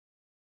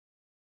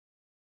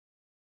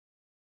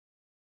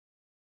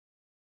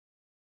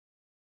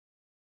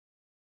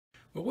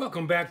Well,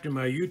 welcome back to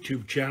my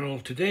YouTube channel.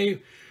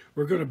 Today,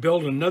 we're going to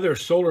build another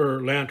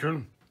solar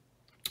lantern.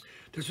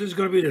 This is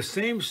going to be the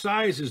same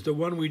size as the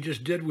one we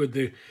just did with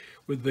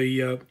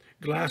the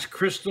glass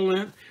crystal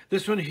in.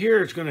 This one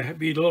here is going to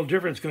be a little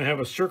different. It's going to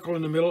have a circle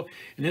in the middle,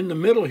 and in the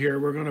middle here,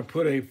 we're going to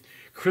put a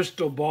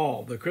crystal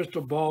ball. The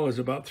crystal ball is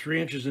about 3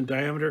 inches in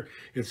diameter.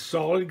 It's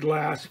solid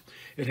glass.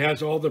 It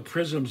has all the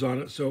prisms on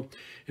it, so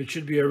it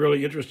should be a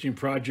really interesting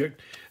project.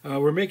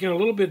 We're making it a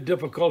little bit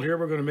difficult here.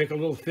 We're going to make a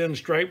little thin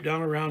stripe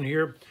down around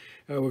here.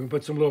 We can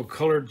put some little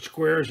colored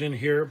squares in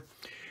here.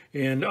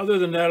 And other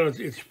than that,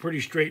 it's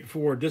pretty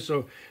straightforward.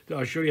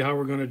 I'll show you how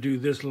we're going to do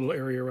this little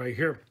area right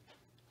here.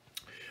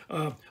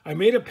 I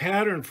made a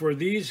pattern for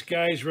these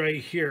guys right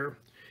here.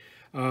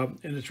 And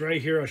it's right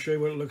here. I'll show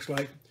you what it looks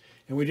like.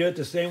 And we did it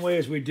the same way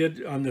as we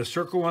did on the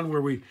circle one,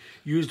 where we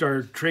used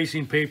our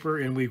tracing paper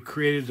and we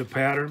created the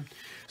pattern.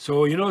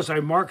 So you notice I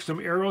marked some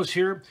arrows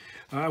here.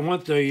 I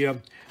want the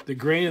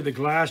grain of the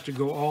glass to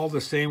go all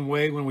the same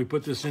way when we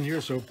put this in here.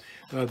 So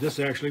this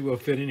actually will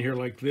fit in here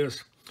like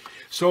this.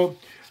 So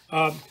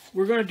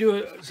we're going to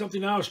do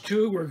something else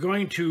too. We're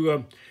going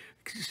to,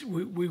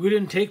 we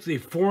didn't take the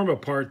form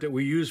apart that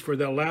we used for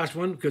that last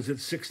one because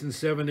it's 6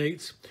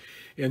 7/8.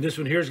 And this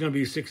one here is going to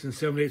be 6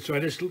 7/8. So I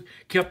just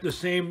kept the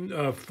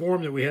same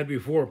form that we had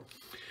before.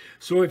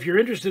 So if you're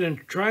interested in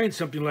trying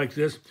something like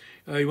this,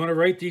 you want to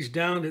write these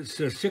down. It's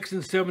 6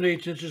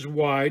 7/8 inches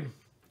wide.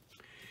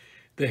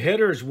 The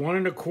header is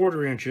 1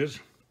 1/4 inches.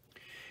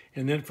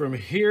 And then from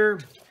here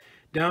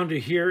down to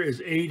here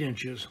is 8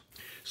 inches.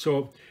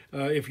 So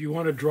if you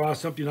want to draw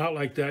something out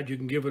like that, you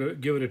can give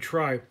it a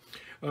try.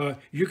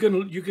 You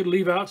could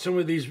leave out some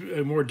of these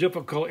more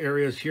difficult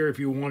areas here if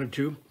you wanted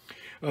to.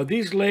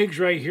 These legs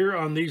right here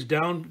on these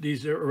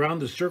around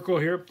the circle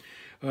here,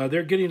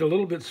 they're getting a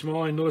little bit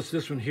small. I noticed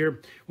this one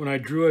here, when I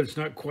drew it, it's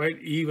not quite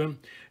even.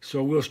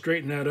 So we'll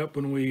straighten that up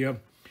when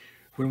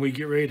we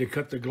get ready to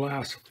cut the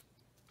glass.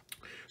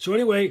 So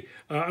anyway,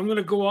 I'm going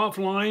to go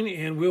offline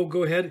and we'll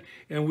go ahead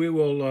and we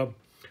will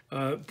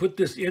put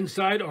this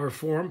inside our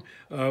form.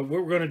 What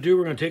we're going to do,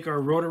 we're going to take our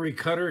rotary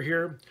cutter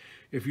here.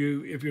 If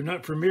you're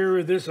not familiar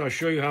with this, I'll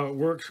show you how it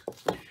works.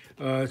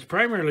 It's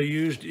primarily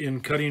used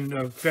in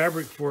cutting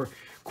fabric for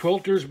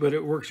quilters, but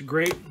it works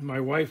great. My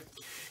wife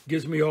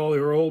gives me all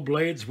her old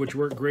blades, which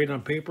work great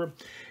on paper.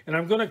 And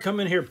I'm going to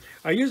come in here.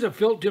 I use a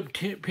felt tip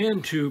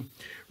pin to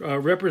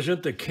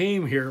represent the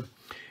cane here.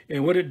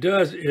 And what it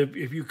does, if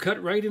you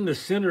cut right in the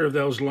center of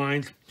those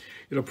lines,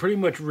 it'll pretty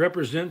much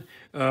represent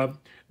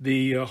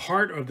the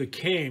heart of the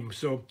cane.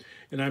 So,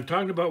 and I'm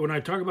talking about, when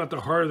I talk about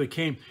the heart of the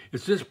cane,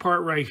 it's this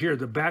part right here,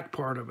 the back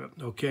part of it,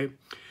 okay?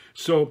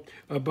 So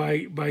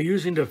by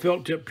using the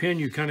felt tip pin,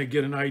 you kind of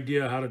get an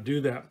idea how to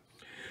do that.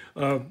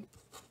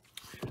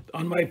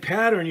 On my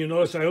pattern, you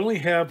notice I only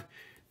have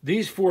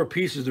these 4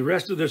 pieces. The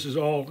rest of this is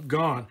all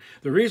gone.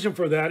 The reason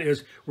for that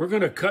is we're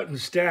going to cut and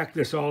stack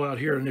this all out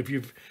here. And if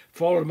you've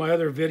followed my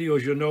other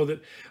videos, you'll know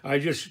that I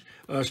just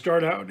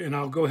start out and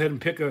I'll go ahead and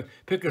pick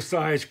a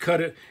size, cut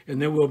it,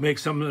 and then we'll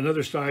make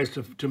another size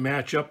to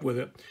match up with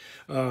it.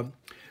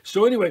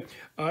 So anyway,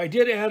 I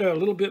did add a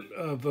little bit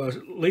of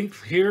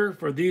length here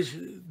for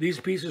these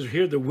pieces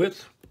here, the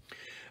width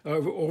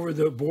over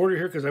the border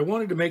here, because I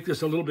wanted to make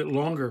this a little bit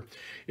longer.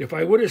 If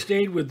I would have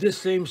stayed with this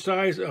same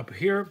size up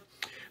here,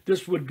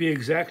 this would be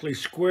exactly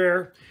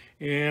square,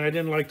 and I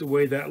didn't like the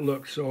way that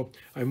looked, so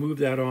I moved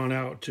that on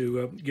out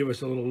to give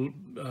us a little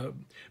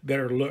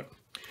better look.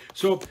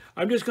 So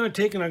I'm just going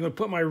to take and I'm going to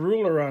put my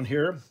ruler on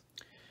here,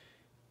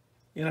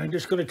 and I'm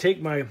just going to take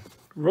my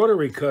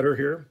rotary cutter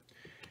here,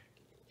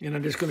 and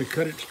I'm just going to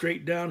cut it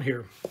straight down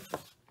here.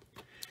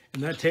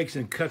 And that takes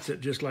and cuts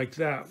it just like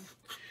that.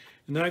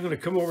 And then I'm going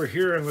to come over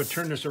here, I'm going to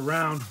turn this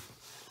around.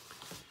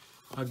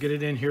 I'll get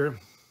it in here,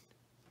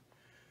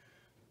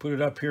 put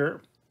it up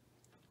here.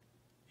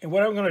 And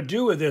what I'm going to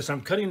do with this,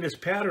 I'm cutting this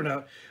pattern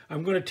out.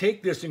 I'm going to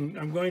take this and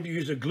I'm going to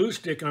use a glue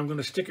stick and I'm going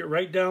to stick it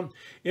right down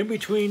in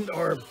between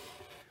our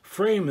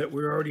frame that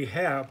we already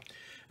have.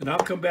 And I'll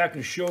come back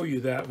and show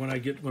you that when I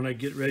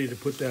get ready to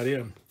put that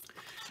in.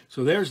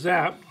 So there's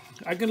that.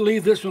 I can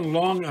leave this one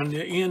long on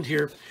the end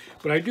here,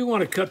 but I do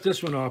want to cut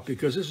this one off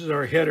because this is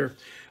our header.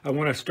 I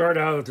want to start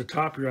out at the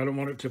top here. I don't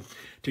want it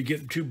to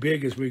get too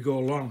big as we go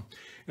along.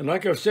 And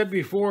like I've said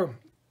before,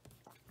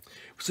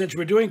 since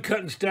we're doing cut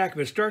and stack, if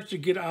it starts to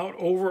get out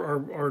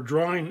over our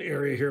drawing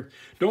area here,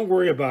 don't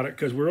worry about it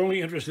because we're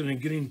only interested in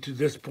getting to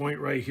this point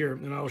right here.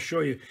 And I'll show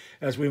you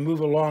as we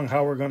move along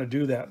how we're going to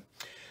do that.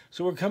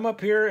 So we'll come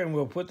up here and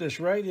we'll put this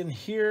right in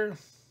here,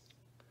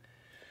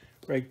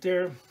 right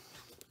there.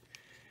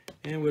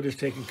 And we'll just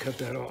take and cut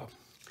that off.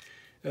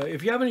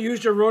 If you haven't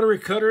used a rotary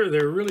cutter,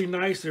 they're really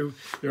nice. They're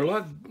a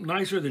lot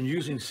nicer than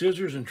using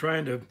scissors and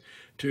trying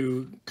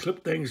to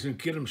clip things and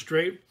get them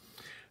straight.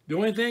 The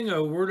only thing,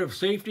 a word of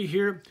safety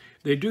here,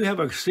 they do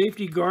have a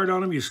safety guard on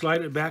them. You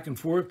slide it back and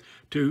forth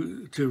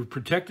to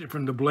protect it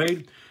from the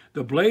blade.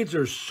 The blades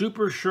are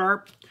super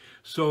sharp,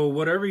 So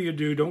whatever you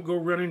do, don't go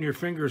running your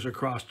fingers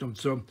across them.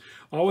 So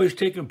always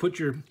take and put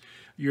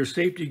your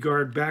safety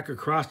guard back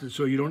across it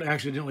so you don't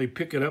accidentally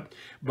pick it up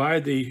by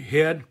the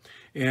head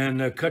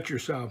and cut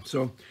yourself.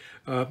 So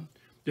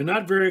they're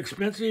not very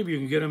expensive. You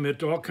can get them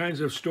at all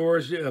kinds of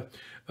stores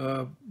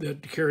that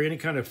carry any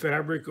kind of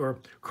fabric, or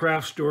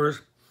craft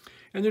stores.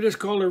 And they're just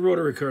called a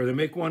rotary cutter. They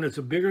make one that's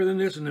bigger than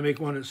this, and they make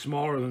one that's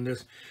smaller than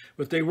this.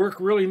 But they work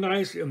really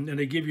nice, and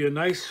they give you a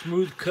nice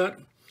smooth cut.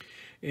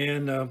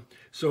 And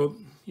so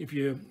if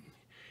you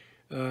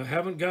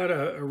haven't got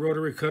a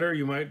rotary cutter,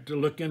 you might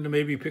look into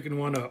maybe picking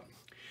one up.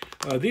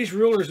 These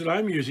rulers that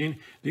I'm using,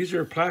 these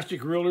are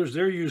plastic rulers.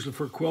 They're used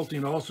for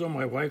quilting also.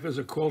 My wife is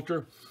a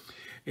quilter.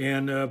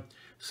 And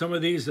some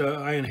of these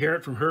I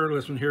inherit from her.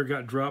 This one here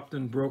got dropped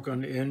and broke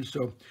on the end.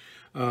 So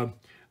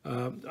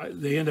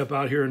they end up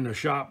out here in the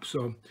shop.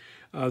 So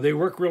they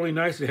work really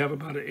nice. They have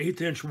about an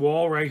 1/8 inch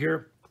wall right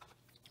here.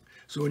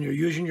 So when you're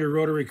using your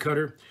rotary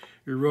cutter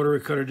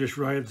just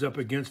rides up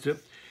against it.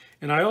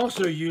 And I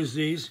also use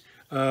these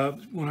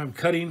when I'm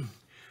cutting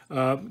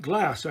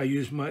glass.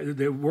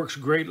 That works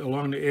great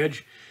along the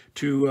edge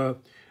to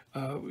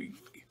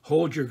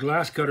hold your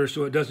glass cutter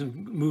so it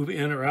doesn't move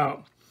in or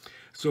out.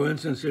 So, for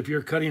instance, if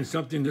you're cutting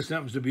something, this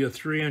happens to be a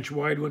 3-inch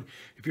wide one.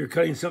 If you're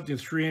cutting something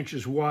 3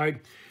 inches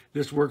wide,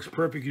 this works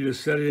perfect. You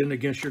just set it in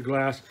against your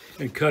glass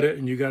and cut it,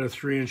 and you got a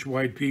 3-inch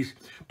wide piece.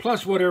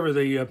 Plus, whatever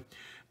the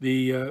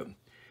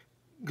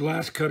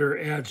glass cutter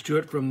adds to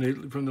it from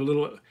the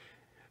little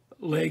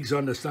legs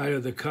on the side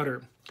of the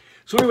cutter.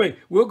 So anyway,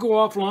 we'll go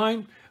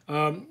offline.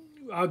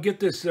 I'll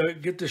get this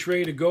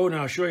ready to go, and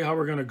I'll show you how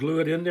we're going to glue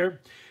it in there,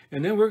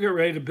 and then we'll get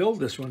ready to build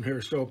this one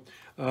here. So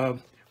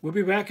we'll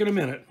be back in a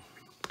minute.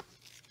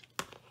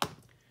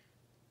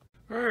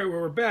 All right,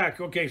 well, we're back.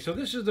 Okay, so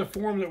this is the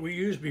form that we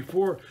used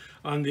before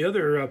on the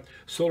other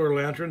solar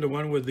lantern, the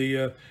one with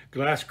the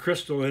glass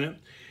crystal in it.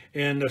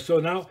 And so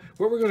now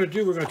what we're going to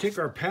do, we're going to take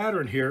our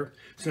pattern here,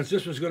 since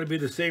this was going to be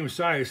the same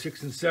size,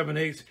 6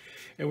 7/8,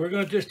 and we're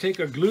going to just take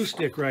a glue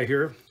stick right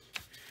here,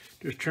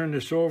 just turn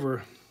this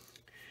over,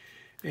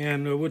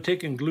 and we'll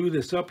take and glue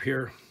this up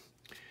here.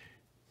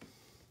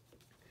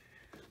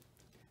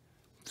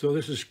 So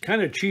this is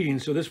kind of cheating,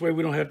 so this way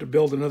we don't have to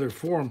build another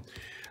form.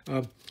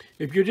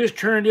 If you're just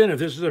turned in, if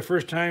this is the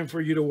first time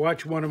for you to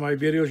watch one of my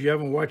videos, you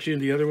haven't watched any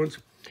of the other ones,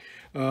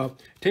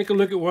 take a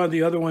look at one of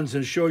the other ones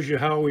and shows you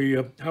how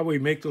we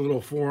make the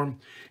little form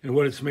and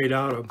what it's made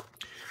out of.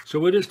 So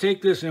we'll just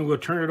take this and we'll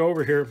turn it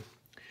over here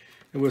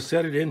and we'll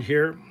set it in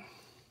here.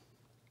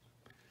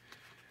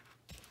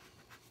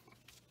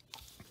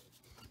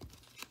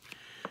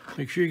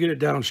 Make sure you get it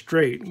down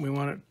straight. We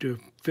want it to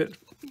fit.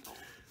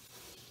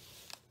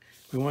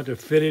 We want it to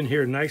fit in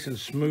here nice and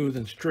smooth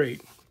and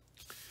straight.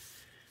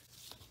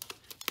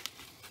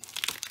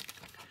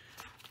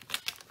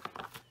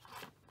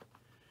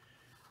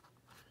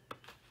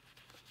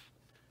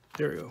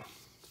 There we go.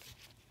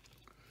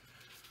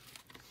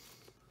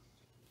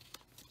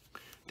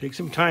 Take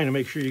some time to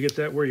make sure you get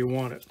that where you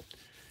want it.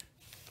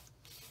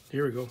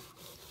 Here we go.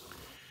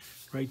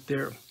 Right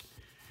there.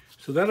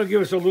 So that'll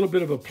give us a little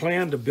bit of a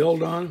plan to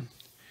build on.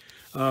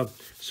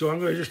 So I'm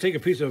going to just take a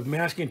piece of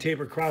masking tape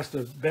across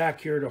the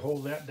back here to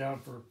hold that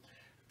down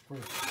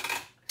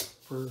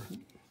for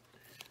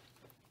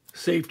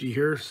safety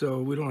here, so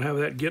we don't have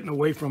that getting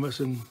away from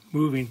us and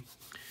moving.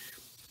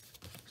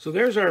 So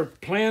there's our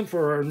plan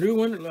for our new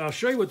one. I'll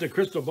show you what the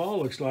crystal ball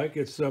looks like.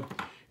 It's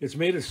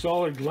made of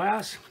solid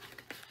glass.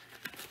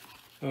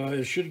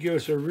 It should give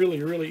us a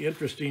really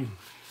interesting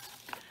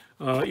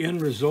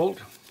end result.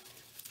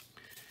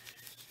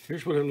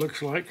 Here's what it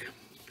looks like.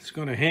 It's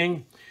going to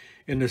hang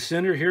in the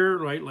center here,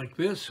 right like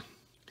this.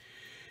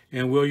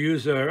 And we'll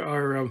use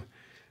our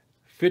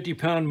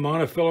 50-pound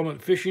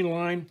monofilament fishing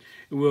line.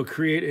 And we'll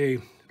create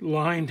a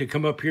line to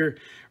come up here,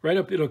 right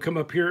up. It'll come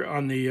up here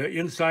on the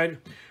inside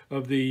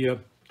of the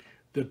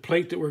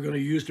plate that we're going to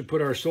use to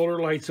put our solar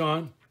lights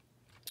on.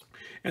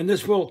 And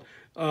this will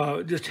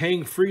just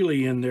hang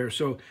freely in there.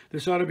 So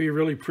this ought to be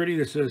really pretty.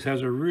 This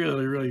has a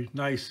really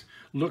nice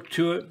look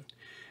to it.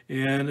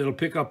 And it'll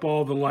pick up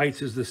all the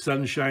lights as the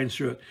sun shines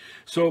through it.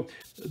 So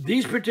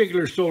these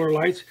particular solar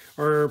lights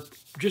are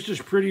just as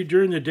pretty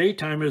during the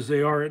daytime as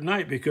they are at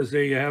night, because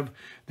they have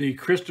the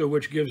crystal,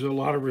 which gives a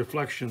lot of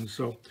reflection.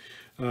 So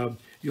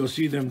you'll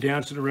see them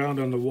dancing around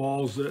on the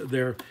walls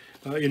there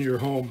in your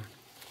home.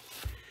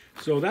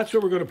 So that's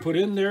what we're going to put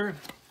in there.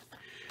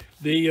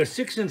 The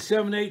 6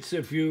 7/8,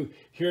 if you're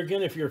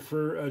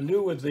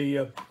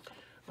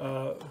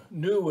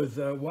new with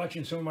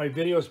watching some of my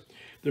videos,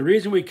 the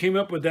reason we came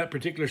up with that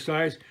particular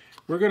size,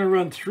 we're going to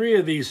run 3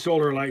 of these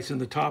solar lights in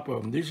the top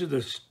of them. These are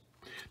the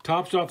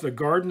tops off the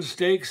garden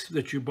stakes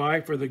that you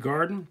buy for the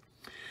garden.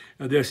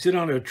 They sit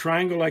on a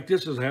triangle like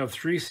this. It'll have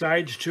 3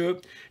 sides to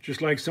it,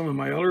 just like some of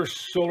my other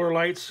solar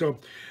lights. So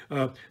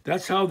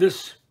that's how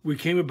we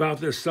came about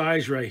this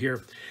size right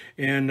here.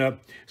 And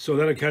so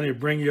that'll kind of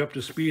bring you up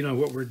to speed on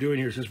what we're doing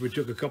here, since we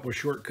took a couple of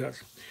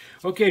shortcuts.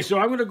 Okay, so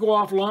I'm going to go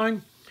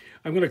offline.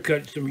 I'm going to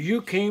cut some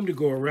U-came to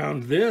go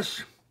around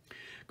this.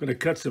 I'm going to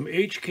cut some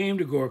H-came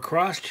to go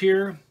across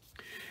here.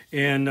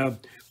 and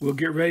we'll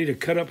get ready to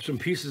cut up some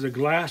pieces of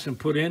glass and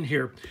put in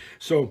here.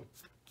 So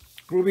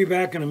we'll be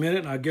back in a minute,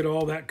 and I'll get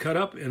all that cut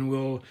up, and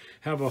we'll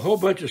have a whole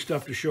bunch of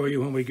stuff to show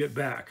you when we get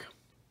back.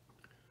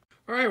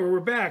 All right, well, we're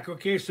back.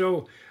 Okay,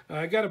 so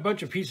I got a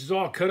bunch of pieces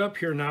all cut up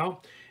here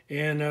now,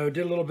 and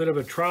did a little bit of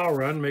a trial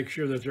run, make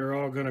sure that they're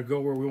all going to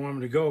go where we want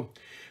them to go.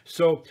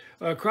 So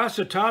across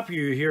the top of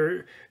you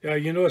here,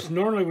 you notice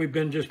normally we've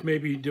been just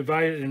maybe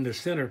divided in the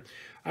center.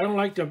 I don't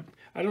like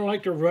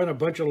to run a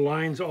bunch of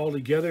lines all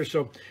together,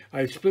 so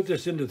I split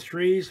this into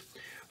threes.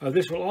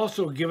 This will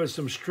also give us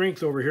some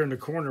strength over here in the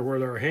corner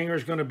where our hanger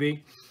is going to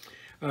be,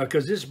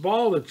 because this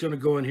ball that's going to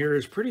go in here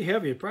is pretty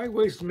heavy. It probably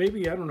weighs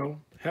maybe, I don't know,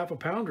 half a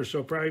pound or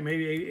so, probably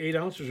maybe 8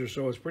 ounces or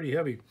so. It's pretty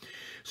heavy.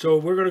 So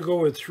we're going to go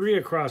with 3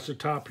 across the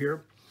top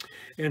here.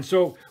 And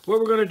so what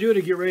we're going to do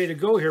to get ready to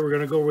go here, we're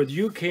going to go with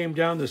U-came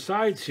down the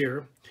sides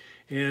here,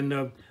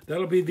 and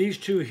that'll be these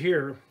two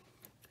here.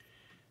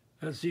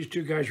 That's these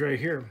two guys right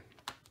here.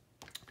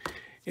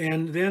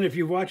 And then if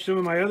you watch some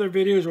of my other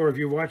videos, or if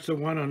you watch the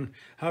one on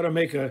how to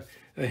make a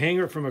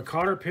hanger from a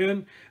cotter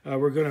pin,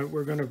 we're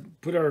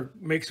gonna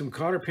make some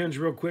cotter pins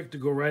real quick to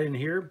go right in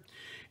here,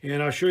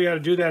 and I'll show you how to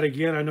do that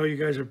again. I know you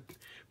guys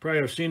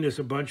probably have seen this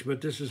a bunch,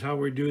 but this is how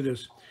we do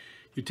this.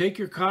 You take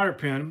your cotter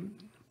pin,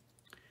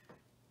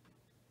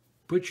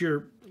 put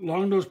your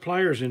long nose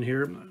pliers in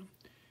here, and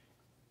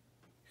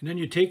then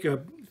you take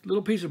a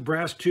little piece of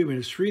brass tubing.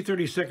 It's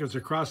 3/32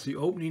 across the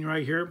opening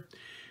right here.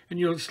 And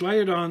you'll slide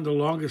it on the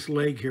longest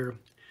leg here.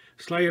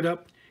 Slide it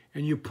up,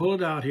 and you pull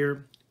it out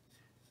here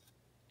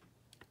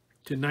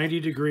to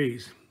 90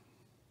 degrees.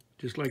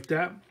 Just like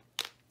that.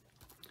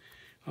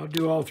 I'll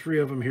do all 3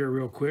 of them here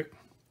real quick,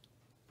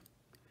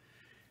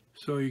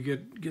 so you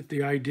get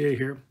the idea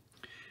here.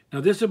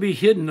 Now this will be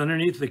hidden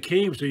underneath the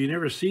cane, so you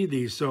never see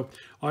these. So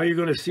all you're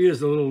going to see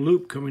is the little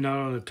loop coming out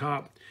on the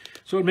top.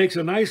 So it makes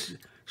a nice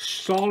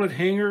solid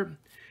hanger.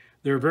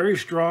 They're very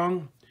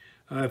strong.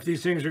 If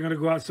these things are going to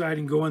go outside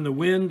and go in the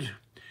wind,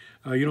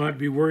 you don't have to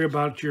be worried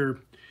about your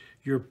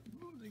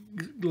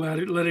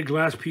leaded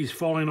glass piece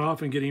falling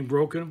off and getting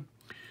broken.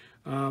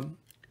 I'm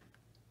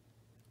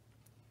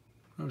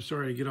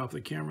sorry to get off the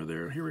camera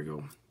there. Here we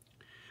go.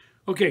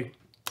 Okay,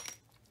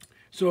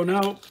 so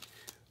now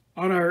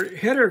on our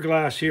header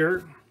glass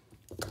here,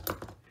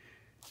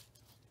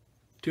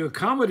 to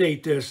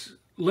accommodate this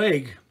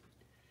leg,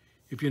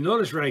 if you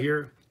notice right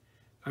here,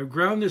 I've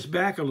ground this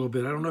back a little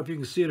bit. I don't know if you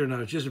can see it or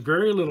not. It's just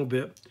very little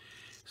bit.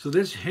 So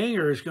this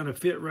hanger is going to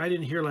fit right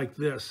in here like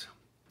this.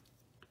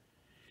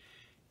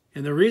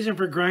 And the reason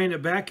for grinding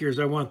it back here is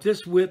I want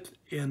this width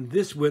and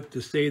this width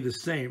to stay the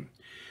same.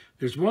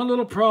 There's one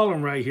little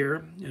problem right here,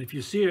 and if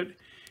you see it,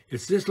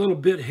 it's this little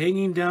bit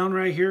hanging down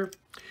right here.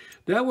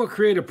 That will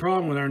create a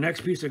problem when our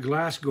next piece of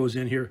glass goes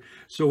in here.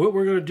 So what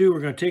we're going to do, we're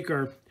going to take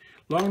our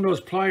long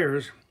nose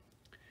pliers,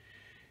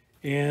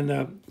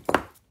 and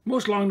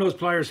most long nose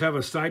pliers have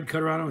a side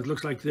cutter on them. It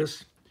looks like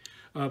this.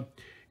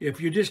 If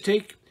you just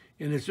take,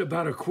 and it's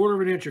about 1/4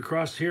 of an inch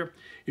across here,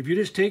 if you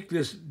just take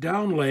this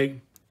down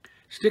leg,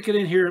 stick it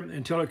in here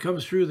until it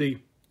comes through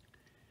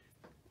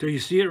till you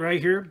see it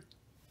right here,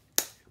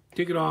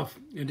 take it off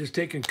and just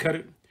take and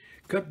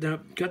cut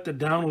the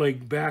down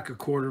leg back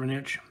 1/4 of an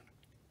inch.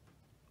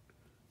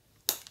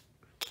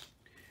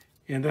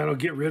 And that'll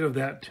get rid of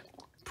that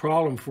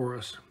problem for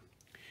us.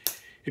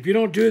 If you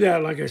don't do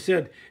that, like I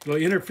said, it'll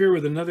interfere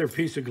with another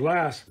piece of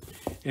glass,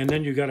 and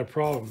then you got a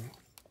problem.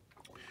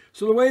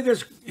 So the way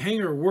this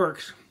hanger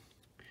works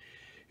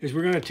is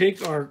we're going to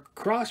take our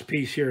cross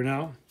piece here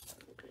now.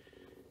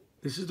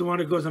 This is the one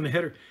that goes on the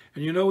header,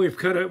 and you know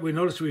we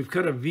notice we've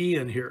cut a V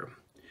in here.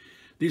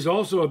 These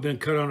also have been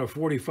cut on a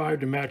 45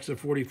 to match the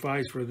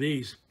 45s for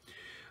these.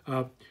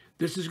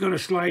 This is going to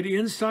slide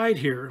inside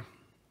here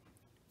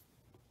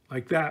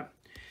like that,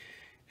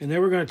 and then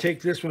we're going to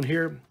take this one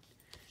here,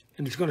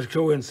 and it's going to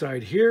go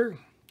inside here,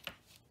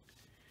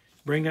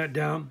 bring that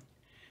down,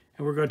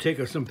 and we're going to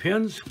take some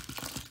pins,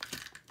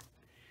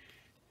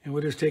 and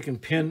we'll just take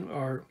and pin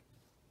our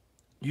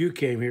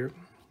U-came here.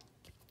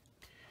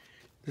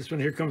 This one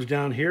here comes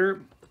down here,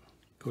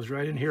 goes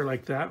right in here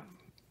like that.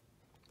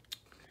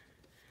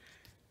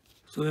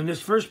 So then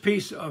this first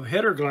piece of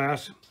header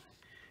glass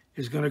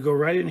is going to go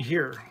right in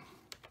here,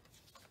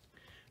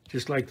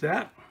 just like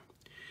that.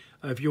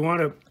 If you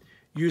want to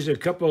use a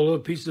couple of little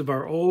pieces of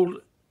our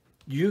old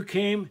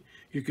U-came,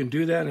 you can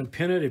do that and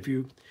pin it if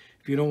you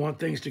don't want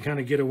things to kind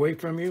of get away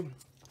from you.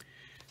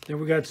 Then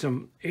we got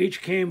some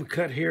H-came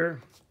cut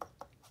here.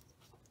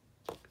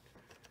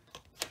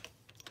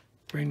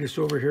 Bring this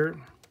over here.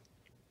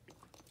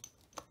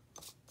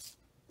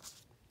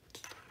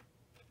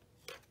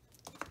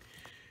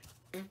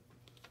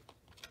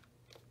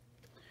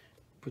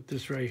 Put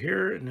this right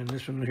here, and then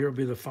this one here will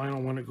be the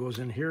final one that goes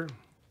in here.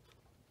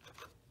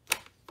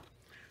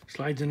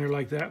 Slides in there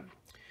like that.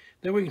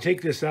 Then we can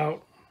take this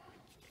out,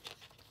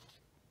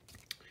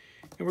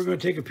 and we're going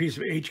to take a piece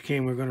of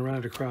H-came, we're going to run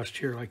it across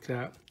here like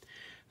that.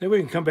 Then we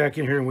can come back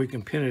in here and we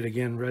can pin it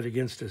again right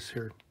against us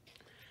here.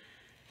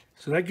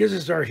 So that gives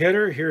us our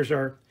header. Here's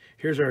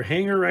Here's our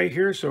hanger right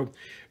here. So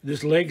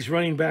this leg's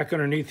running back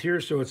underneath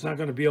here, so it's not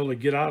going to be able to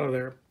get out of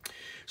there.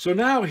 So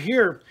now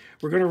here,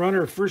 we're going to run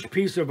our first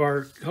piece of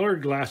our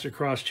colored glass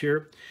across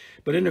here.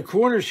 But in the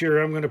corners here,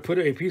 I'm going to put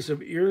a piece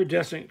of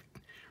iridescent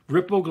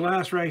ripple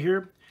glass right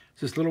here.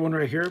 It's this little one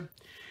right here. And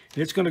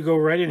it's going to go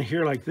right in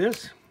here like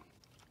this.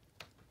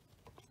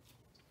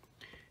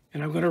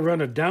 And I'm going to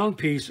run a down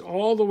piece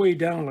all the way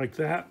down like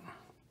that.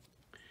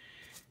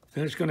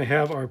 Then it's going to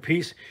have our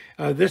piece.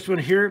 This one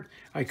here,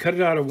 I cut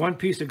it out of one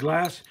piece of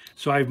glass,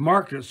 so I've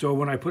marked it. So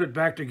when I put it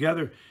back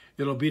together,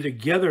 it'll be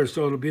together,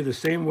 so it'll be the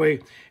same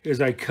way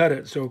as I cut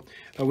it. So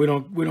we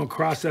don't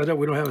cross that up.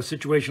 We don't have a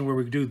situation where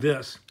we do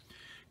this,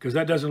 because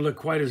that doesn't look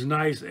quite as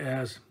nice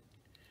as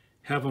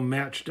have them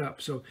matched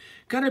up. So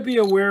gotta be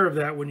aware of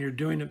that when you're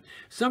doing it.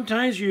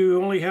 Sometimes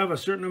you only have a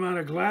certain amount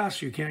of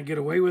glass. You can't get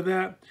away with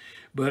that.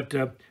 But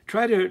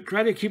try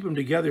to keep them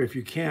together if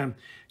you can,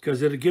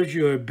 because it gives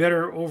you a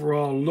better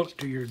overall look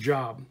to your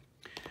job.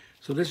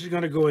 So this is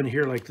going to go in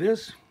here like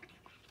this.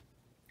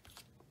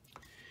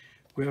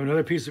 We have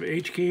another piece of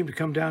H-Keying to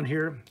come down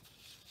here.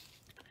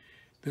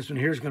 This one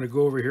here is going to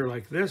go over here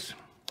like this.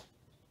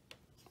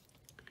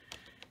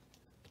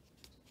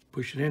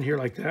 Push it in here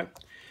like that.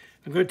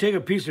 I'm going to take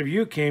a piece of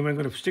U-Keying. I'm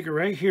going to stick it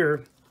right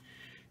here,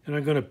 and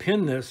I'm going to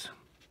pin this.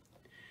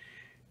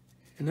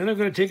 And then I'm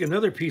going to take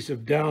another piece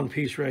of down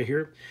piece right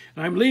here.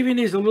 And I'm leaving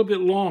these a little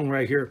bit long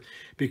right here,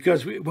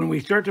 because when we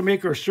start to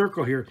make our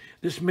circle here,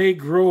 this may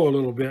grow a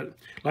little bit.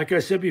 Like I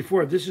said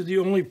before, this is the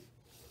only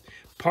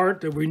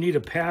part that we need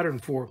a pattern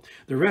for.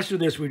 The rest of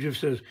this we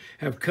just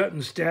have cut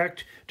and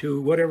stacked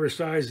to whatever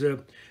size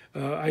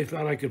I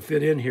thought I could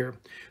fit in here.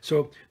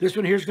 So this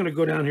one here is going to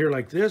go down here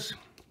like this.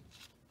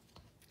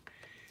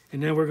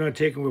 And then we're going to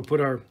take and we'll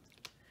put our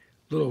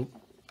little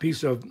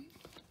piece of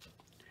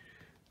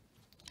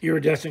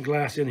iridescent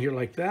glass in here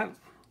like that.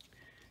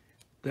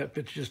 That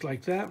fits just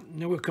like that. And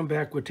then we'll come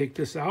back, we'll take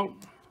this out.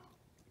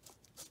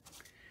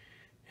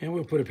 And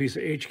we'll put a piece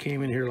of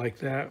H-Keying in here like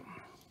that.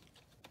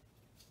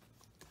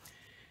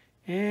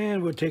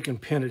 And we'll take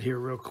and pin it here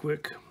real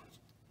quick,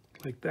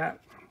 like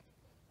that.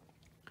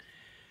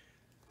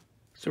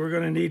 So we're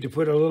going to need to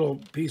put a little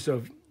piece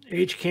of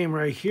H-Keying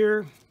right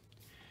here.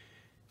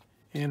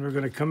 And we're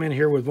going to come in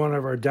here with one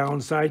of our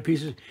downside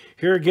pieces.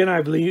 Here again,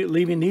 I'm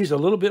leaving these a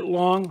little bit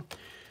long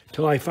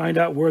till I find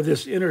out where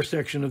this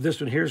intersection of this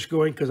one here is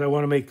going, because I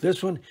want to make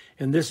this one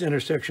and this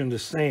intersection the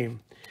same.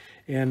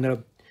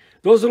 And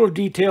those little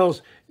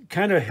details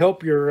kind of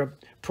help your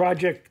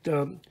project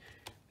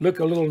look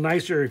a little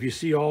nicer if you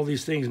see all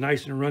these things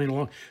nice and running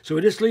along. So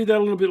we just leave that a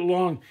little bit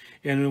long,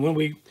 and when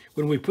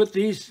we put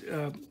these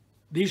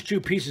two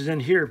pieces in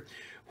here,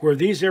 where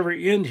these ever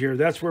end here,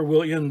 that's where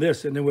we'll end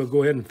this, and then we'll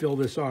go ahead and fill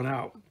this on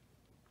out.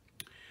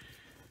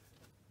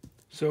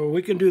 So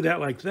we can do that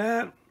like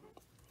that.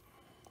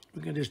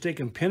 We can just take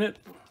and pin it.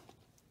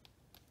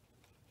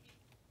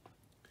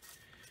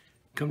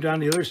 Come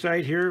down the other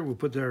side here. We'll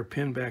put our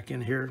pin back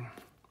in here.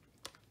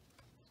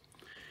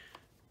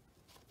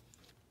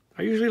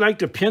 I usually like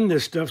to pin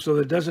this stuff so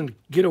that it doesn't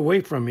get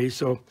away from me,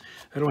 so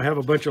I don't have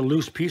a bunch of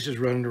loose pieces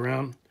running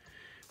around.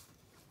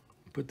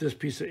 Put this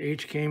piece of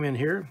H-Keying in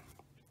here.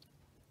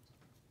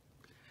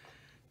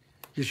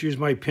 Just use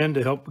my pen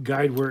to help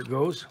guide where it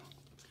goes.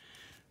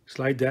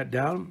 Slide that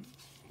down,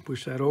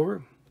 push that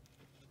over.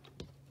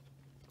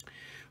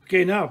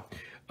 Okay, now,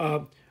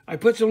 I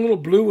put some little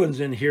blue ones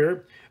in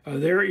here.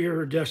 They're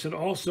iridescent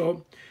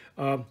also.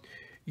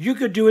 You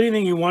could do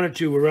anything you wanted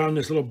to around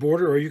this little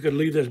border, or you could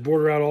leave this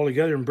border out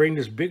altogether and bring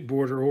this big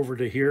border over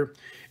to here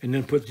and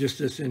then put just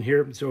this in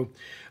here. So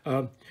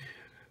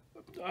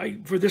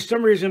for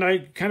some reason, I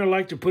kind of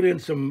like to put in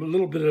a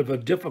little bit of a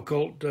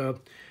difficult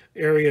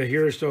area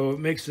here, so it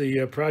makes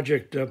the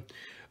project a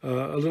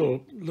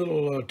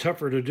little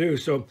tougher to do.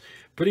 So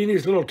putting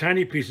these little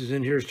tiny pieces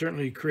in here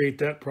certainly create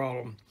that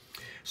problem.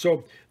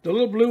 So the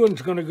little blue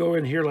one's going to go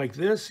in here like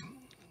this.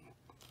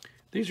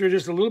 These are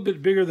just a little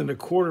bit bigger than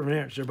 1/4 of an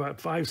inch. They're about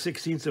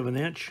 5/16 of an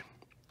inch.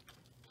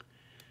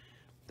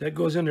 That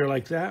goes in there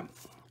like that.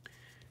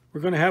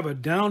 We're going to have a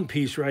down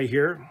piece right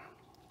here.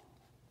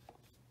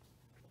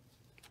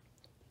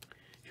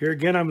 Here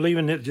again, I'm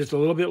leaving it just a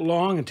little bit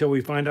long until we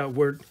find out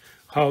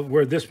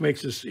where this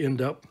makes us end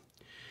up.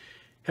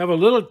 Have a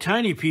little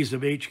tiny piece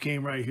of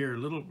H-Keying right here,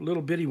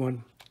 little bitty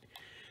one.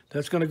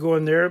 That's going to go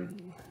in there.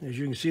 As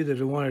you can see that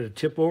I wanted to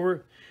tip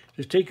over.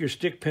 Just take your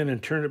stick pin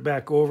and turn it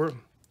back over.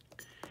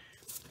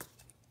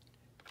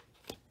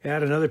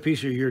 Add another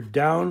piece of your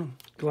down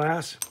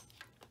glass.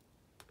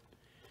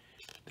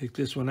 Take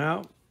this one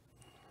out.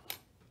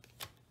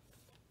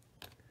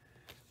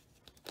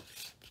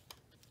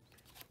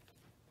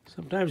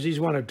 Sometimes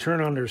these want to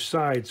turn on their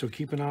side, so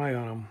keep an eye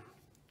on them.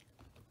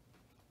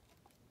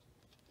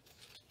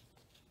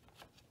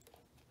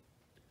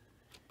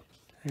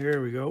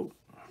 There we go.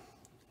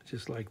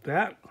 Just like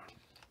that.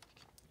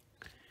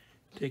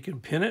 Take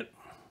and pin it.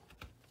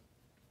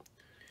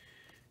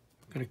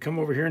 I'm going to come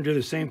over here and do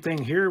the same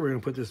thing here. We're going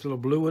to put this little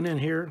blue one in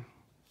here.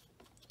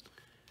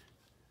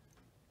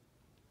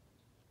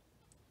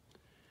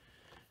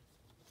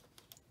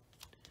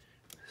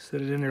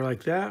 Set it in there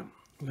like that.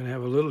 I'm going to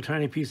have a little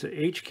tiny piece of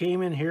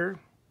H-came in here.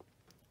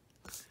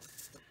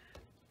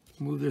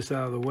 Move this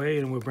out of the way,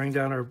 and we'll bring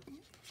down our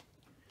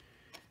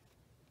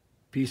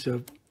piece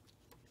of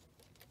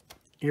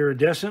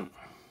iridescent.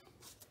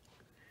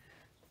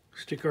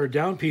 Stick our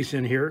down piece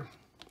in here.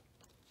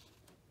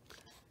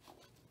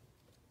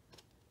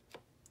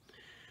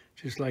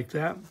 Just like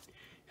that.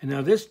 And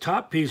now this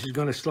top piece is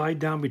going to slide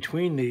down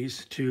between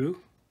these two.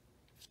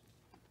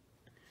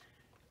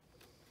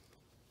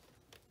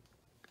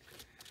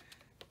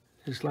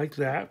 Just like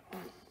that. I'm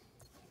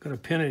going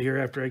to pin it here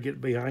after I get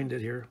behind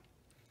it here.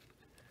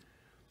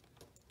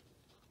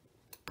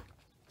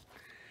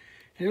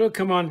 And it'll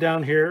come on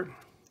down here.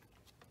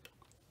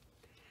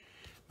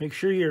 Make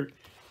sure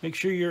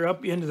you're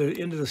up into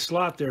the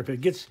slot there. If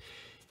it gets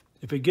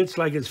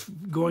like it's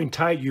going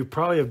tight, you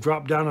probably have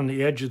dropped down on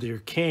the edge of your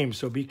came,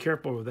 so be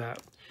careful with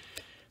that.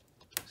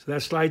 So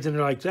that slides in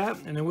there like that,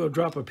 and then we'll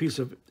drop a piece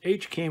of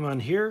H-came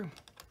on here.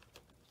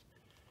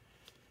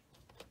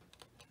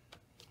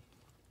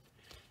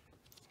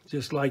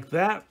 Just like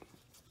that.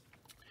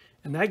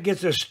 And that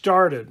gets us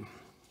started.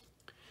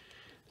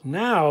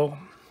 Now,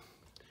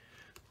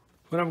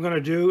 what I'm going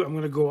to do, I'm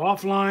going to go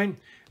offline.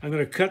 I'm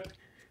going to cut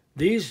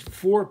these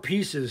 4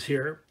 pieces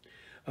here.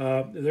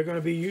 They're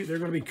going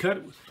to be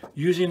cut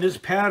using this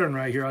pattern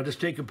right here. I'll just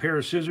take a pair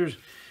of scissors,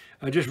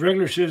 just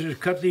regular scissors,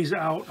 cut these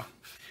out,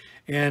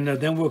 and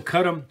then we'll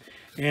cut them.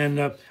 And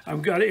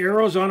I've got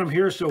arrows on them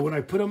here, so when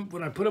I put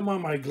them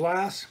on my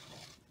glass,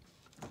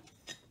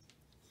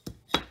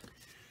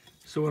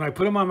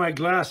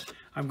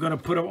 I'm going to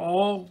put them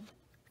all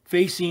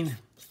facing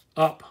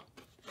up,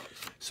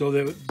 so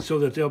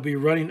that they'll be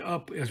running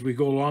up as we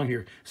go along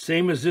here.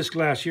 Same as this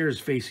glass here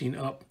is facing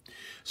up.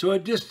 So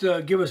it just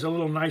give us a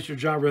little nicer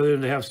job rather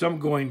than to have some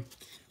going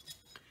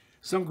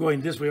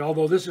this way.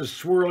 Although this is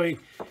swirly,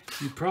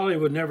 you probably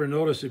would never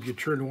notice if you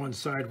turned one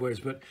sideways.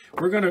 But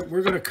we're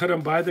gonna cut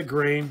them by the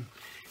grain,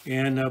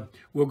 and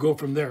we'll go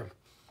from there.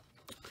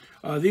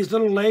 These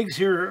little legs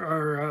here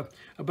are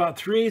about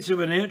 3/8 of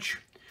an inch.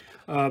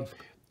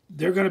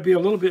 They're going to be a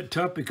little bit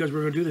tough because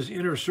we're going to do this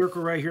inner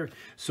circle right here.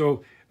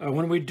 So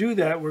when we do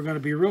that, we're going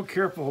to be real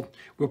careful.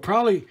 We'll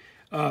probably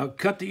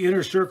cut the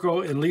inner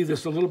circle and leave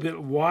this a little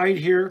bit wide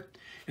here,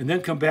 and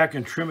then come back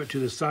and trim it to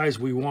the size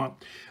we want.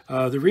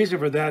 The reason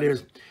for that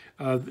is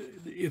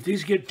if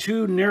these get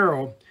too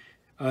narrow,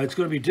 it's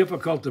going to be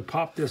difficult to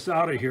pop this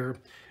out of here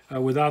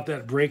without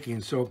that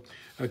breaking. So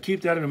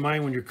keep that in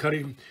mind when you're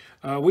cutting.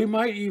 We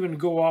might even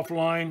go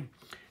offline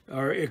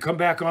or come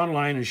back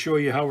online and show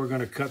you how we're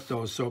going to cut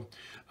those. So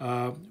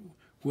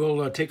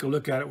we'll take a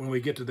look at it when we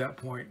get to that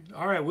point.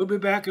 All right, we'll be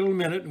back in a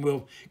minute, and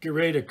we'll get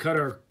ready to cut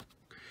our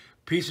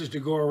pieces to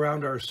go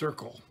around our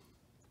circle.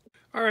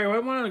 All right, well, I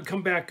want to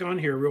come back on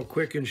here real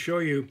quick and show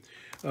you.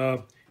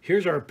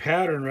 Here's our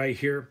pattern right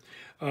here.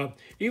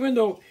 Even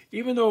though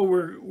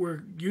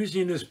we're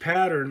using this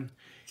pattern,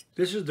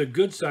 this is the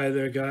good side of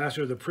the glass,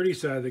 or the pretty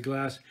side of the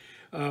glass.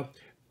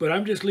 But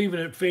I'm just leaving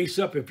it face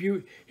up. If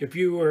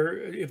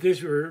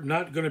this were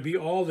not going to be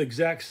all the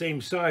exact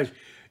same size,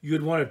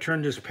 you'd want to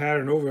turn this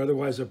pattern over.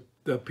 Otherwise,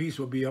 the piece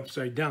will be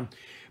upside down.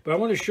 But I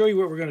want to show you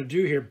what we're going to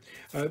do here.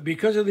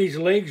 Because of these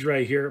legs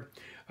right here,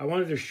 I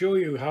wanted to show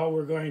you how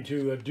we're going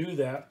to do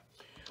that.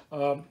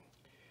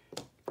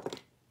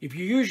 If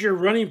you use your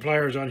running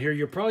pliers on here,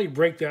 you'll probably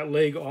break that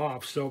leg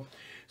off. So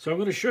I'm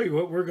going to show you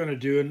what we're going to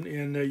do,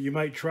 and you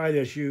might try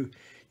this. You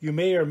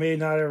may or may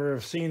not ever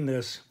have seen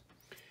this.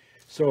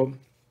 So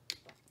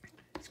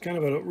it's kind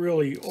of a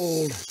really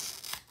old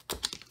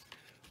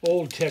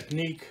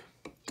technique.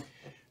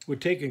 We'll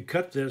take and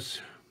cut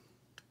this.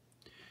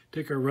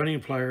 Take our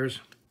running pliers,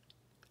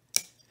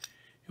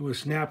 and we'll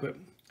snap it.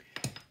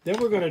 Then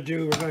we're going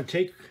to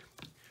take,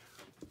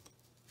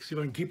 see if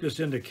I can keep this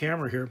into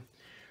camera here.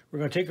 We're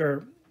going to take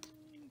our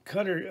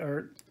cutter,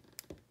 our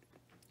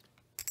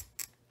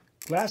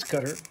glass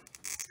cutter.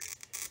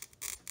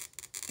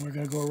 We're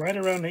going to go right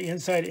around the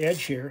inside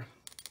edge here.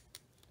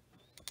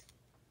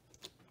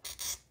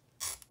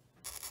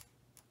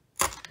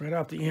 Right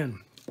off the end.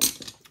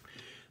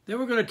 Then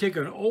we're going to take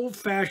an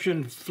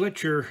old-fashioned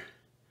Fletcher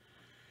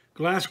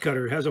glass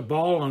cutter. It has a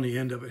ball on the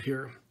end of it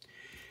here.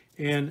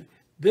 And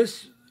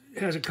this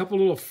has a couple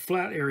little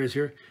flat areas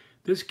here.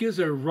 This gives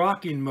a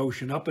rocking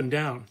motion up and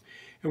down.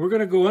 And we're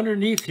going to go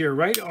underneath here,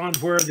 right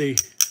where the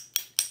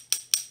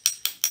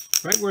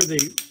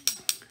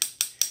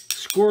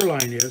score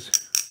line is.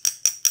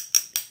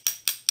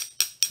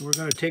 And we're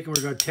going to take and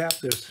we're going to tap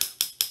this.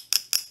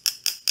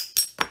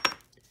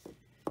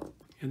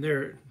 And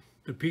there,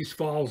 the piece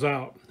falls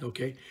out,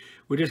 okay?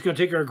 We're just going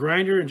to take our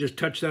grinder and just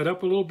touch that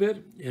up a little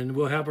bit, and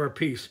we'll have our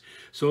piece.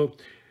 So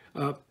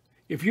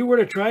if you were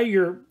to try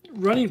your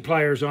running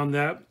pliers on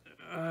that,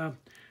 I'm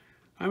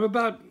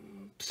about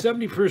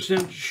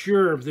 70%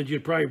 sure that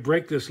you'd probably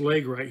break this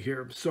leg right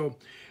here. So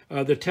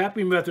the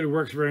tapping method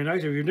works very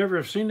nice. If you've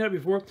never seen that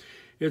before,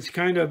 it's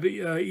kind of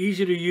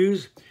easy to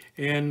use,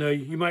 and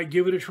you might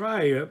give it a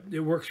try. It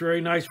works very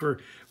nice for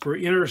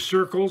inner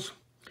circles.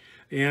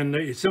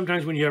 And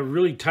sometimes when you have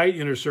really tight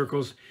inner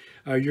circles,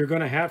 you're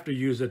going to have to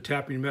use a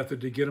tapping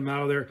method to get them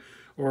out of there,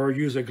 or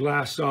use a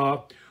glass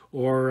saw,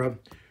 or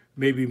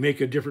maybe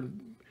make a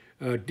different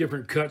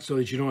cut so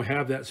that you don't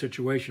have that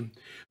situation.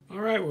 All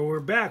right, well, we're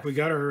back. We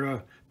got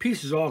our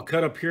pieces all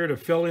cut up here to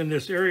fill in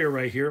this area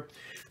right here.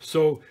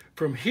 So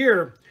from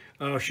here,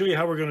 I'll show you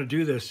how we're going to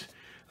do this.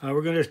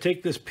 We're going to just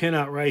take this pin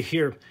out right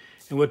here,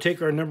 and we'll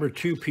take our number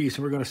 2 piece,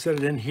 and we're going to set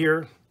it in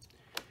here,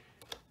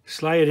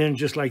 slide it in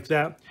just like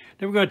that.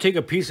 Then we're going to take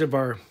a piece of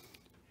our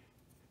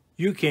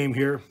U-came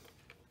here,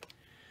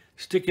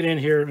 stick it in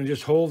here, and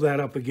just hold that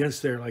up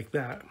against there like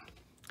that.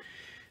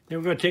 Then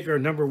we're going to take our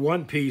number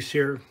 1 piece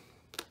here.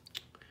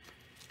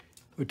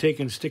 We'll take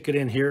and stick it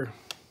in here.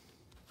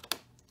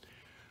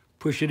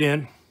 Push it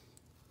in.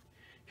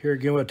 Here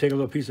again, we'll take a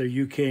little piece of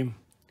U-came,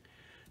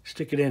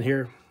 stick it in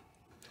here,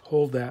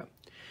 hold that.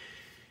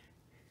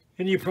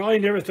 And you probably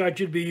never thought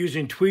you'd be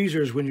using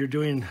tweezers when you're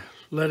doing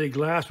leaded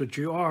glass, but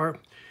you are.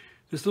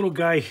 This little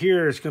guy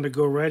here is going to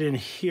go right in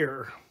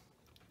here.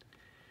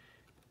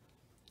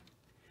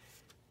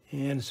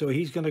 And so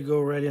he's going to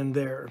go right in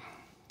there,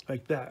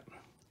 like that.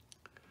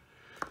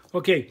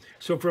 Okay,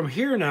 so from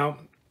here now,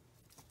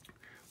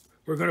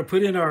 we're going to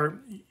put in our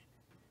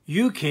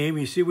U-came.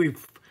 You see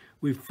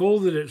we've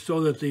folded it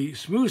so that the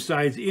smooth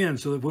side's in,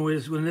 so that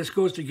when this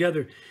goes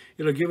together,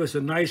 it'll give us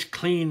a nice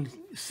clean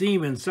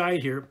seam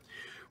inside here.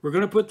 We're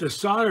going to put the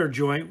solder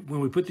joint, when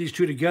we put these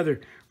two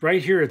together,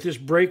 right here at this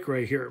break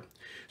right here.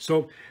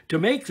 So to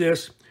make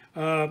this,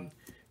 you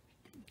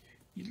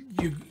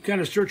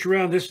kind of search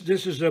around.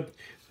 This is a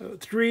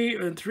 3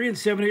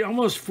 7/8,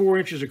 almost 4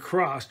 inches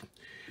across.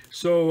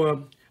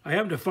 So I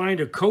happened to find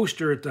a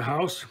coaster at the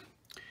house,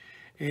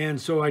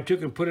 and so I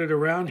took and put it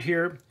around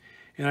here,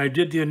 and I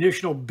did the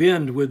initial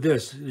bend with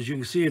this. As you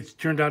can see, it's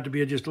turned out to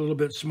be just a little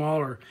bit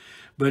smaller.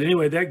 But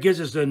anyway, that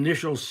gives us the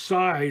initial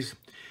size,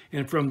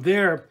 and from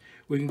there,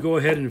 we can go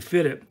ahead and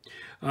fit it.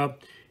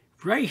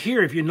 Right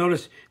here, if you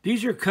notice,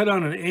 these are cut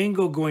on an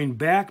angle going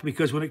back,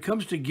 because when it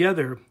comes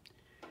together,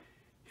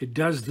 it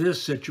does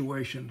this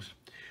situations.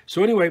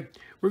 So anyway,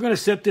 we're going to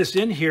set this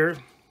in here,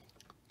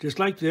 just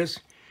like this.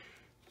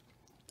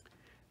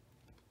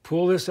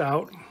 Pull this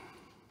out.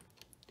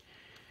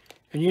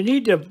 And you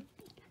need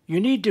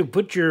to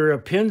put your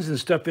pins and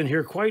stuff in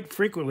here quite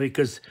frequently,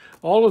 because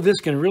all of this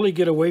can really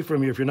get away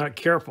from you if you're not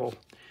careful.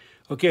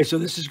 Okay, so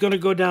this is going to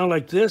go down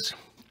like this.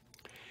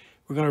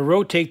 We're going to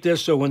rotate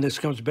this so when this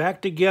comes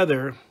back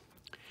together,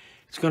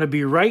 it's going to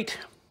be right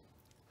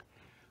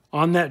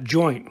on that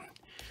joint.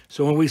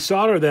 So when we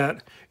solder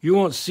that, you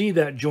won't see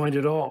that joint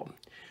at all.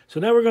 So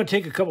now we're going to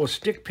take a couple of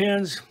stick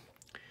pins.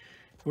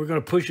 We're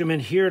going to push them in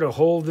here to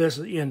hold this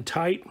in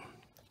tight.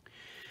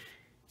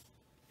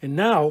 And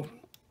now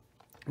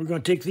we're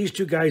going to take these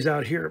two guys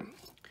out here.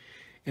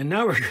 And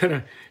now we're going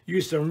to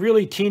use some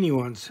really teeny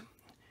ones.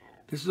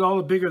 This is all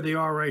the bigger they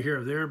are right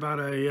here. They're about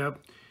a,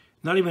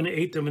 not even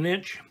 1/8 of an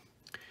inch.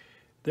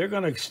 They're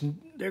going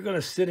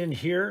to sit in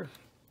here.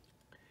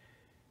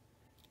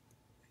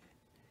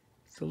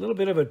 It's a little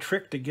bit of a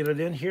trick to get it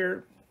in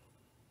here,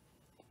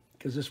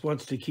 because this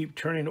wants to keep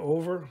turning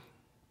over.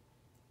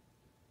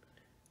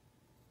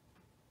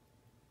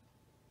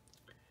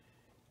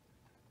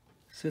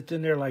 Sits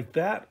in there like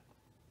that.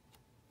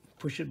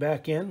 Push it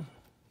back in.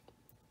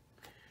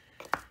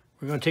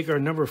 We're going to take our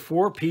number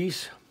 4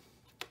 piece,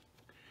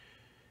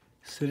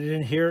 sit it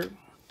in here,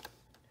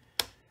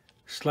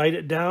 slide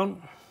it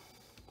down.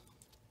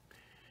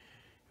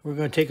 We're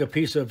going to take a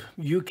piece of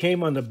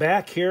U-came on the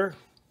back here.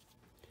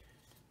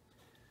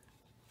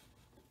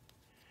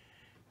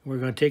 We're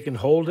going to take and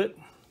hold it.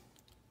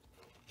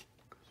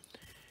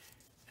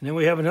 And then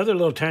we have another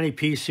little tiny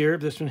piece here.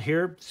 This one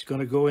here, it's going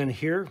to go in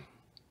here.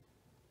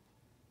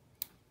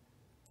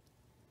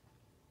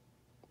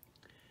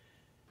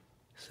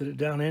 Sit it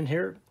down in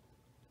here,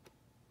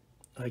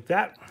 like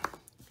that.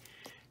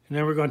 And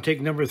then we're going to take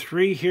number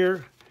 3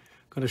 here,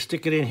 going to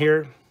stick it in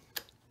here,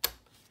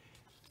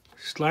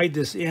 slide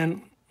this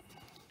in,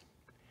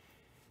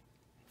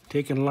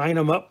 take and line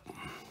them up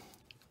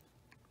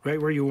right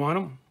where you want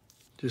them,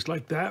 just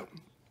like that.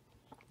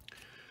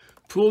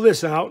 Pull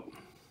this out.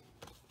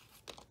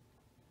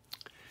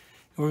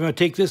 And we're going to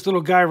take this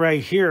little guy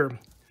right here.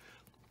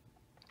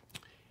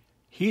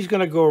 He's going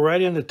to go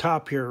right in the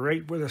top here,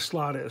 right where the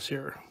slot is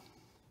here.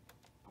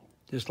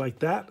 Just like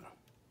that.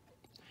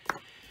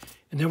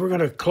 And then we're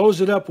going to close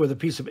it up with a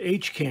piece of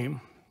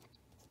H-came.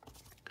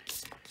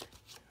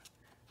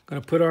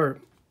 Going to put our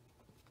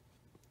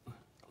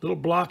little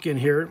block in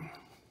here.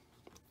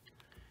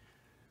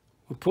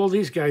 We'll pull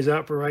these guys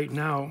out for right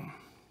now.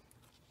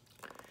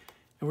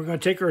 And we're going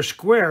to take our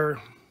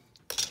square,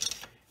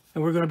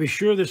 and we're going to be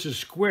sure this is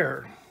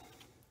square.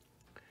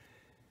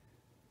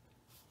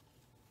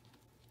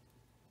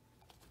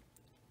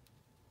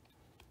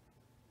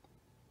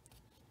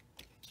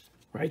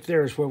 Right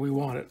there is where we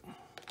want it.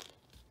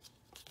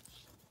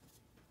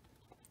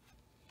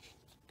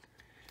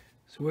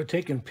 So we'll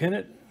take and pin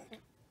it.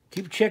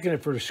 Keep checking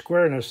it for the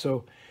squareness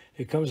so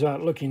it comes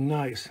out looking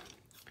nice.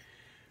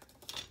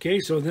 Okay,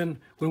 so then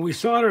when we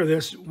solder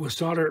this, we'll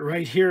solder it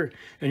right here,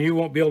 and you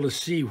won't be able to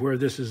see where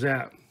this is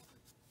at.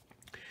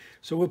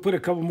 So we'll put a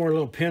couple more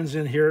little pins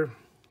in here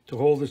to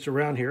hold this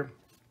around here.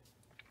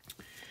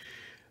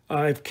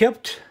 I've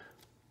kept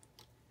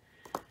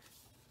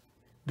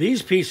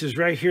these pieces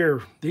right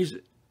here, these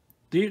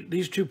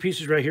two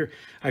pieces right here,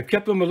 I've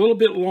kept them a little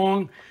bit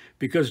long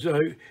because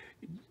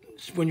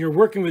when you're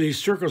working with these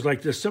circles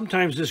like this,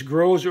 sometimes this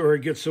grows or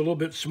it gets a little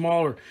bit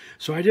smaller.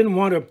 So I didn't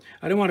want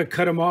to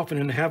cut them off and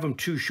then have them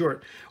too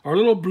short. Our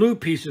little blue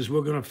pieces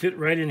we're going to fit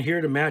right in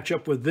here to match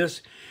up with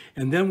this,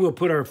 and then we'll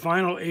put our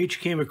final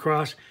H-came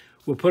across.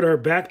 We'll put our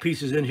back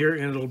pieces in here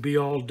and it'll be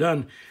all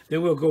done.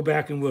 Then we'll go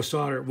back and we'll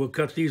solder. We'll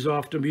cut these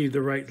off to be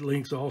the right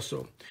length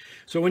also.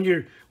 So when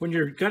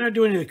you're kind of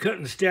doing the cut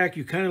and stack,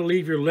 you kind of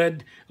leave your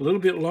lead a little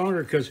bit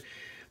longer because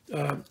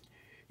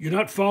you're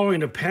not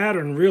following a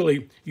pattern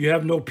really. You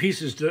have no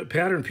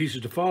pattern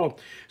pieces to follow.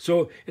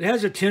 So it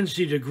has a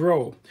tendency to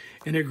grow.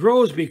 And it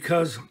grows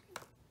because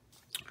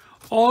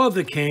all of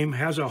the cane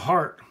has a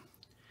heart.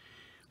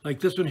 Like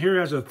this one here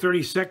has a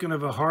 32nd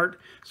of a heart.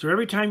 So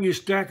every time you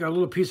stack a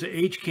little piece of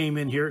H-came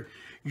in here,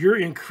 you're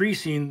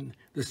increasing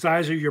the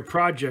size of your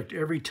project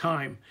every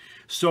time.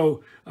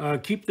 So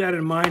keep that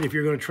in mind if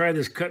you're going to try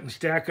this cut and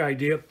stack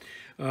idea.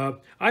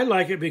 I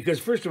like it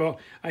because, first of all,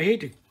 I hate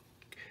to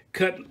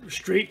cut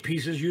straight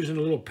pieces using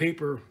a little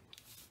paper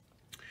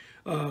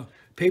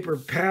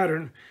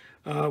pattern.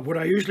 What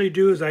I usually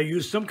do is I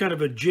use some kind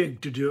of a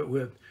jig to do it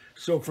with.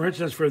 So for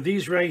instance, for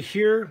these right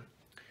here,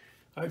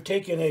 I've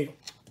taken a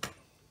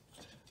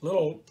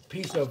little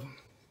piece of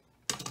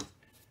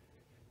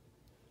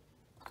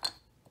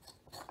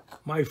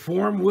my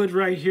form wood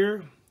right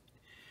here,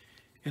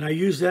 and I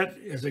use that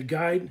as a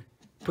guide,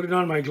 put it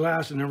on my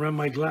glass, and then run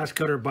my glass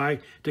cutter by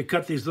to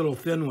cut these little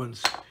thin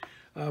ones.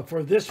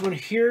 For this one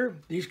here,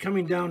 these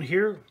coming down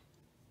here,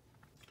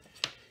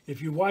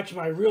 if you watch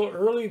my real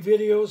early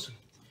videos,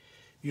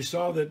 you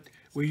saw that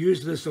we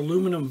used this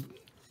aluminum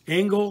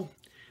angle.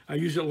 I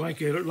use it like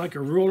a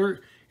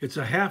ruler. It's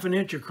a 1/2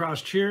 inch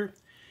across here,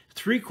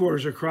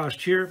 3/4 across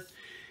here,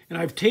 and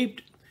I've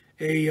taped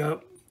a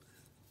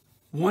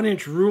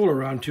 1-inch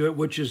ruler onto it,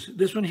 which is,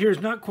 this one here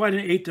is not quite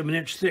 1/8 of an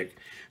inch thick.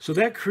 So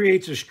that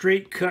creates a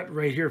straight cut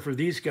right here for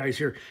these guys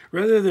here,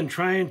 rather than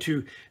trying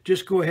to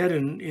just go ahead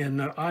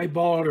and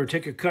eyeball it or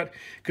take a cut.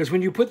 Because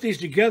when you put these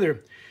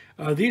together,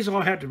 these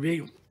all have to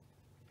be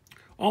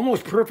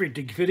almost perfect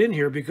to fit in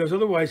here, because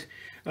otherwise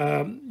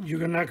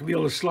you're not going to be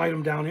able to slide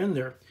them down in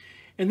there.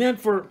 And then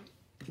for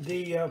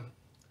the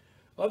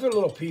other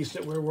little piece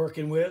that we're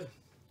working with,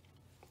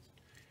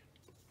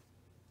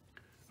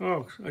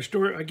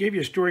 I gave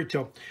you a story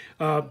tell.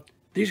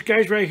 These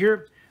guys right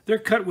here, they're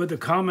cut with a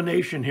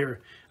combination here.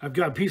 I've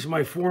got a piece of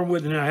my form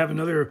wood, and I have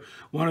another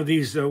one of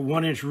these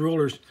 1-inch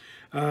rulers.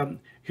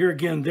 Here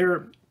again,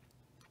 they're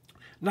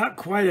not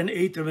quite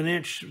 1/8 of an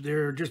inch.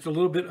 They're just a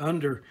little bit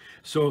under.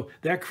 So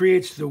that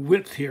creates the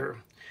width here.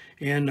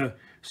 And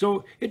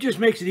so it just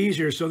makes it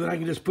easier so that I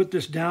can just put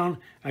this down.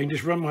 I can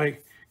just run my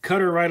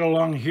cutter right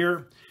along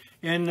here.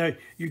 And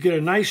you get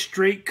a nice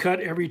straight cut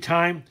every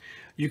time.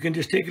 You can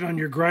just take it on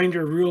your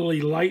grinder really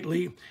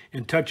lightly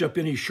and touch up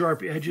any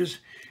sharp edges,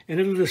 and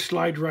it'll just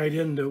slide right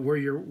into where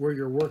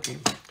you're working.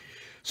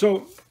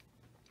 So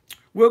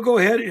we'll go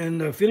ahead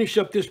and finish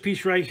up this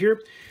piece right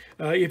here.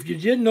 If you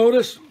did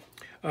notice,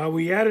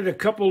 we added a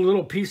couple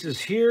little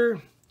pieces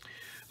here.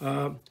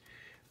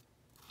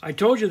 I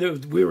told you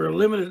that we were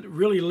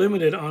really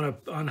limited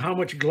on how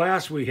much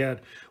glass we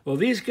had. Well,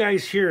 these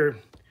guys here,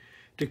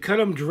 to cut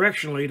them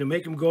directionally, to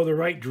make them go the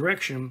right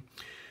direction,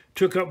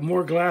 took up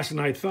more glass than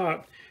I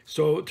thought.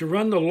 So to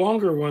run the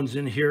longer ones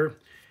in here,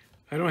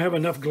 I don't have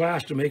enough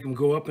glass to make them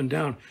go up and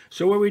down.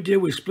 So what we did,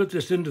 we split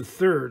this into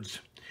thirds.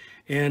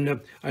 And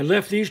I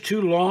left these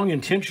too long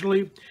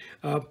intentionally.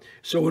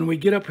 So when we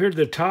get up here to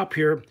the top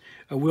here,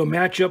 we'll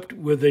match up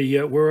with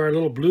the where our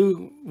little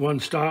blue one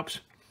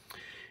stops.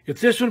 If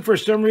this one for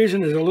some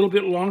reason is a little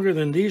bit longer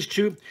than these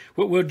two,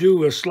 what we'll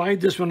do is slide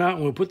this one out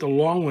and we'll put the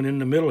long one in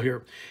the middle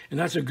here. And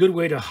that's a good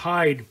way to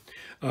hide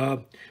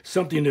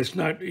something that's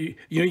not,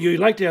 you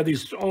like to have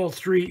these all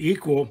three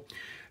equal.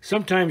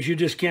 Sometimes you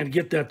just can't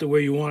get that the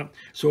way you want.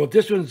 So if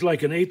this one's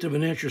like 1/8 of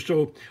an inch or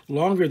so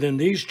longer than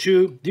these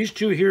two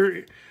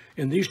here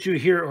and these two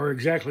here are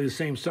exactly the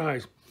same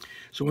size.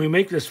 So when we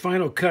make this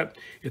final cut,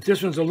 if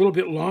this one's a little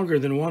bit longer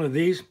than one of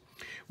these,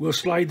 we'll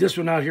slide this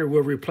one out here,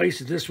 we'll replace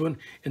this one,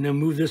 and then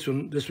move this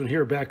one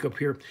here back up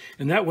here.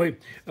 And that way,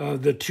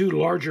 the two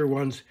larger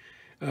ones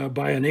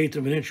by 1/8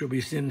 of an inch will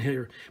be sitting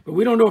here. But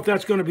we don't know if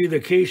that's going to be the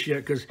case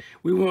yet, because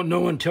we won't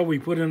know until we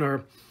put in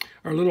our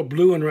little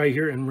blue one right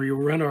here and we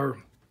run our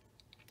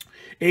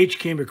H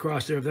came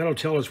across there. That'll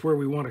tell us where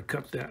we want to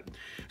cut that.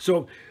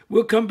 So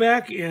we'll come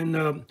back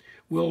and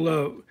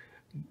we'll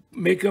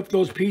make up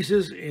those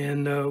pieces,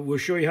 and we'll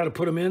show you how to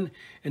put them in.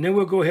 And then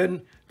we'll go ahead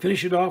and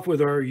finish it off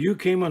with our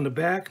U-came on the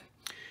back.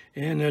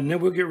 And then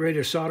we'll get ready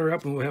to solder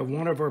up, and we'll have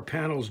one of our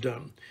panels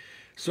done.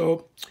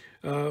 So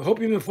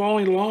hope you've been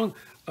following along.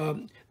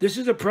 This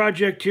is a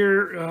project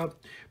here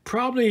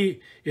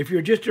Probably, if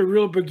you're just a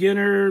real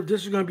beginner,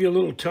 this is going to be a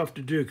little tough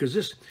to do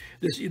because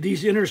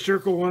these inner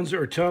circle ones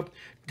are tough.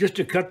 Just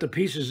to cut the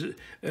pieces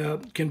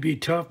can be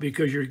tough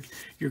because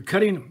you're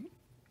cutting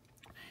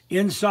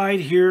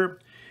inside here,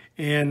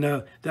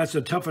 and that's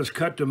the toughest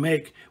cut to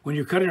make. When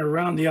you're cutting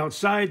around the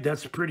outside,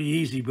 that's pretty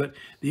easy, but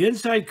the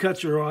inside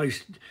cuts are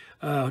always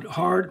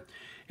hard,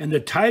 and the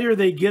tighter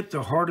they get,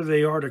 the harder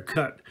they are to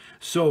cut.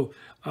 So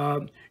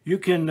you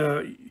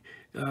can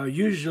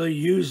usually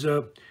use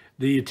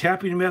the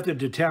tapping method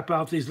to tap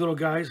out these little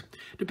guys.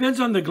 Depends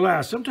on the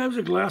glass. Sometimes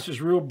the glass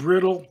is real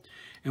brittle,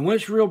 and when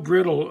it's real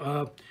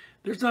brittle,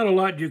 there's not a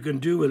lot you can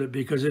do with it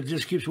because it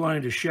just keeps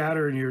wanting to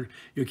shatter, and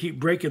you'll keep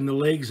breaking the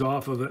legs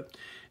off of it,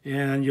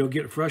 and you'll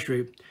get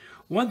frustrated.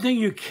 One thing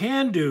you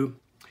can do,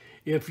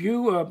 if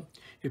you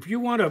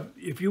want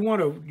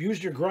to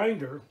use your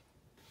grinder,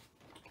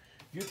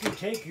 you can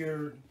take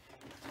your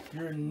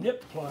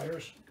nip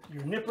pliers,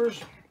 your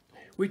nippers.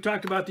 We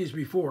talked about these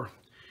before.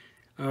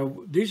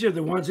 These are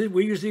the ones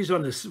we use. These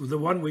on the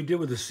one we did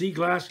with the sea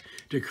glass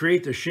to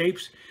create the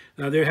shapes.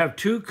 They have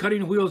two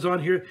cutting wheels on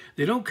here.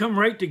 They don't come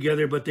right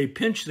together, but they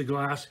pinch the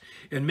glass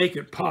and make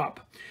it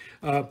pop.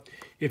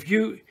 If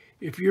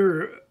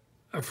you're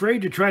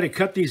afraid to try to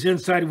cut these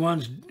inside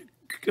ones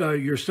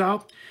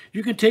yourself,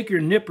 you can take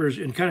your nippers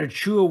and kind of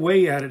chew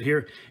away at it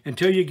here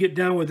until you get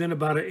down within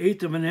about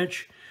 1/8 of an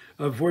inch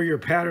of where your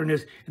pattern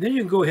is, and then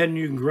you can go ahead and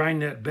you can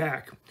grind that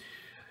back.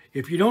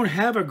 If you don't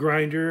have a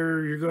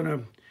grinder, you're going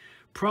to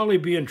probably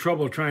be in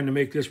trouble trying to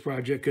make this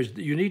project because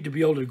you need to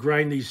be able to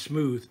grind these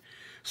smooth.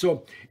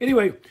 So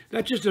anyway,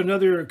 that's just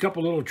a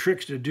couple little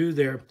tricks to do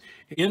there.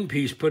 End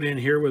piece put in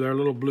here with our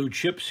little blue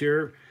chips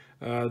here.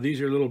 These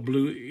are little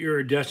blue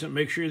iridescent.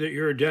 Make sure that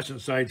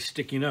iridescent side's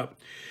sticking up.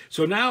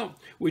 So now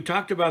we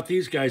talked about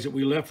these guys that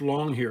we left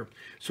long here.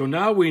 So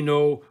now we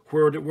know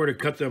where to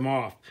cut them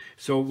off.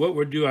 So what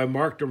we'll do, I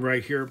marked them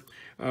right here.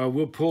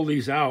 We'll pull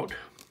these out,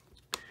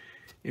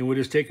 and we'll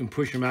just take and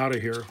push them out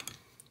of here.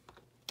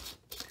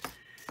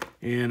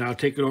 And I'll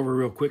take it over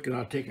real quick, and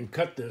I'll take and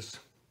cut this.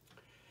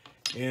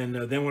 And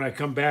then when I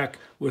come back,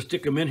 we'll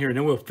stick them in here, and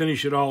then we'll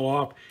finish it all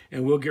off,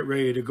 and we'll get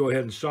ready to go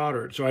ahead and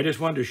solder it. So I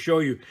just wanted to show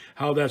you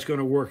how that's going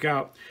to work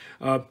out.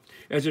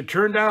 As it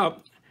turned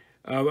out,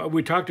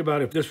 we talked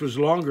about if this was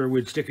longer,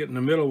 we'd stick it in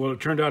the middle. Well, it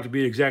turned out to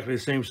be exactly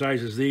the same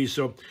size as these.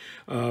 So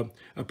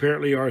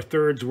apparently our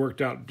thirds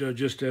worked out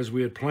just as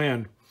we had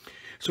planned.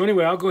 So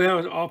anyway, I'll go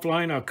ahead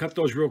offline. I'll cut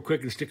those real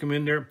quick and stick them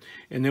in there,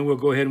 and then we'll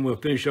go ahead and we'll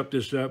finish up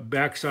this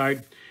back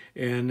side,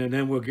 and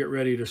then we'll get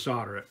ready to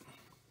solder it.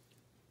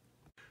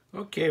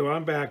 Okay, well,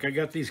 I'm back. I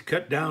got these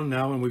cut down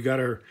now, and we got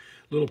our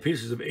little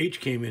pieces of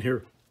H-came in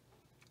here.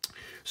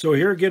 So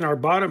here again, our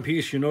bottom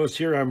piece, you notice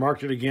here I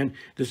marked it again.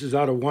 This is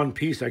out of one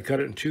piece. I cut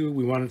it in two.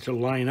 We want it to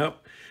line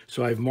up,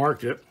 so I've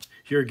marked it.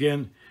 Here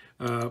again,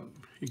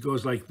 it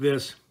goes like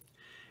this.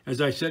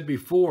 As I said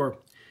before,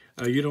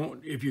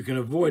 if you can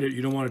avoid it,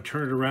 you don't want to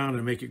turn it around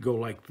and make it go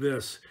like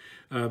this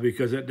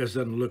because that just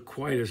doesn't look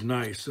quite as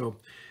nice. So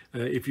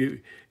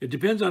it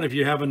depends on if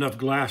you have enough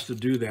glass to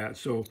do that.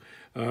 So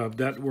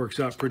that works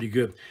out pretty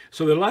good.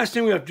 So the last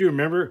thing we have to do,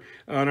 remember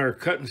on our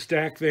cut and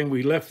stack thing,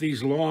 we left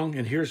these long,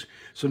 and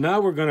so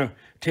now we're going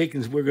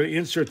to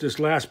insert this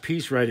last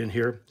piece right in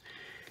here.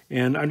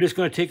 And I'm just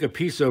going to take a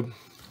piece of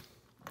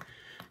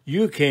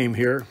U-came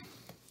here.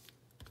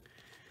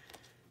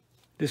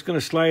 Just going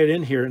to slide it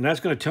in here, and that's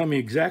going to tell me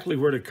exactly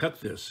where to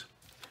cut this.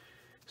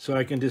 So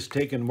I can just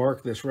take and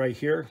mark this right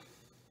here.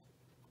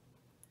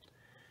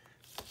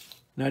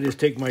 Now I just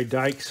take my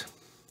dikes,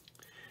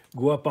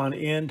 go up on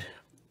end,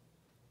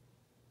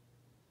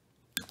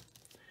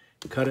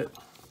 cut it.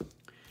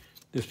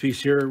 This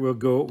piece here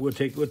we'll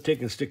take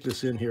and stick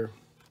this in here.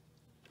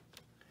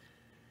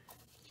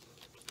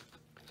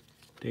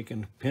 Take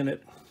and pin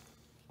it.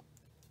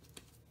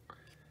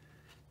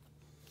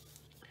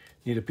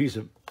 Need a piece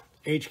of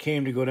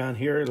H-came to go down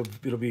here.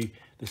 It'll be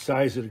the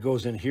size that it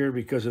goes in here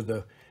because of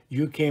the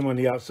U-came on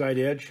the outside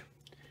edge.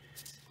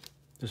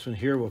 This one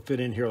here will fit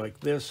in here like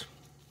this.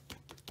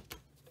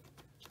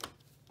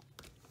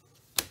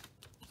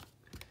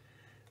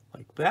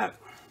 Like that.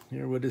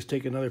 Here we'll just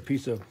take another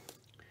piece of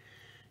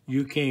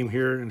U-came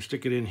here and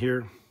stick it in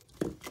here.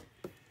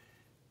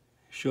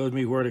 Shows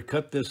me where to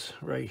cut this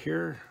right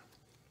here.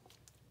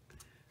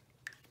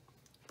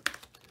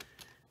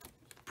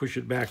 Push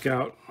it back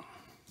out.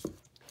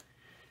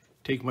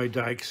 Take my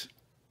dikes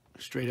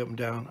straight up and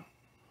down.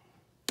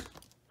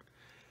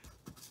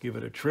 Give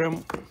it a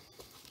trim.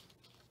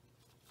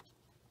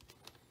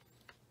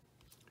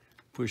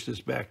 Push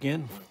this back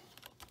in.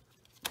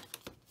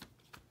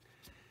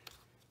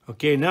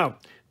 Okay, now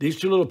these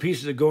two little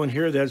pieces that go in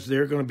here,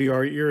 they're going to be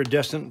our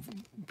iridescent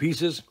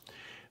pieces.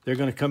 They're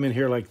going to come in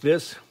here like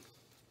this.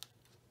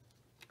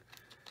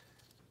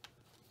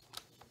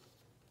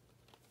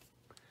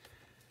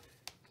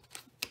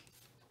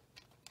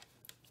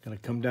 Going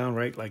to come down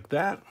right like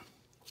that.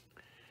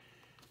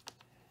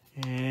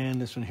 And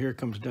this one here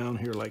comes down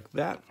here like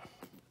that.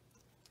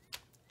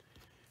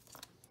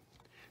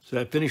 So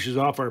that finishes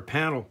off our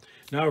panel.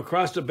 Now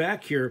across the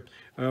back here,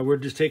 we'll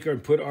just take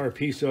and put our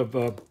piece of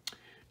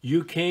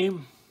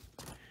UCAME.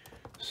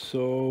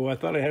 So I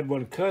thought I had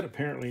one cut,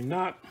 apparently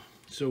not.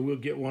 So we'll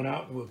get one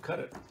out and we'll cut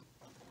it.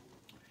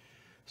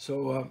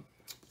 So I'm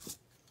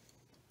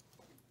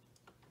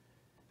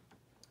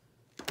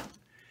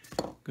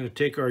going to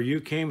take our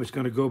UCAME. It's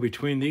going to go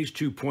between these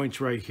 2 points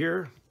right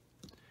here.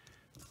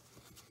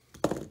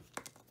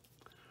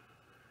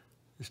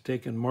 Just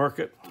take and mark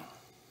it.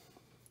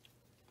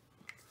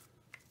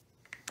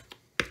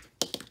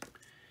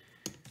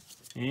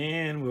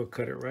 And we'll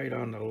cut it right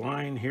on the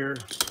line here.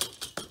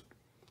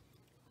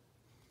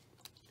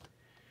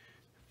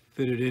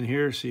 Fit it in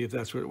here, see if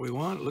that's what we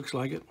want. It looks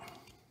like it.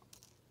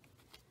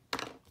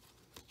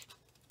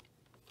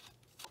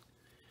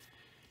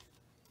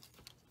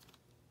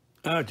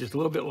 Just a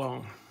little bit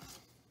long.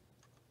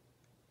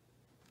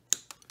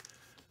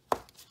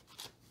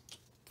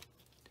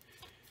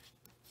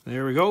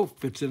 There we go,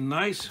 fits in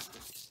nice.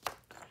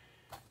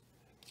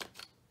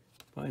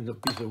 Find a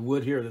piece of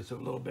wood here that's a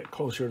little bit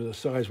closer to the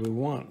size we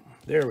want.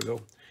 There we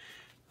go.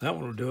 That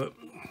one will do it.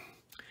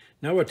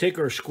 Now we'll take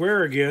our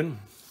square again,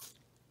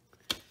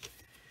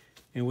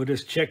 and we'll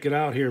just check it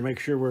out here, make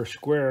sure we're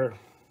square.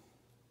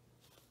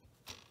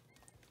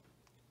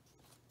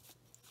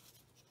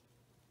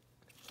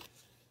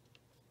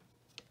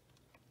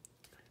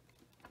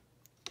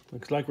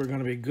 Looks like we're going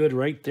to be good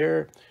right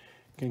there.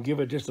 You can give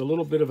it just a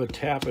little bit of a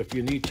tap if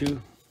you need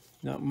to,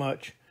 not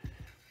much.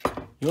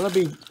 You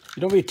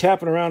don't be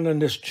tapping around on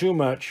this too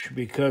much,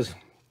 because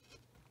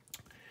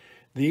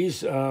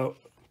these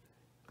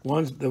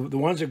ones, the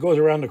ones that goes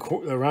around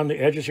the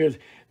edges here,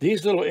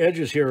 these little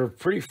edges here are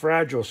pretty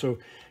fragile, so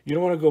you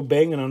don't want to go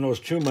banging on those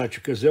too much,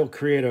 because they'll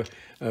create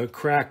a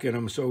crack in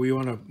them. So we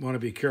want to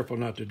be careful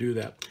not to do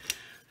that.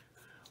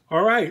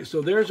 All right,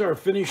 so there's our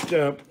finished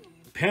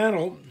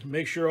panel.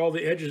 Make sure all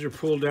the edges are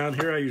pulled down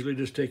here. I usually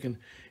just take and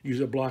use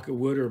a block of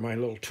wood or my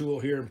little tool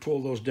here and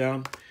pull those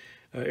down.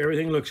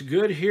 Everything looks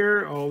good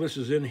here. All this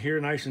is in here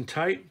nice and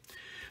tight.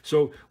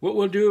 So what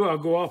we'll do, I'll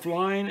go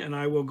offline and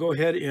I will go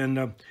ahead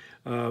and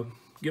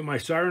get my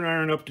soldering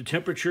iron up to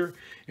temperature,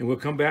 and we'll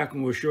come back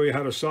and we'll show you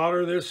how to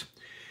solder this.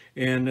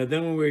 And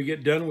then when we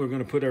get done, we're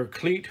going to put our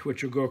cleat,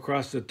 which will go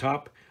across the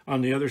top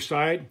on the other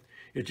side.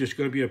 It's just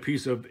going to be a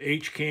piece of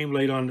H-came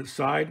laid on the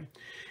side.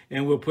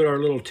 And we'll put our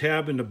little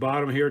tab in the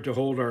bottom here to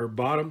hold our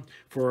bottom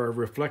for our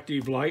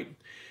reflective light.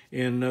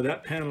 And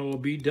that panel will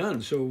be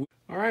done. So,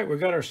 all right, we've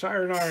got our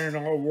soldering iron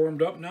all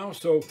warmed up now.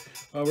 So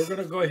we're going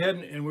to go ahead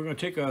and we're going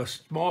to take a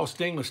small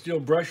stainless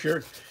steel brush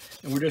here,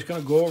 and we're just going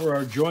to go over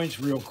our joints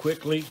real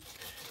quickly.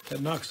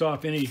 That knocks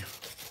off any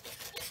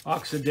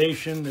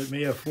oxidation that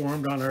may have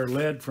formed on our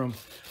lead from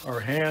our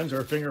hands,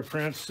 our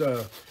fingerprints,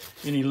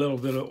 any little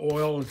bit of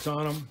oil that's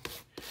on them.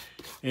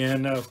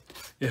 And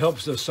it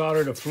helps the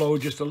solder to flow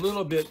just a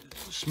little bit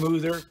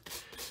smoother.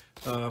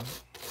 So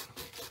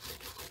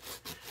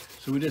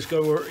we just go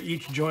over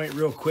each joint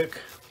real quick,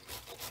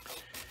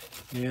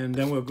 and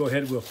then we'll go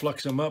ahead and we'll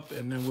flux them up,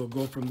 and then we'll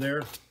go from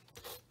there.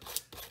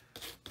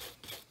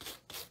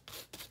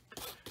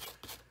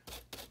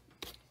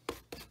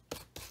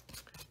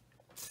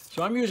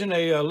 So I'm using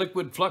a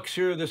liquid flux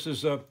here. This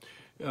is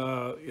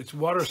it's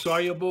water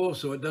soluble,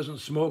 so it doesn't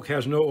smoke,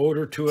 has no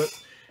odor to it,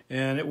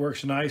 and it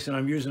works nice. And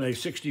I'm using a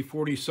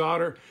 60-40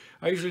 solder.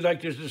 I usually like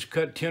to just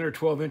cut 10 or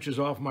 12 inches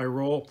off my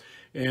roll,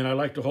 and I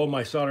like to hold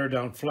my solder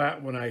down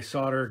flat when I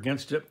solder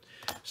against it.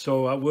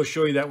 So we'll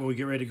show you that when we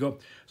get ready to go.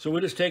 So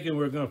we're just taking,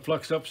 we're going to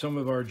flux up some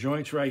of our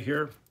joints right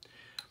here.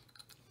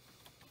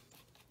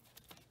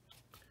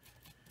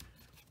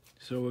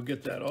 So we'll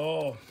get that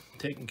all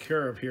taken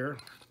care of here.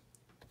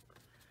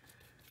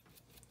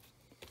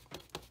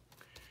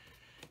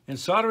 And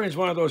soldering is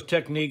one of those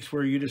techniques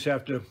where you just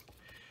have to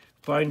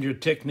find your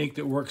technique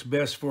that works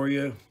best for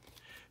you.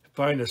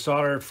 Find a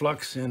solder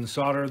flux and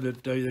solder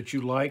that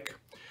you like.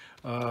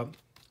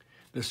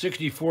 The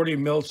 60-40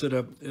 melts at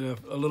a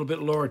little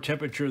bit lower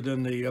temperature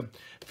than the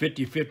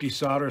 50-50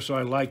 solder, so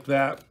I like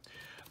that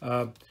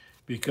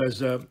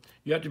because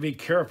you have to be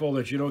careful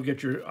that you don't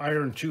get your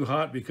iron too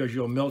hot, because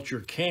you'll melt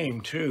your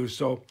cane too.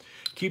 So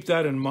keep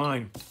that in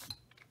mind.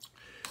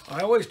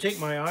 I always take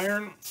my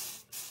iron,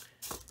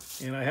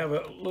 and I have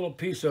a little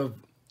piece of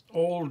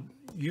old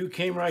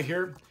UCAME right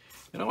here,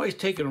 and I always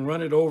take and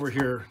run it over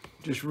here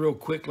just real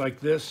quick like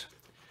this,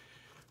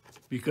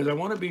 because I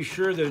want to be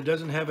sure that it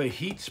doesn't have a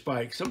heat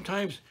spike.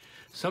 Sometimes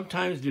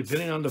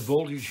depending on the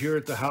voltage here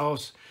at the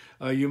house,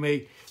 you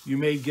may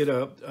get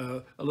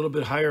a little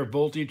bit higher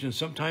voltage, and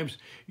sometimes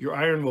your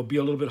iron will be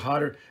a little bit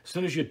hotter. As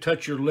soon as you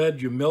touch your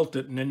lead, you melt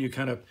it, and then you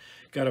kind of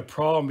got a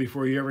problem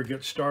before you ever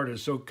get started.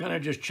 So kind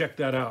of just check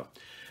that out.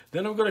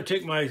 Then I'm going to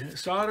take my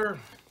solder,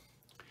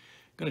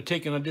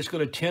 I'm just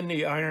going to tin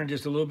the iron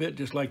just a little bit,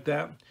 just like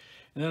that.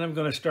 And then I'm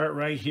going to start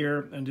right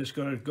here and just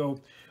going to go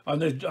on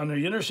the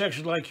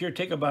intersection like here.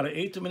 Take about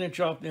 1/8 of an inch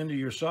off the end of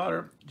your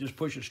solder. Just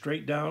push it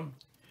straight down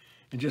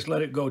and just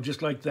let it go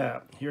just like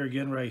that. Here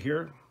again, right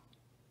here.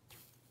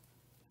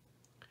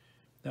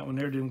 That one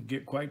there didn't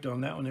get quite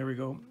done. That one, there we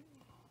go.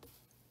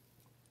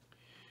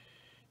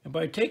 And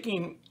by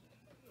taking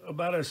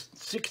about a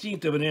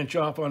 1/16 of an inch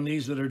off on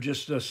these that are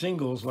just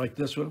singles like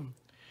this one,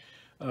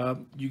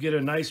 you get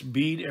a nice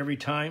bead every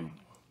time.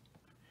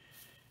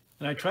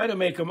 And I try to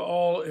make them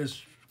all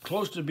as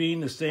close to being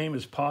the same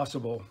as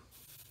possible.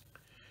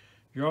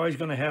 You're always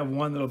going to have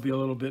one that'll be a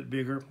little bit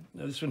bigger.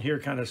 Now, this one here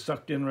kind of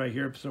sucked in right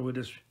here, so we'll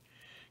just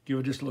give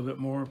it just a little bit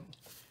more.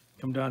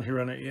 Come down here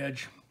on the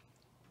edge.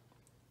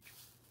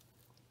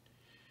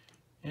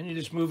 And you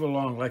just move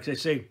along. Like I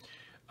say,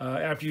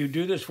 after you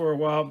do this for a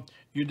while,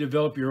 you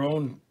develop your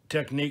own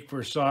technique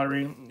for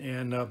soldering,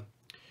 and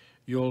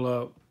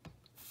you'll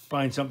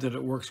find something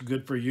that works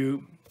good for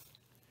you.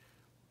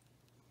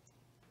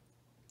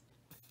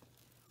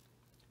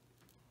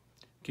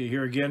 Okay,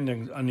 here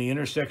again, on the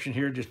intersection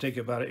here, just take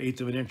about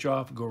 1/8 of an inch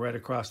off, go right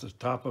across the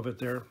top of it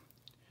there.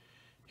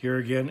 Here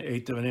again,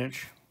 1/8 of an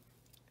inch.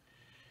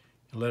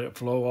 And let it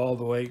flow all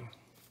the way.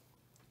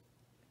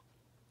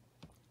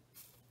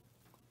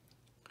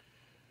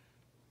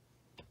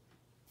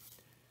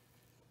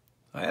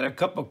 I had a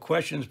couple of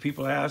questions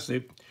people asked.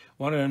 They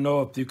wanted to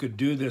know if you could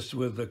do this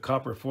with the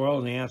copper foil,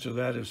 and the answer to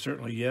that is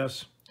certainly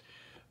yes.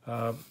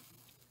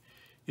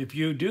 If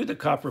you do the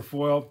copper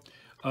foil,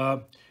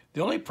 the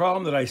only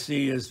problem that I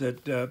see is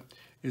that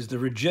is the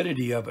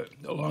rigidity of it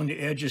along the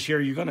edges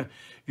here. You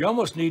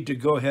almost need to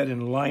go ahead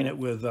and line it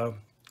with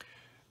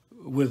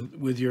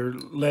your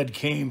lead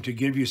came to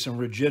give you some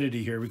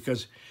rigidity here,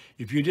 because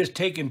if you just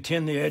take and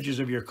tin the edges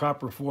of your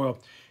copper foil,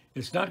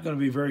 it's not going to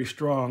be very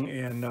strong.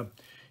 And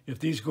if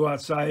these go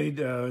outside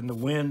in the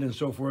wind and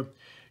so forth,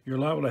 you're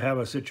liable to have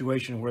a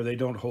situation where they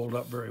don't hold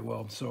up very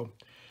well. So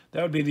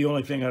that would be the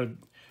only thing I'd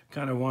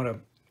kind of want to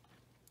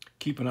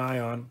keep an eye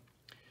on.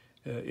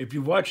 If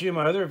you watch any of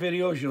my other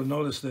videos, you'll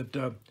notice that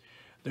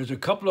there's a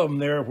couple of them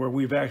there where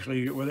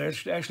actually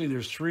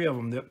there's 3 of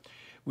them that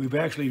we've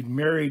actually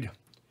married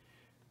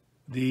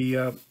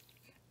the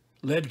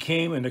lead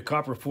came and the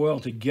copper foil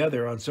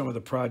together on some of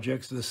the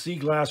projects. The sea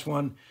glass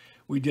one,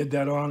 we did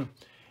that on,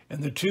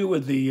 and the 2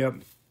 with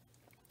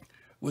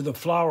the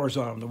flowers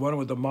on them, the one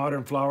with the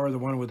modern flower, the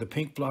one with the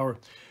pink flower,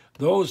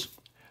 those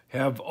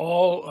have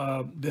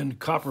all been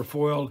copper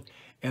foiled,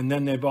 and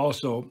then they've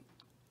also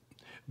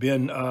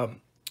been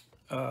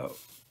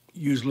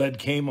used lead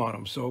came on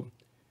them. So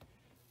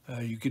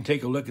you can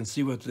take a look and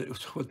see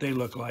what they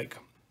look like.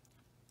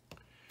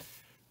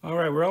 All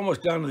right, we're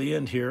almost down to the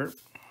end here.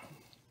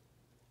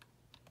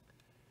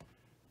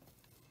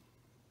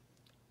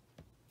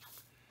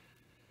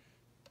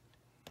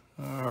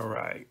 All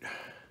right.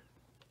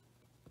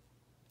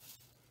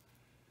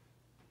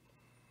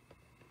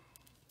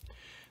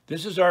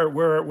 This is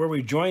where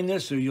we join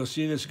this, so you'll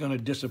see this is going to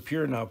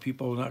disappear now.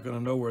 People are not going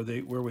to know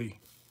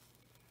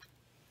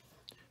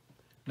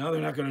now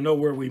they're not going to know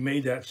where we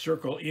made that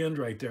circle end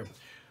right there.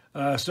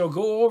 So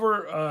go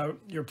over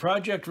your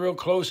project real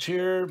close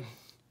here.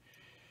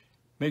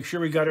 Make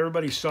sure we got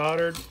everybody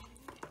soldered.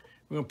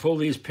 We're going to pull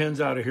these pins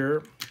out of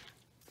here.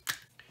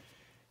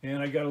 And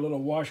I got a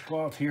little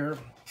washcloth here.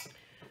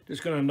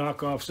 Just going to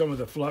knock off some of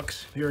the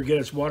flux. Here again,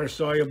 it's water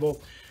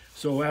soluble.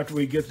 So after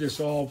we get this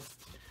all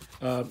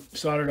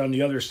soldered on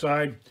the other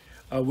side,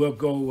 we'll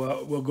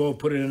go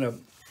put it in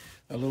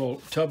a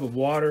little tub of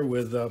water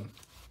with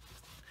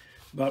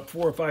about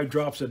 4 or 5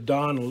 drops of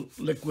Dawn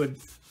liquid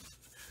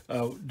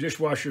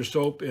dishwasher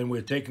soap, and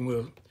we'll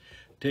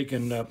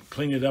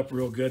clean it up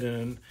real good,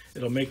 and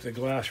it'll make the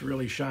glass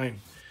really shine.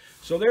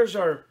 So there's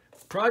our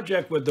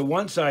project with the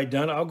one side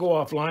done. I'll go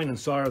offline and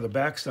solder the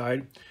back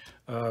side,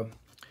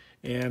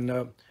 and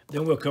then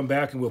we'll come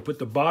back and we'll put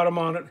the bottom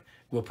on it.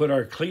 We'll put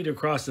our cleat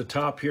across the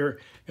top here,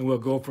 and we'll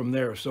go from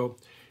there. So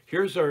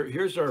here's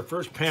our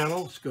first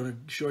panel. It's going to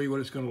show you what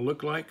it's going to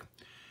look like.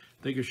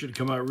 I think it should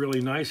come out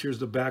really nice. Here's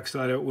the back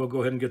side of it. We'll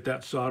go ahead and get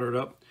that soldered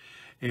up,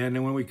 and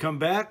then when we come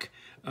back,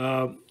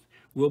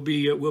 we'll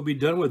be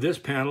done with this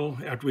panel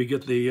after we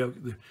get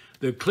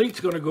the cleat's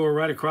going to go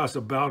right across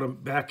the bottom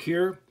back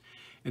here,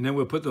 and then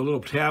we'll put the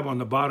little tab on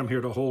the bottom here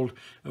to hold.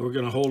 We're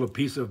going to hold a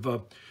piece of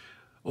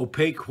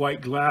opaque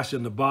white glass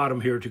in the bottom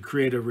here to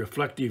create a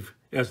reflective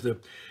as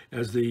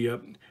the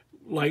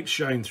light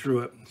shine through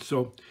it.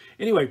 So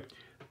anyway,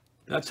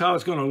 that's how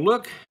it's going to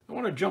look. I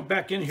want to jump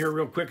back in here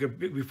real quick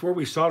before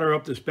we solder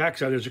up this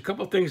backside. There's a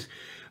couple of things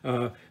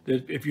that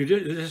if you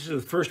did, this is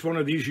the first one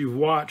of these you've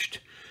watched.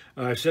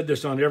 I said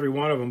this on every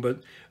one of them,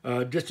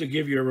 but just to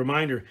give you a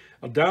reminder,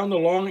 down the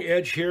long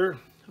edge here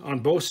on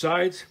both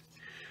sides,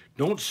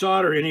 don't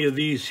solder any of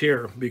these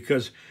here,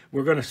 because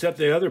we're going to set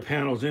the other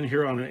panels in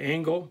here on an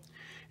angle.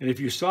 And if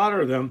you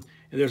solder them,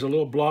 and there's a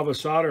little blob of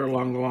solder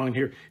along the line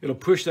here, it'll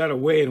push that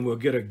away, and we'll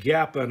get a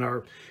gap in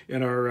our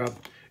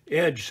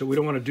edge, so we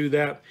don't want to do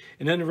that.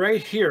 And then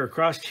right here,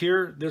 across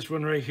here, this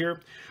one right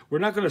here, we're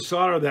not going to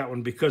solder that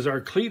one because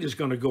our cleat is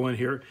going to go in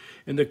here,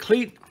 and the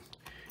cleat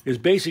is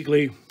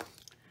basically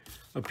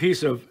a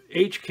piece of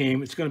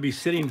H-came. It's going to be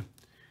sitting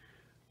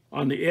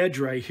on the edge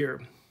right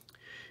here.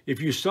 If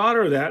you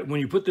solder that, when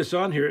you put this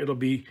on here, it'll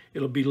be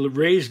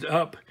raised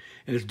up,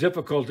 and it's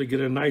difficult to get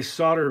a nice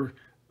solder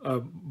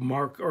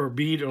mark or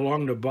bead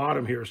along the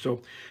bottom here.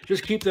 So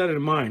just keep that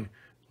in mind.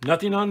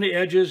 Nothing on the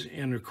edges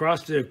and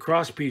across the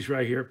cross piece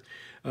right here.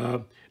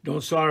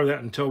 Don't solder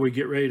that until we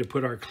get ready to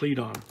put our cleat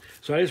on.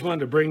 So I just wanted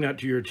to bring that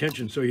to your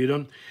attention so you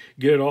don't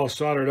get it all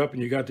soldered up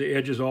and you got the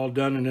edges all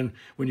done, and then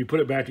when you put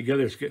it back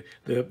together,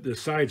 the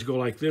sides go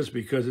like this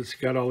because it's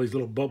got all these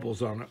little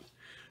bubbles on it.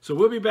 So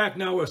we'll be back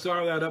now. We'll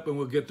solder that up and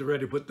we'll get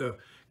ready to put the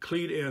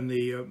cleat and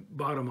the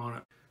bottom on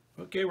it.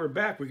 Okay, we're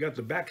back. We got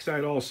the back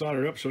side all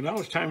soldered up. So now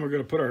it's time we're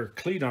going to put our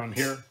cleat on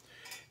here.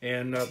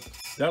 And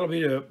that'll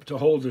be to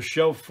hold the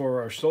shelf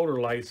for our solar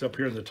lights up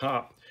here in the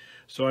top.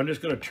 So I'm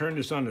just going to turn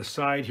this on the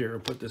side here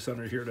and put this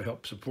under here to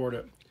help support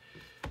it.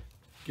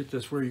 Get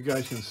this where you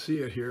guys can see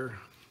it here.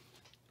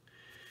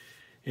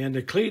 And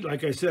the cleat,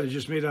 like I said, is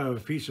just made out of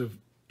a piece of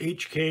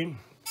H-cane.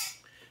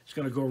 It's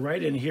going to go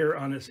right in here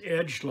on its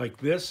edge like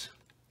this.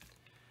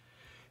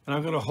 And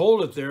I'm going to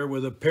hold it there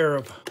with a pair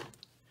of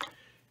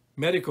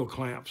medical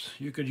clamps.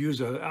 You could use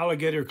an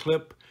alligator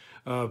clip,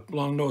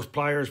 long nose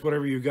pliers,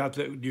 whatever you got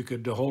that you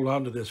could hold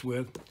on to this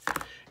with.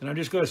 And I'm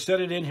just going to set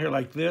it in here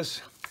like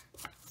this.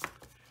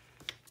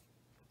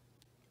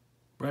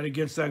 Right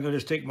against that, I'm going to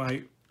just take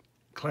my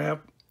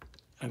clamp.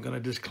 I'm going to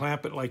just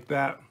clamp it like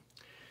that.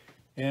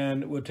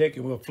 And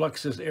we'll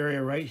flux this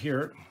area right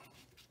here.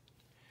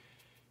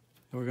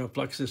 And we're going to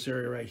flux this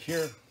area right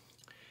here. And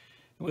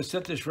we'll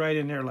set this right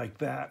in there like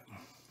that.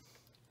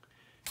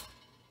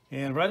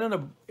 And right on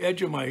the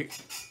edge of my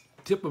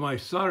tip of my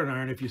soldering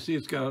iron, if you see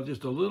it's got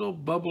just a little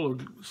bubble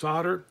of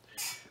solder,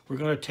 we're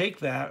going to take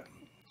that,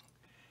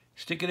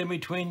 stick it in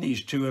between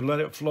these two and let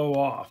it flow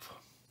off.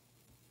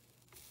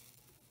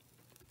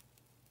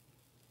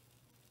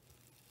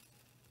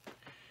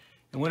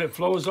 And when it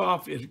flows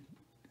off, it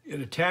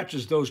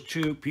attaches those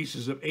two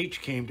pieces of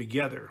H-cane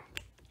together.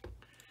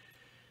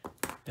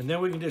 And then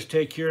we can just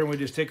take here and we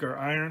just take our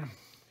iron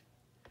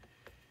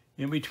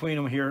in between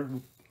them here,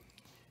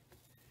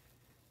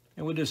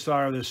 and we'll just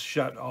solder this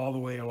shut all the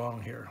way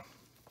along here.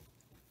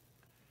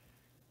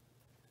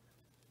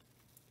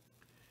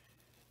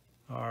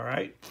 All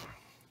right.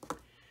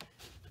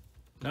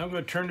 Now I'm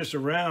going to turn this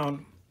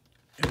around,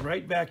 and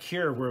right back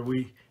here where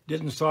we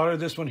didn't solder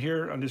this one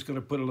here, I'm just going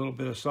to put a little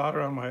bit of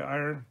solder on my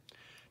iron.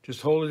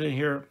 Just hold it in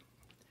here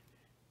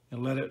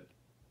and let it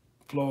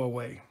flow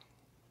away.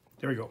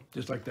 There we go,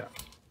 just like that.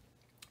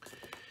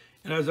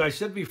 And as I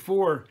said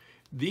before,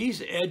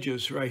 these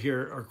edges right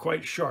here are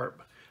quite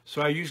sharp.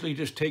 So I usually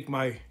just take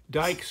my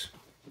dikes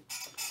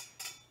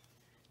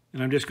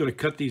and I'm just going to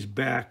cut these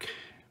back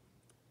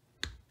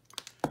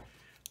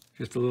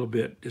just a little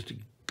bit,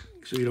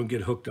 so you don't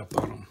get hooked up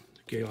on them.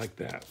 Okay, like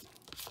that.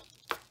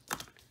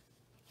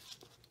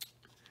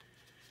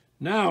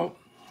 Now,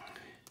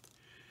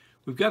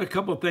 we've got a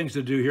couple of things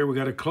to do here. We've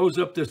got to close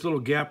up this little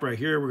gap right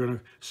here. We're going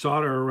to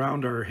solder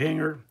around our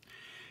hanger.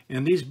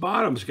 And these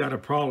bottoms got a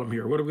problem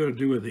here. What are we going to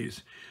do with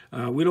these?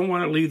 We don't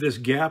want to leave this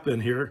gap in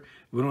here.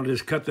 We don't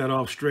just cut that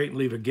off straight and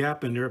leave a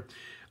gap in there.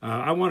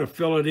 I want to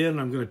fill it in.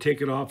 I'm going to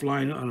take it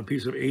offline on a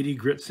piece of 80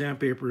 grit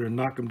sandpaper and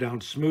knock them down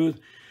smooth.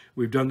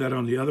 We've done that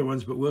on the other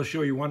ones, but we'll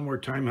show you one more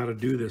time how to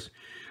do this.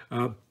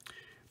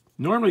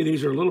 Normally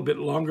these are a little bit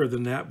longer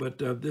than that, but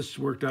this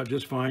worked out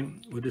just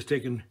fine. We'll just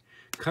take and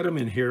cut them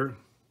in here.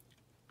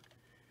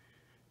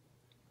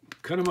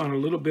 Cut them on a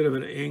little bit of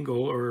an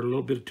angle or a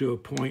little bit to a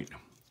point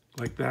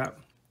like that.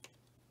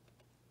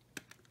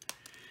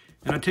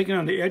 And I'm taking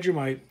on the edge of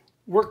my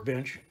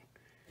workbench.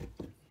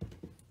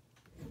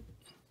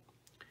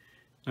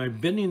 I'm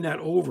bending that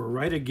over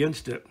right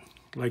against it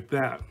like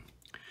that.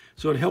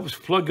 So it helps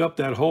plug up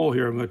that hole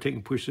here. I'm going to take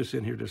and push this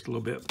in here just a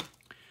little bit.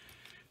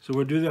 So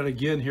we'll do that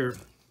again here.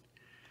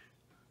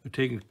 We'll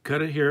take and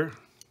cut it here,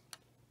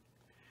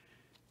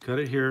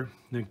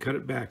 then cut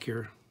it back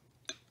here.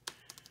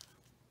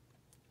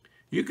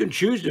 You can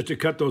choose just to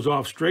cut those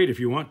off straight if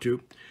you want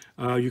to.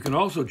 You can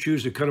also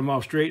choose to cut them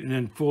off straight and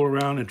then fool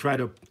around and try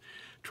to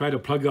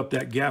plug up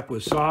that gap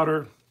with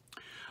solder.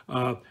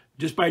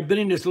 Just by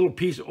bending this little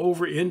piece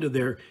over into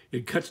there,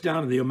 it cuts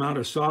down to the amount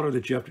of solder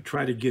that you have to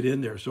try to get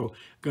in there. So I'm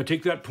going to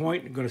take that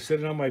point, I'm going to set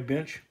it on my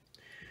bench,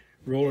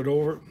 roll it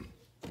over.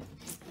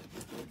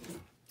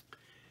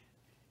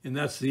 And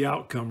that's the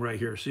outcome right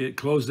here. See, it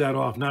closed that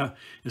off. Now,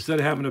 instead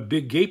of having a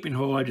big gaping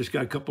hole, I just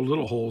got a couple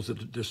little holes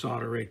to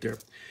solder right there.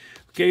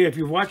 Okay, if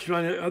you've watched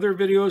my other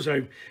videos,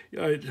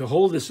 to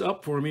hold this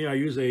up for me, I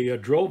use a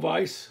drill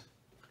vise.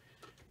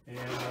 And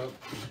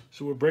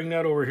so we'll bring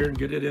that over here and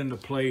get it into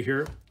play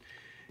here.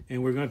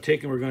 And we're going to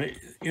take and we're going to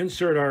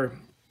insert our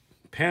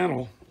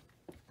panel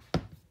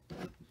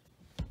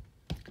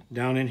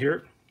down in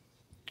here.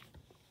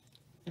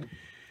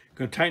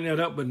 Going to tighten that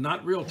up, but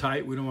not real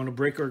tight. We don't want to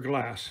break our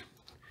glass.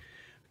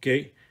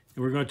 Okay,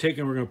 and we're going to take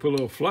and we're going to put a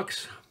little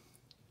flux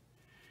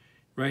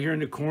right here in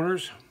the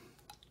corners.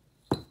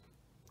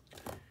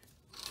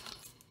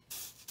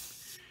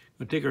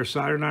 We'll take our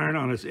soldering iron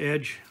on its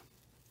edge.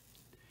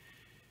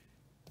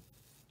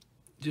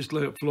 Just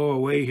let it flow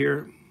away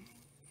here,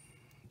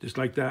 just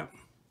like that.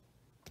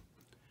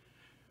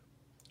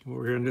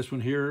 Over here on this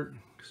one here,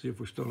 see if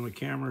we're still on the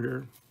camera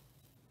here.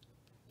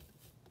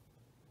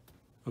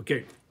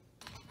 Okay.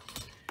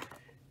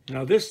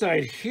 Now this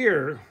side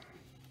here,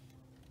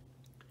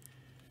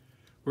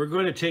 we're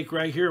going to take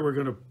right here, we're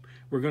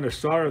going to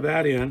solder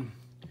that in. I'm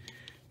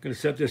going to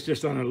set this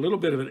just on a little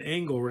bit of an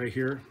angle right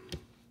here.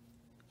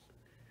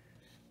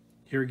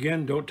 Here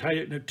again, don't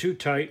tighten it too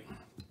tight.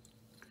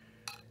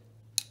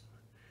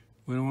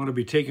 We don't want to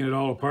be taking it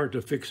all apart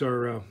to fix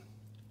our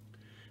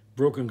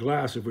broken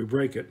glass if we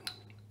break it.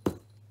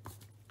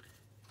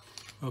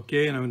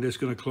 Okay, and I'm just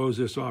going to close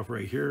this off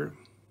right here.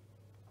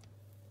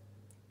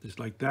 Just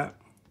like that.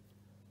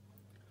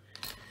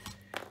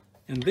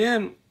 And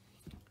then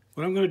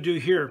what I'm going to do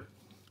here,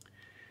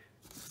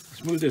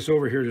 let's move this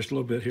over here just a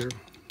little bit here.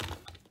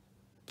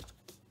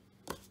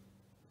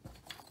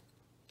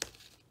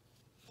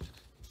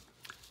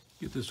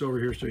 Get this over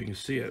here so you can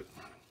see it.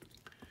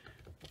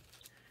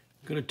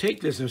 I'm going to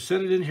take this and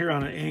set it in here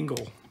on an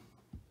angle.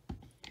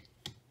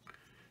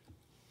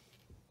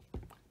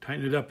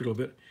 Tighten it up a little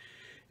bit.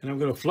 And I'm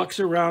going to flux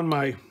around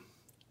my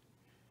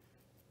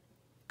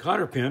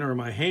cotter pin or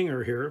my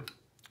hanger here.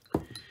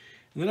 And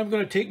then I'm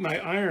going to take my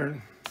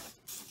iron.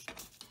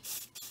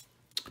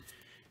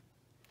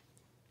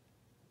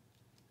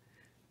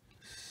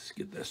 Let's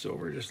get this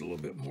over just a little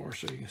bit more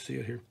so you can see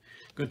it here.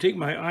 I'm going to take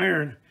my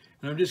iron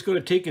and I'm just going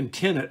to take and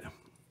tin it.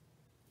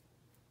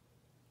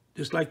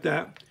 Just like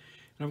that.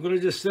 And I'm going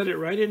to just set it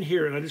right in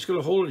here and I'm just going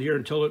to hold it here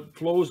until it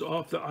flows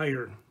off the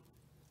iron.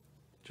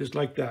 Just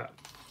like that.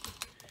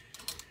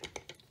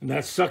 And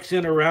that sucks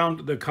in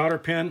around the cotter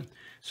pin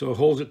so it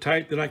holds it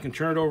tight. Then I can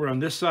turn it over on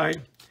this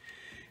side.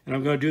 And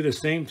I'm going to do the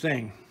same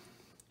thing.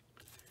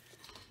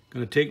 I'm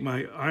going to take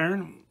my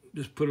iron,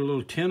 just put a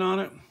little tin on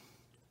it. I'm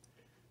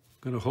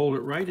going to hold it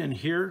right in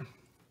here.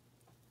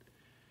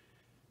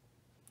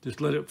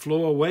 Just let it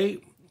flow away,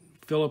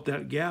 fill up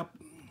that gap.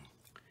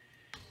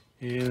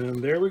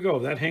 And there we go.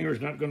 That hanger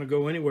is not going to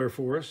go anywhere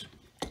for us.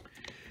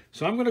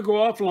 So I'm going to go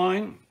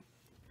offline.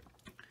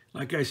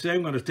 Like I say,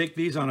 I'm going to take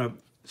these on a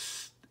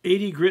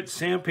 80 grit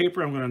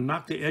sandpaper. I'm going to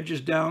knock the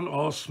edges down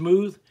all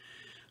smooth.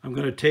 I'm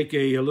going to take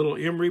a little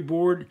emery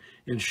board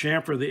and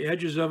chamfer the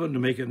edges of them to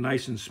make it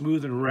nice and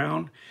smooth and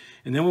round.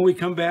 And then when we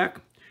come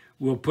back,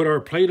 we'll put our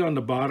plate on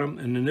the bottom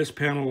and then this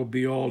panel will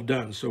be all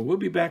done. So we'll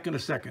be back in a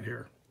second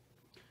here.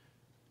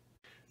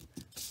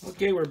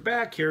 Okay, we're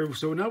back here.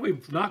 So now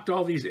we've knocked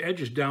all these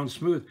edges down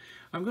smooth.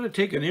 I'm going to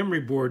take an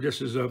emery board.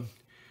 This is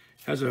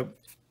has a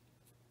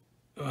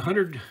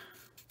 100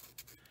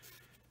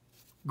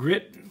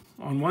 grit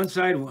on one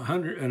side,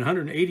 100 and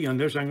 180 on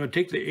this. I'm going to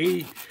take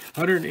the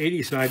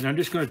 180 side, and I'm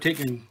just going to take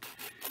and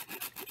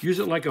use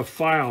it like a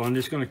file. I'm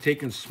just going to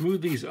take and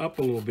smooth these up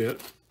a little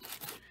bit.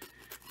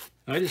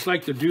 I just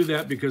like to do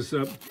that because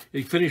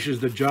it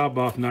finishes the job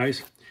off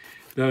nice.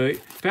 The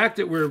fact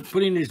that we're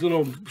putting these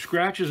little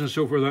scratches and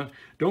so forth on,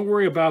 don't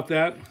worry about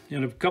that.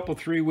 In a couple,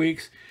 3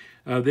 weeks,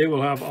 they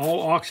will have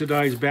all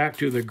oxidized back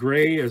to the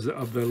gray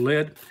of the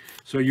lead,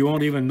 so you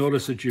won't even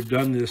notice that you've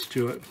done this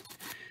to it.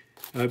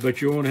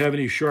 But you won't have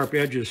any sharp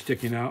edges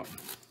sticking out.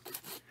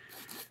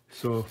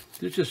 So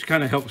this just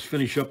kind of helps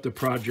finish up the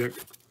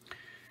project.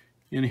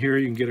 In here,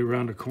 you can get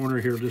around the corner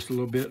here just a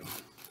little bit.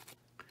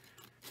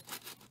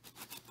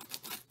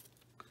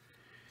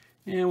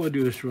 And we'll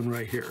do this one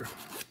right here.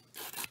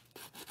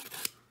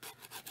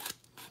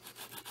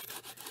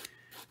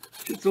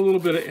 Just a little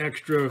bit of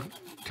extra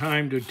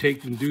time to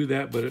take and do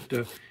that, but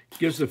it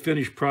gives the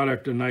finished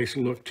product a nice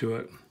look to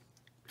it.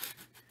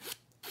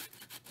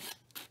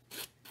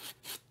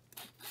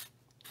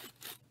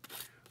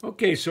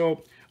 Okay,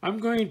 so I'm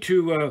going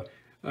to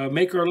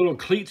make our little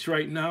cleats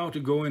right now to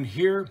go in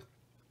here.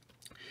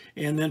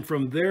 And then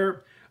from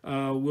there,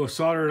 we'll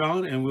solder it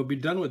on and we'll be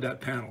done with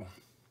that panel.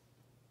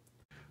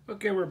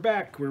 Okay, we're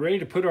back. We're ready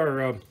to put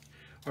our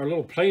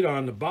little plate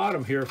on the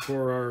bottom here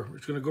for our,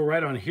 it's going to go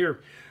right on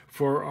here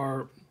for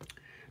our,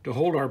 to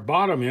hold our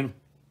bottom in.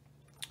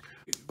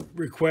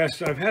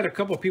 Requests, I've had a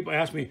couple of people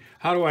ask me,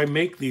 how do I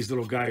make these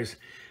little guys?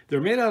 They're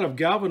made out of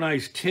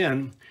galvanized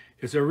tin.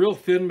 It's a real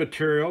thin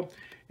material.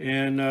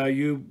 And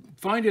you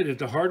find it at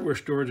the hardware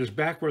stores. It's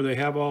back where they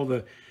have all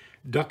the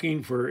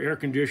ducting for air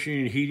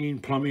conditioning, heating,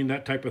 plumbing,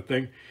 that type of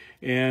thing.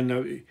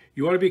 And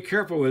you want to be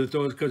careful with it,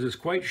 though, because it's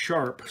quite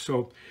sharp.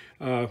 So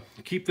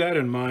keep that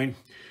in mind.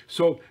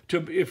 So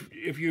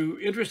if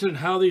you're interested in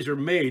how these are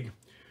made,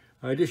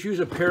 I just use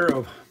a pair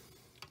of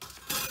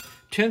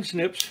tin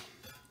snips.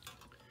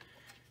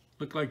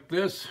 Look like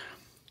this.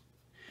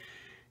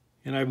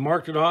 And I've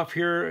marked it off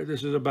here.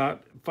 This is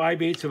about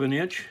 5/8 of an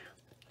inch.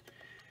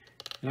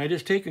 And I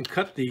just take and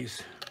cut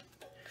these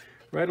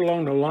right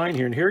along the line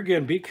here. And here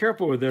again, be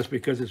careful with this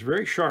because it's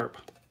very sharp.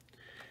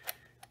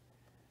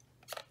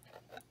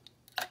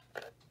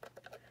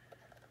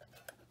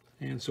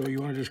 And so you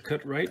want to just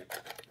cut right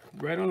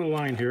on the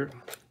line here.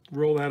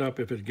 Roll that up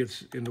if it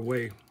gets in the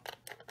way.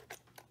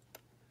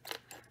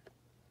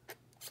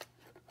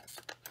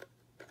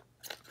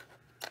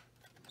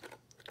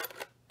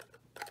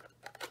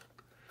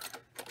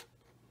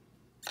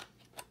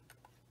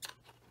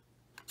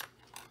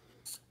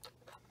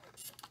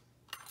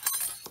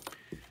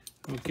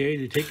 Okay,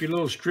 you take your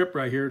little strip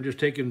right here and just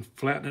take and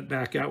flatten it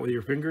back out with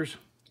your fingers.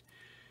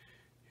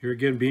 Here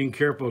again, being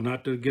careful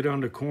not to get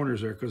on the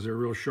corners there because they're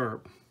real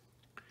sharp.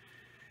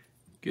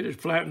 Get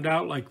it flattened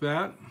out like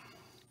that.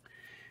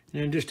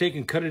 And then just take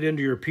and cut it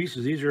into your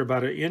pieces. These are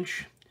about 1 1/8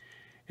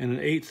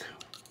 inches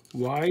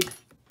wide.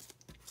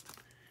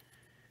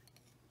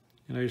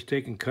 And I just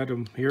take and cut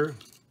them here.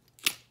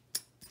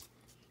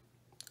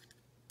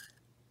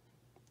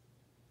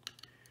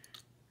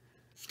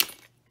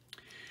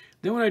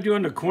 Then what I do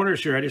on the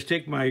corners here, I just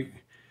take my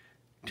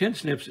tin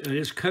snips and I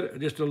just cut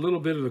just a little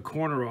bit of the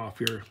corner off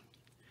here,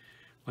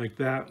 like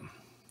that.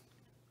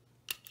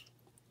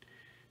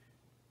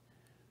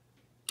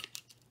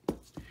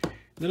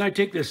 Then I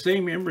take the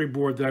same emery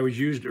board that I was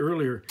used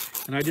earlier,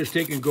 and I just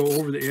take and go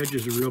over the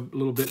edges a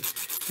little bit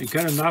and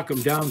kind of knock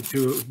them down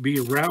to be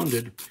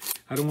rounded.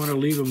 I don't want to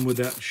leave them with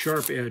that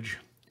sharp edge.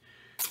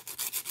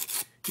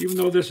 Even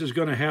though this is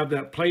going to have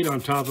that plate on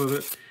top of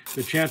it,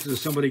 the chances of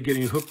somebody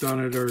getting hooked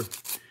on it are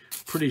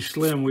pretty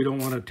slim. We don't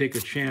want to take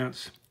a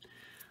chance.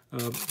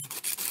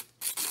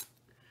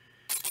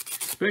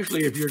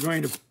 Especially if you're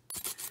going to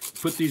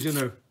put these in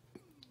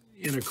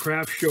a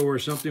craft show or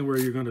something where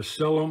you're going to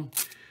sell them.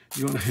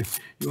 You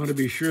want to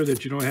be sure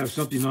that you don't have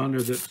something on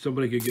there that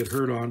somebody could get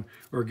hurt on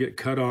or get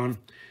cut on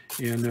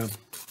and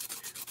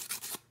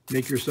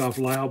make yourself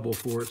liable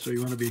for it. So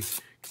you want to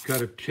got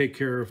to take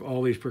care of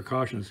all these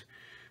precautions.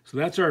 So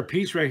that's our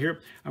piece right here.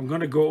 I'm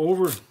going to go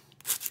over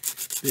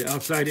the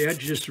outside edge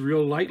just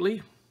real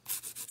lightly,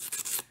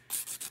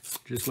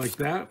 just like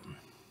that.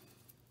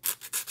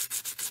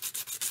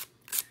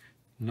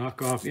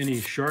 Knock off any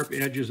sharp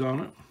edges on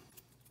it.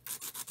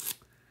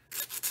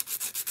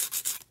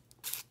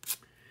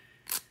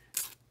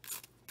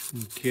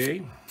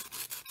 Okay.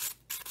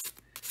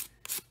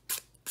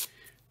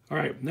 All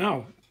right,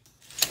 now,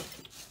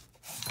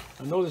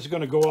 I know this is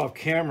going to go off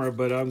camera,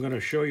 but I'm going to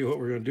show you what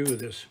we're going to do with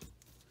this.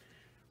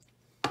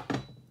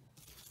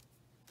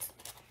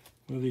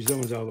 Move these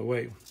ones out of the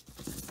way.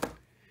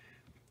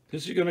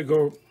 This is going to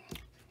go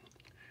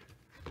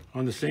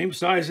on the same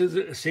side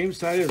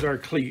as our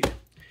cleat.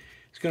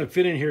 It's going to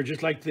fit in here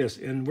just like this,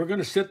 and we're going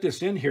to set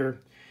this in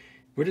here.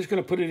 We're just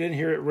going to put it in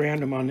here at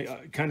random on the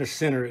kind of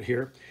center it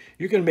here.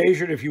 You can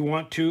measure it if you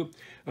want to.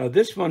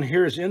 This one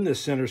here is in the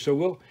center,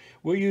 so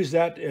we'll use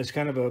that as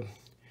kind of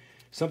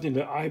something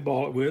to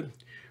eyeball it with.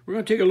 We're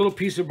going to take a little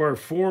piece of our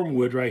form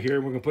wood right here,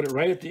 and we're going to put it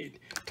right at the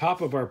top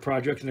of our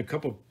project and a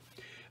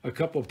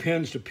couple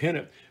pins to pin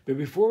it. But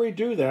before we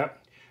do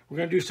that, we're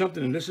going to do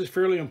something, and this is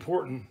fairly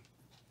important.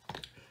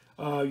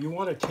 You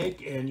want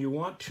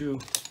to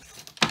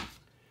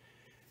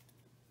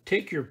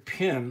take your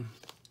pin,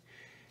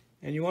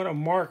 and you want to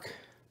mark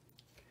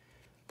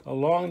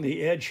along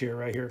the edge here,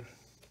 right here.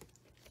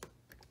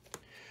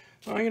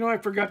 Oh, you know, I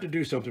forgot to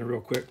do something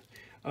real quick.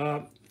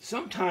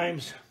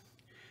 Sometimes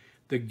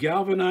the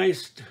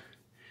galvanized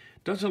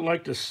doesn't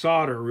like to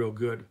solder real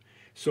good.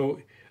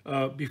 So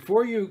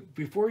before you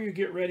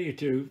get ready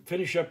to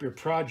finish up your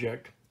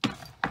project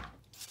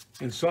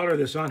and solder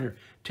this on here,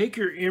 take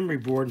your emery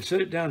board and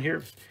set it down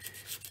here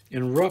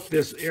and rough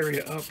this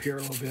area up here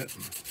a little bit.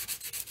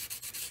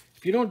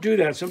 If you don't do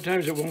that,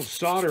 sometimes it won't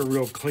solder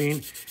real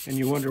clean, and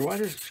you wonder,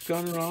 what is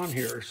going on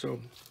here? So,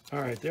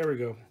 all right, there we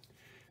go.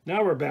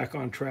 Now we're back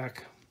on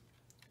track.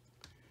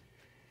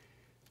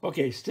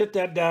 Okay, sit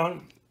that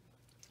down,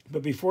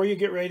 but before you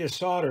get ready to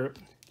solder it,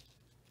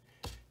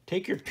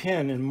 take your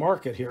pin and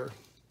mark it here.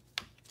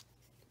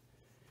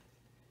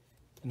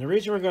 And the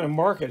reason we're going to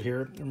mark it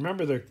here,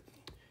 remember the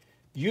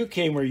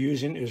U-cane we're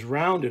using is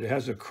rounded. It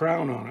has a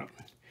crown on it.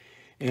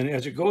 And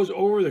as it goes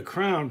over the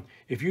crown,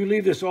 if you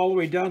leave this all the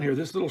way down here,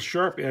 this little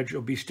sharp edge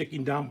will be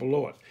sticking down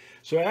below it.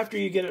 So after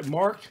you get it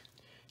marked,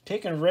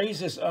 take and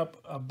raise this up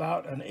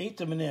about 1/8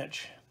 of an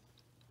inch.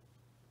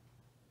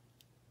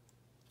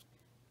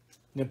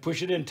 And then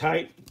push it in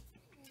tight.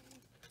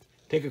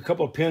 Take a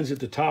couple of pins at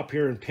the top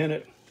here and pin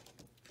it.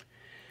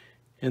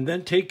 And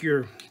then take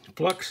your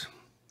flux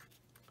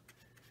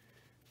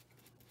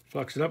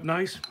it up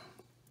nice.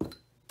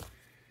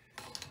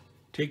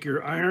 Take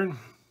your iron.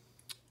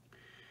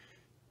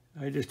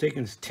 I just take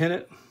and tin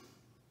it,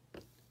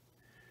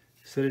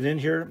 set it in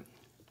here,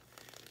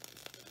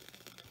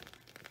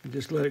 and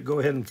just let it go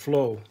ahead and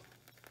flow.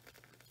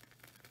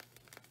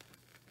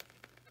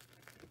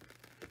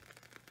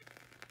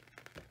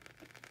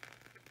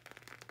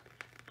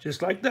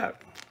 Just like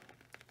that.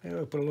 Maybe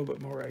I'll put a little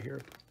bit more right here.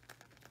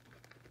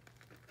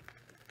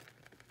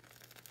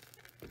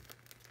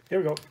 There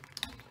we go.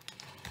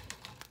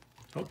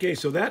 Okay,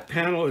 so that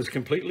panel is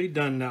completely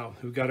done now.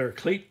 We've got our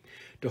cleat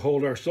to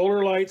hold our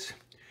solar lights.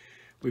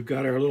 We've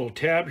got our little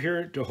tab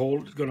here to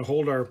hold, going to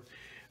hold our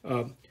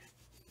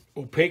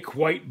opaque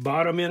white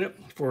bottom in it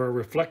for a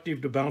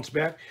reflective to bounce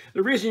back.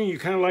 The reason you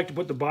kind of like to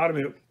put the bottom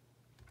in it,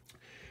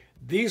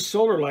 these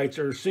solar lights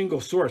are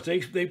single source.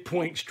 They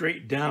point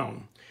straight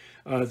down.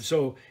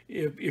 So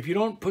if you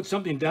don't put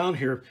something down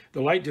here,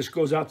 the light just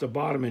goes out the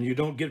bottom and you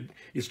don't get,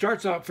 it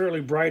starts out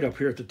fairly bright up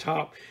here at the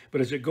top,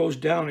 but as it goes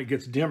down, it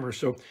gets dimmer.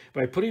 So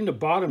by putting the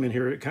bottom in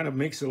here, it kind of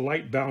makes the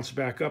light bounce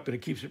back up and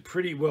it keeps it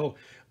pretty well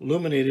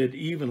illuminated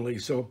evenly.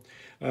 So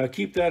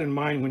keep that in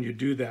mind when you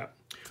do that.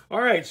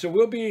 All right, so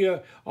we'll be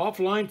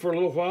offline for a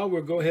little while.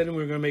 We'll go ahead and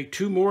we're going to make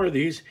 2 more of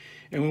these.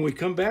 And when we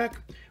come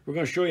back, we're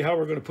going to show you how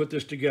we're going to put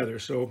this together.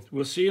 So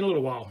we'll see you in a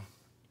little while.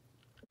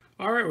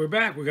 All right, we're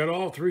back. We got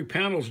all 3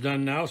 panels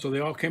done now, so they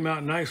all came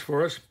out nice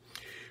for us.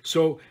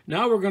 So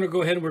now we're going to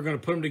go ahead and we're going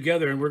to put them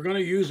together, and we're going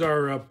to use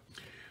our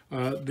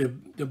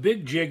the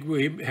big jig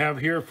we have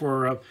here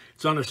for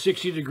it's on a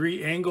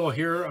 60-degree angle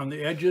here on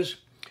the edges.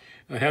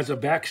 It has a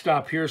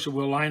backstop here, so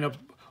we'll line up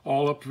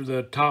all up to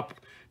the top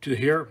to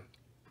here.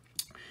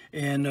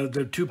 And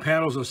the 2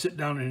 panels will sit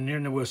down in here,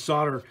 and we'll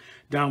solder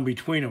down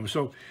between them.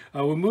 So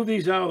we'll move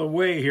these out of the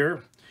way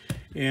here,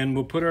 and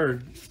we'll put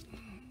our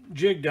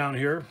jig down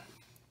here.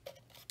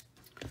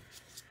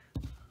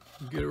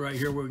 Get it right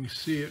here where we can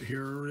see it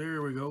here.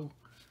 There we go.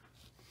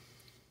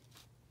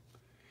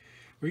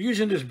 We're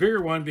using this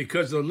bigger one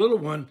because the little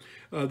one,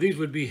 these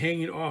would be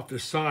hanging off the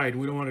side.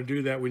 We don't want to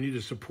do that. We need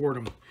to support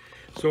them.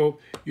 So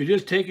you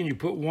just take and you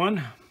put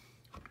one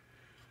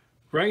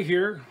right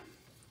here.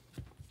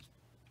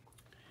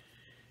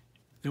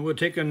 Then we'll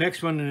take the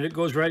next one and it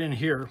goes right in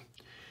here.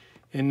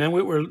 And then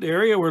the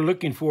area we're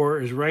looking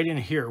for is right in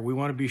here. We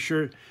want to be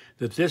sure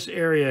that this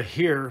area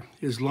here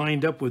is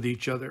lined up with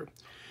each other.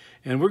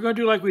 And we're going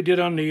to do like we did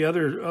on the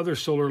other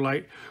solar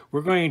light.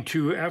 We're going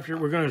to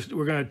we're going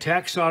to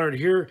tack solder it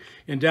here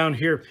and down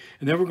here,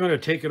 and then we're going to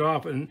take it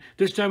off. And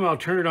this time I'll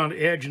turn it on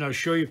edge and I'll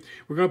show you.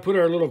 We're going to put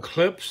our little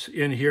clips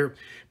in here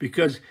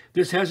because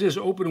this has this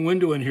open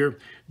window in here.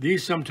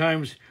 These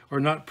sometimes are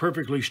not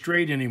perfectly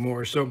straight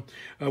anymore, so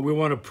we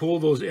want to pull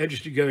those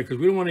edges together because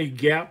we don't want any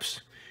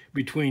gaps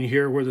between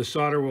here where the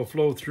solder will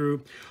flow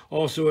through.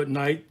 Also at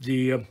night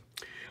the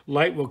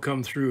light will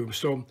come through.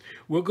 So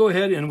we'll go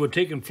ahead and we'll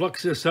take and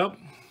flux this up.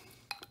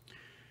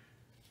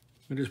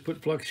 We'll just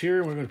put flux here,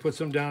 and we're going to put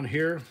some down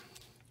here.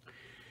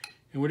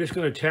 And we're just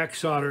going to tack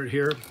solder it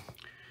here.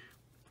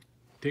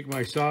 Take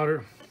my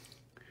solder,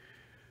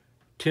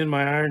 tin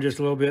my iron just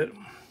a little bit.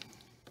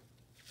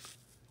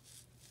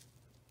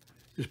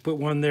 Just put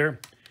one there,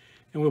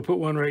 and we'll put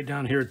one right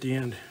down here at the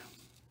end.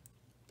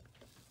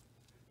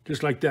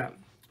 Just like that.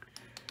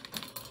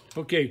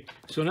 Okay,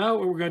 so now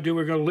what we're going to do,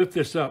 we're going to lift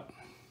this up.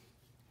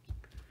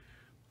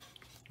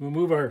 We'll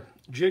move our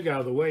jig out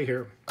of the way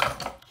here.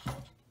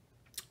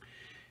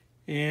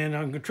 And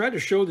I'm going to try to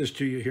show this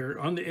to you here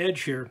on the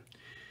edge here.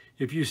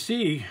 If you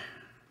see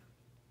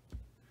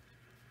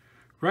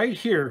right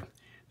here,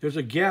 there's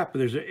a gap,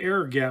 there's an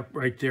air gap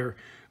right there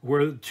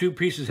where the 2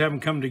 pieces haven't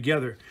come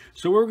together.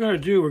 So what we're going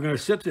to do, we're going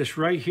to set this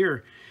right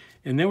here,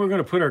 and then we're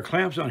going to put our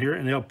clamps on here,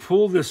 and they'll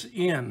pull this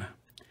in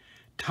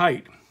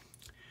tight.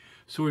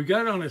 So we've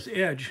got it on this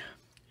edge.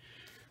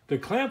 The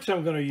clamps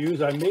I'm going to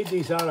use, I made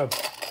these out of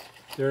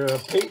they're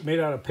made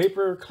out of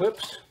paper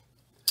clips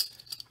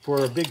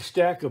for a big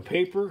stack of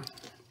paper.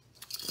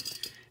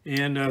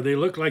 And they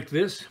look like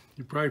this.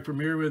 You're probably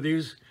familiar with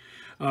these.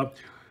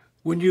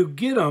 When you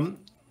get them,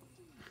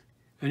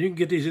 and you can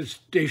get these at a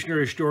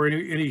stationery store,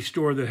 any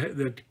store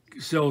that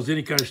sells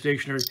any kind of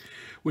stationery.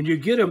 When you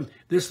get them,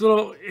 this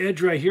little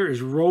edge right here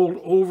is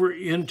rolled over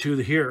into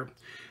here.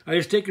 I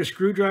just take a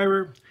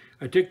screwdriver.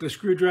 I take the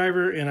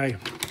screwdriver and I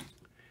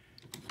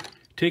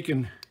take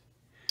and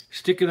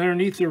stick it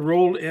underneath the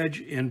rolled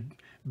edge and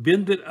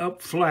bend it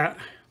up flat.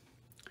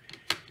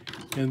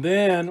 And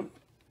then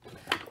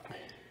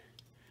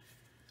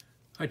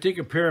I take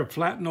a pair of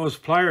flat nose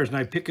pliers and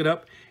I pick it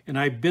up and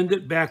I bend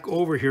it back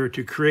over here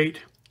to create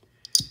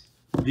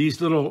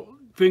these little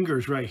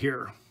fingers right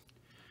here.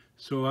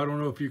 So I don't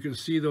know if you can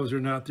see those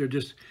or not. They're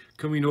just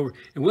coming over.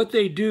 And what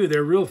they do,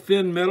 they're real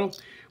thin metal.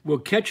 We'll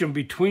catch them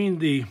between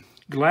the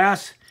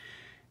glass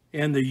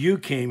and the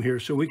U-came here.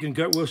 So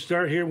we'll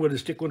start here and we'll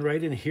just stick one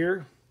right in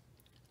here.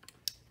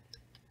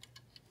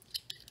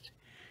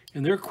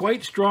 And they're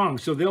quite strong,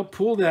 so they'll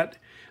pull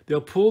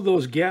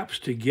those gaps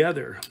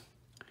together.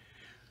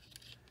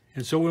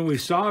 And so when we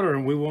solder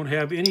them, we won't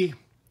have any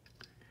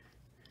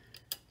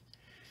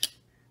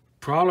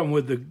problem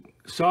with the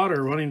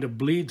solder running to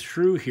bleed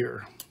through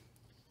here.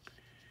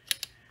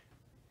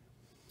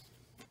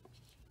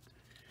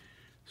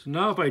 So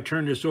now if I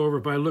turn this over,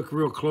 if I look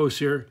real close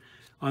here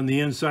on the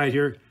inside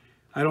here,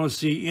 I don't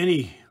see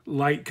any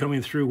light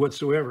coming through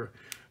whatsoever.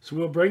 So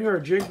we'll bring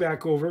our jig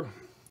back over.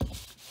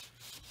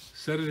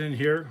 Set it in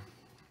here,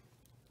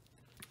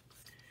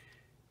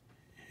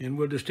 and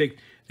we'll just take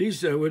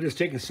these. We'll just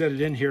take and set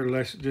it in here,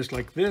 just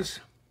like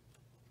this.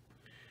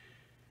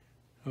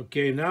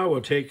 Okay, now we'll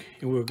take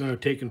and we're going to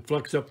take and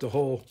flux up the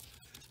whole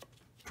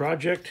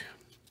project,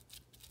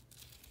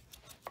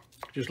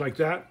 just like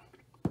that.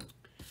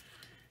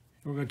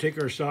 We're going to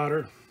take our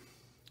solder.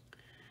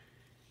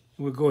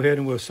 We'll go ahead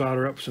and we'll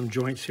solder up some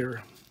joints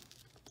here.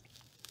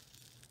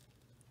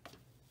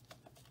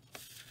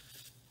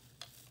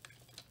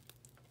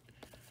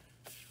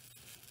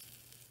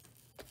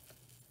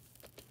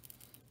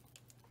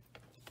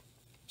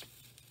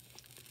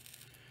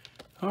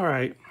 All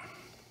right.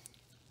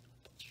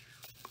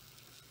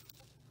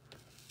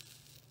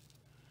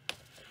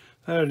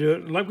 That'll do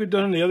it. Like we've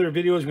done in the other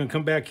videos, I'm going to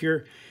come back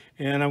here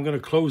and I'm going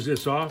to close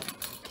this off.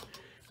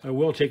 I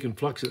will take and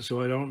flux it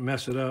so I don't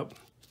mess it up.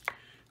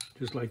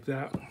 just like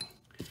that.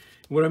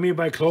 What I mean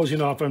by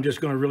closing off, I'm just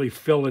going to really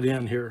fill it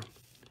in here.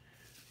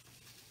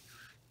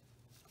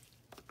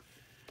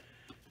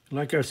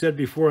 Like I said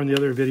before in the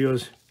other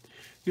videos,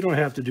 you don't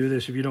have to do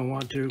this if you don't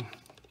want to.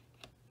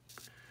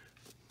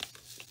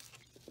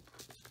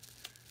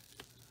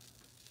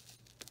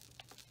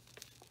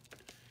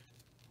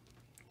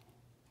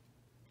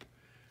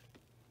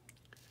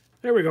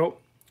 There we go.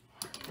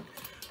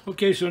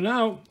 Okay, so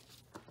now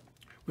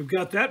we've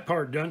got that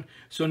part done.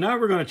 So now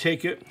we're going to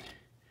take it,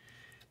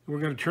 we're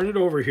going to turn it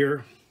over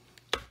here.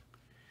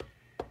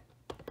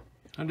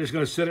 I'm just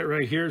going to set it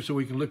right here so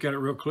we can look at it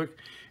real quick.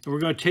 And we're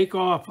going to take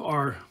off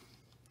our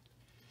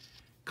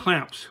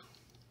clamps.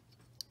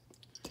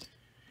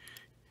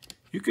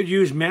 You could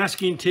use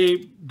masking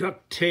tape,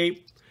 duct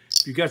tape.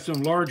 If you've got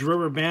some large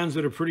rubber bands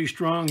that are pretty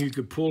strong, you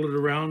could pull it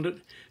around it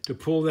to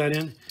pull that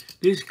in.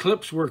 These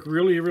clips work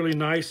really, really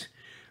nice.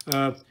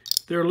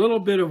 They're a little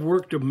bit of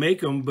work to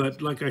make them,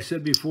 but like I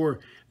said before,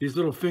 these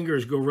little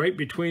fingers go right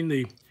between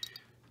the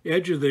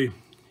edge of the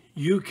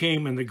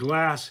U-came and the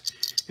glass,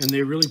 and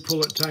they really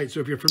pull it tight. So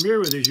if you're familiar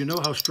with these, you know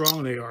how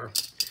strong they are.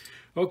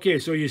 Okay,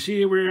 so you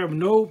see we have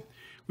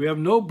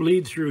no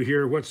bleed through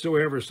here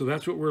whatsoever, so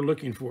that's what we're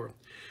looking for.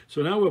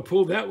 So now we'll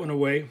pull that one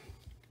away,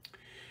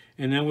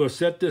 and then we'll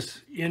set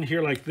this in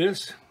here like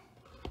this.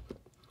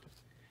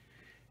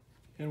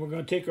 And we're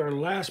going to take our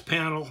last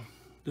panel,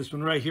 this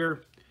one right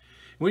here.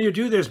 When you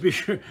do this, be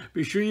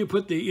sure you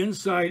put the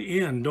inside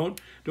in. Don't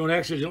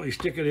accidentally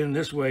stick it in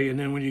this way, and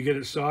then when you get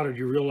it soldered,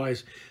 you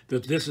realize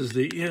that this is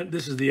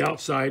the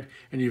outside,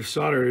 and you've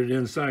soldered it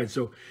inside.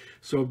 So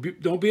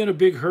don't be in a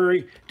big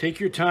hurry. Take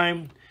your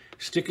time,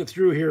 stick it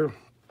through here,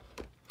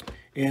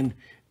 and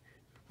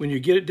when you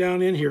get it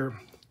down in here,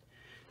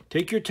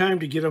 take your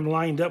time to get them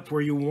lined up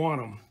where you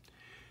want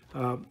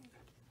them.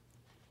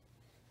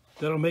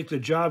 That'll make the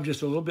job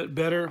just a little bit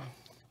better.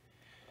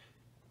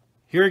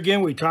 Here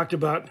again, we talked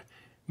about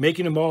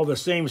making them all the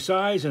same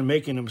size and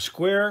making them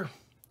square.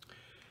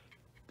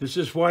 This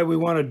is why we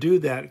want to do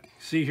that.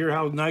 See here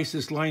how nice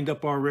this lined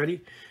up already?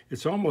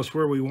 It's almost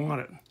where we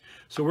want it.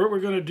 So what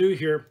we're going to do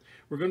here,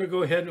 we're going to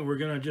go ahead and we're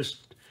going to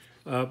just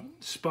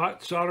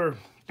spot solder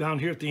down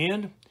here at the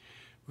end.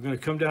 We're going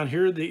to come down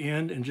here at the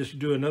end and just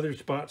do another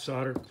spot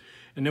solder.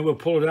 And then we'll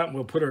pull it out and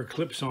we'll put our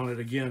clips on it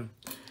again.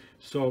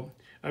 So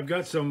I've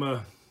got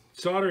some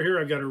solder here.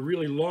 I've got a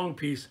really long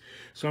piece.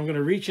 So I'm going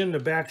to reach in the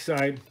back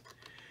side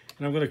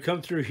and I'm going to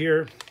come through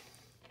here.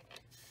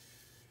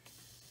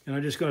 And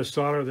I'm just going to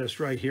solder this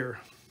right here.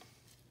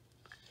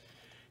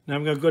 Now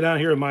I'm going to go down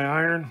here with my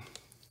iron.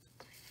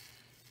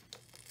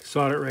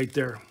 Solder it right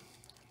there.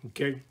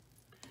 Okay.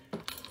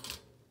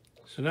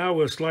 So now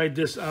we'll slide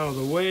this out of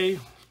the way.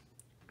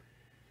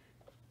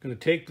 Going to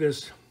take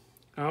this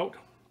out.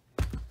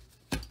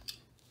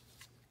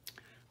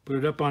 Put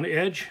it up on the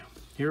edge.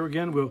 Here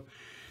again,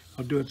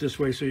 I'll do it this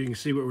way so you can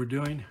see what we're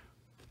doing.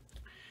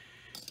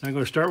 I'm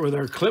going to start with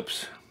our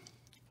clips.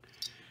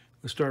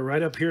 We'll start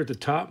right up here at the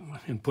top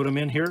and put them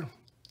in here.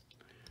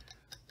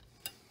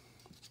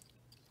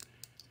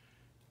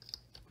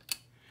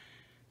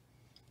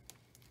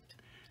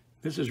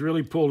 This is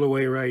really pulled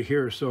away right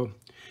here. So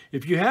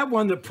if you have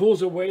one that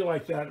pulls away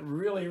like that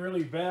really,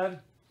 really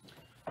bad,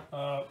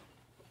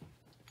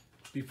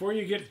 before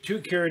you get too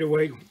carried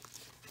away, I'm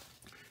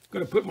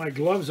going to put my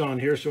gloves on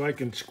here so I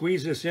can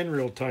squeeze this in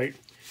real tight.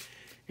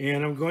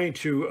 And I'm going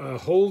to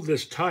hold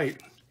this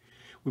tight.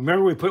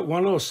 Remember, we put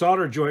one little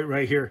solder joint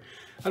right here.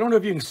 I don't know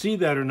if you can see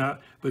that or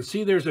not, but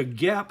see there's a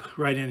gap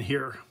right in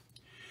here.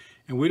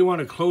 And we don't want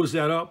to close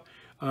that up.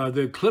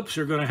 The clips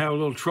are going to have a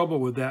little trouble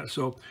with that.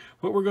 So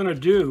what we're going to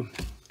do,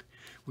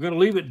 we're going to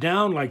leave it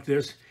down like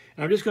this.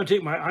 And I'm just going to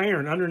take my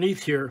iron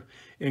underneath here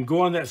and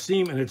go on that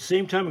seam. And at the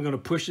same time, I'm going to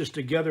push this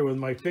together with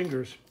my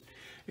fingers.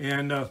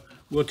 And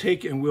we'll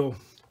take and we'll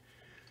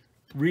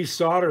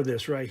resolder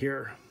this right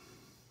here.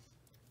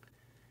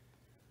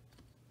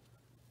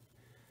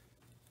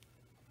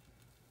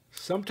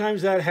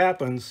 Sometimes that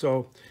happens,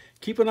 so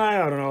keep an eye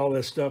out on all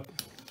this stuff.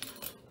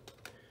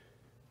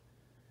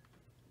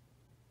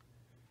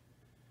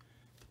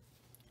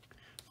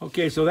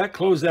 Okay, so that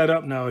closed that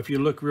up now. If you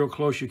look real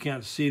close, you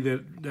can't see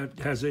that that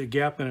has a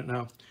gap in it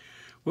now.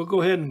 We'll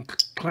go ahead and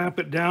clamp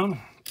it down,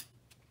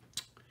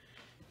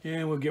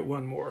 and we'll get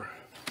one more.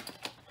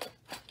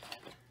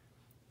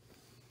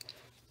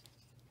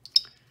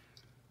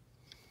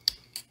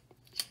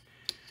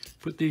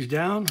 Put these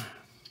down.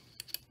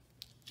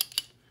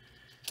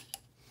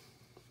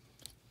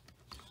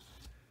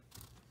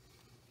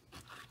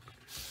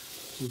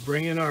 We'll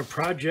bring in our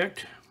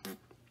project.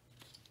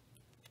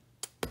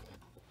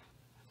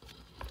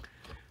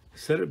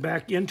 Set it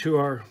back into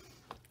our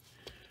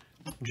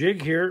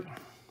jig here.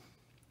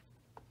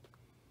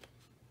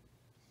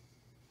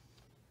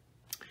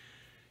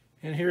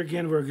 And here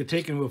again, we're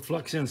taking, we'll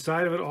flux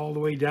inside of it all the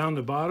way down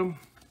the bottom.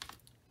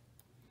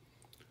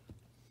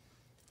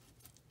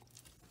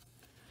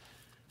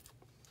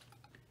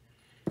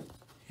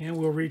 And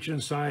we'll reach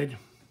inside.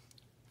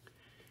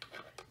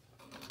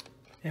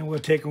 And we'll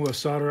take and we'll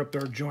solder up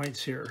our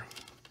joints here.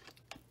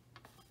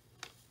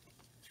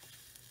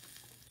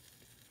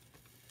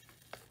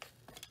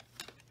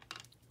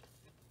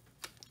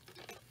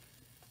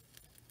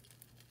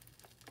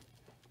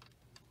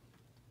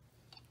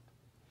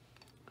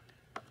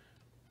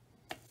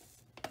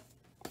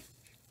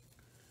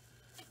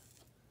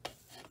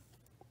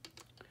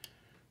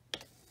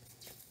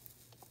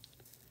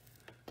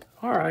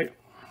 All right,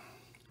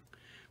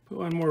 put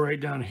one more right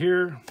down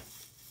here.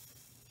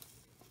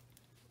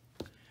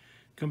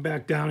 Come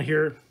back down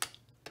here,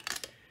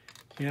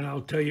 and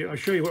I'll show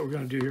you what we're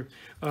going to do here.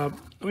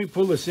 Let me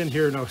pull this in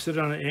here, and I'll sit it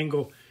on an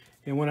angle.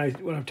 And when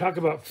I'm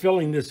talking about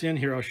filling this in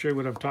here, I'll show you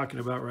what I'm talking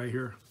about right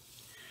here.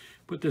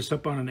 Put this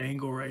up on an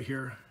angle right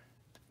here.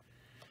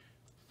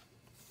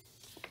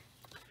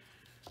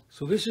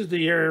 So this is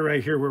the area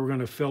right here where we're going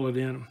to fill it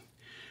in.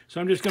 So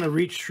I'm just going to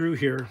reach through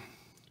here,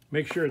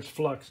 make sure it's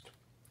fluxed.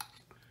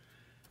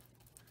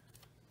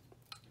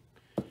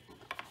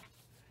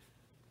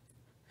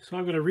 So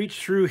I'm going to reach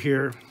through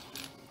here,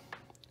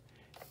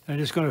 and I'm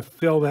just going to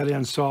fill that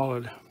in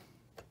solid.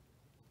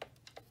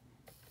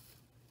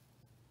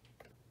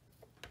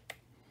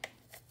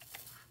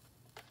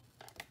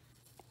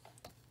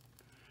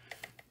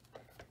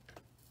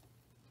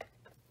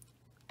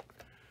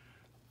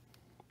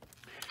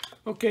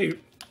 Okay,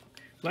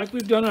 like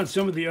we've done on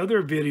some of the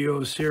other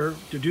videos here,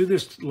 to do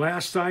this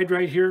last side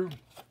right here,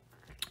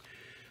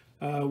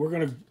 we're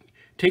going to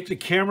take the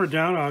camera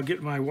down. I'll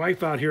get my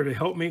wife out here to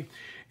help me,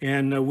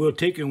 and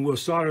we'll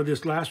solder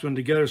this last one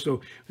together,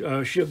 so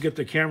she'll get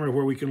the camera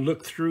where we can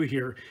look through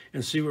here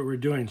and see what we're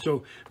doing.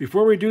 So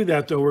before we do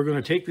that, though, we're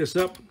going to take this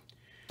up,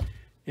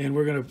 and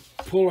we're going to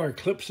pull our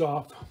clips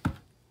off.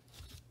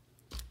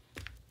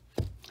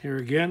 Here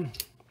again.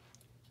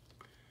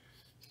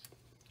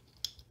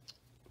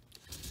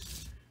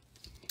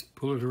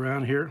 Pull it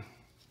around here.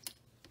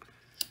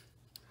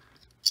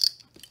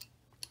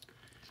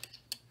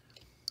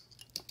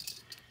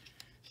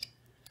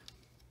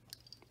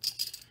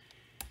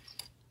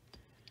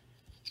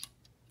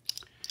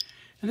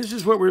 And this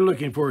is what we're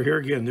looking for here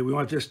again, that we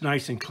want this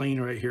nice and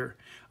clean right here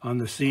on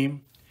the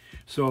seam.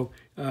 So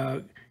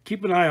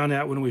keep an eye on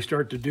that when we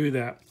start to do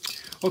that.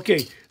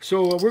 Okay,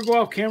 so we'll go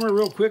off camera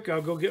real quick.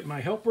 I'll go get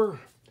my helper.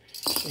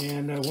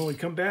 And when we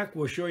come back,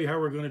 we'll show you how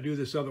we're going to do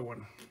this other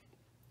one.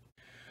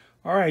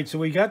 All right, so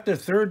we got the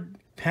third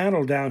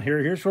panel down here.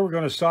 Here's where we're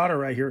going to solder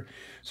right here.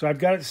 So I've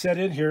got it set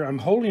in here. I'm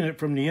holding it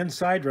from the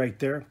inside right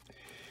there.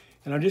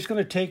 And I'm just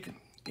going to take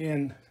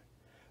and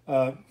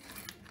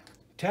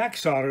tack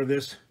solder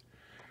this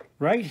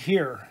right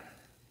here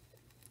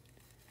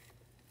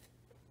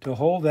to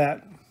hold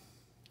that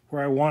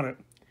where I want it.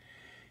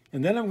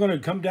 And then I'm going to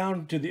come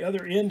down to the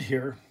other end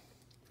here.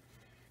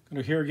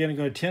 I'm going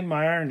to tin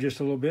my iron just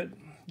a little bit,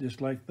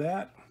 just like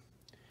that.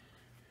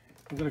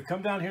 I'm going to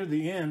come down here to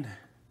the end.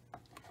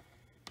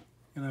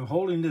 And I'm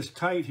holding this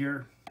tight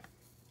here,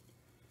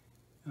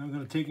 and I'm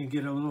going to take and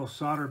get a little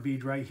solder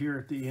bead right here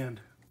at the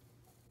end.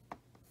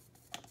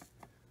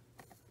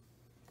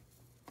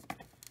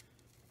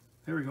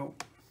 There we go.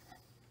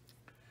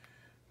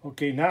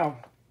 Okay, now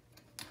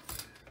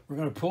we're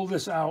going to pull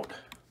this out.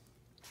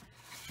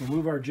 We'll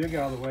move our jig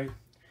out of the way,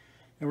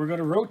 and we're going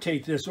to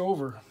rotate this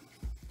over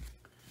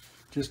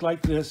just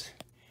like this,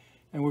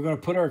 and we're going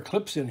to put our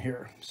clips in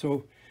here.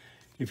 So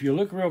if you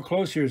look real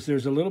close here,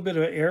 there's a little bit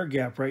of an air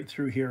gap right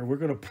through here. We're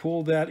going to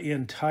pull that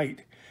in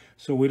tight.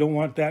 So we don't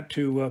want that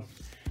to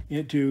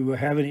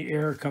have any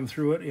air come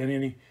through it and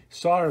any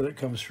solder that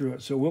comes through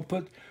it. So we'll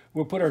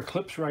put our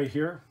clips right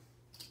here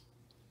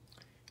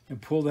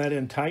and pull that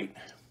in tight.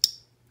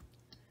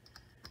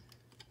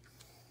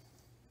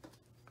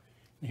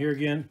 And here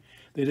again,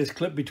 they just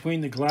clip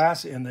between the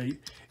glass and the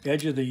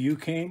edge of the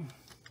U-cane.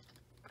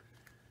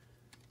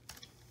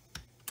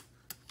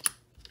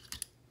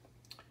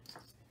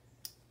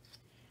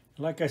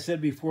 Like I said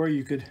before,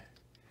 you could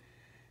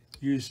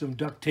use some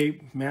duct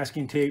tape,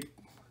 masking tape.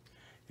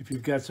 If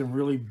you've got some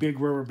really big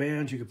rubber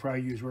bands, you could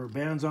probably use rubber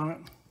bands on it.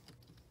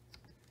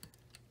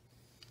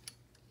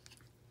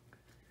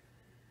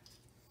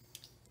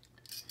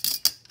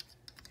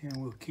 And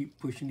we'll keep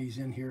pushing these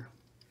in here.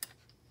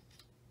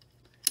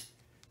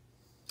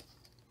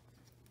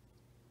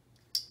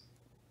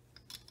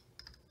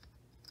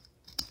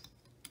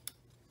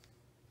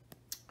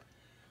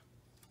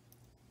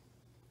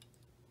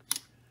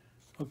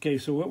 Okay,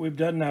 so what we've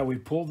done now, we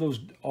pulled those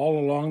all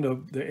along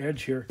the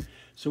edge here.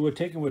 So we'll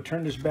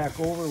turn this back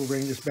over, we'll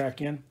bring this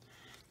back in. And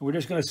we're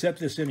just going to set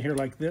this in here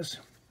like this.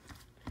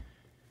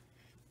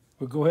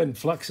 We'll go ahead and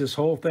flux this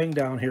whole thing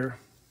down here.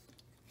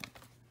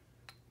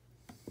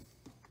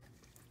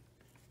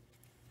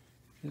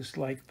 Just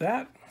like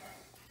that.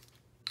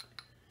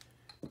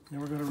 Then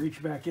we're going to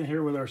reach back in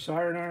here with our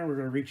soldering iron. We're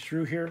going to reach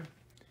through here.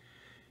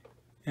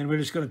 And we're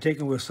just going to take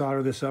and we'll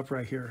solder this up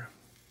right here.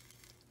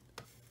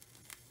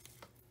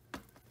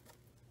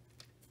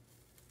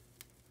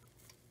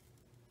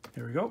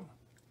 There we go.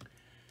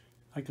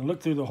 I can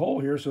look through the hole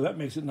here, so that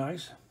makes it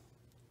nice.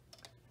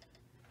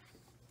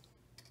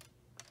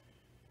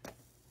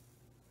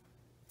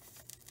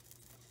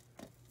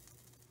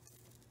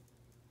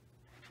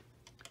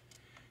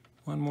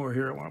 One more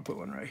here. I want to put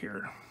one right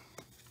here.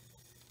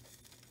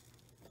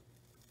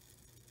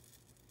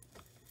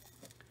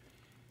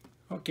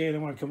 Okay,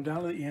 then I want to come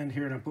down to the end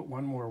here and I put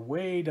one more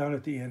way down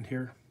at the end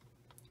here.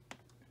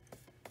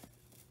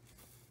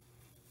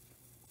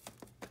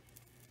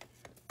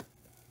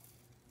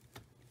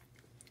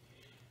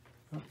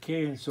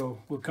 Okay, and so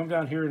we'll come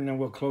down here and then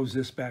we'll close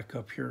this back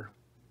up here.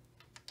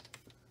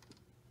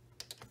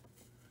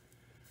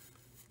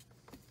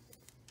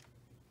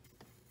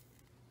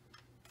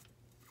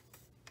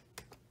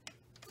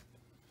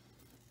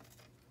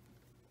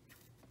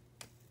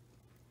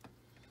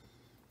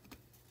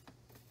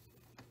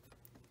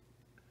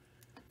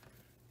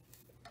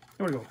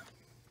 There we go.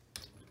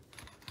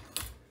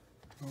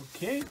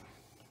 Okay,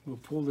 we'll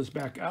pull this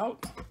back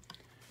out.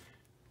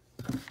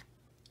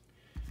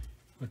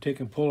 We'll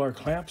take and pull our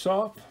clamps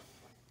off.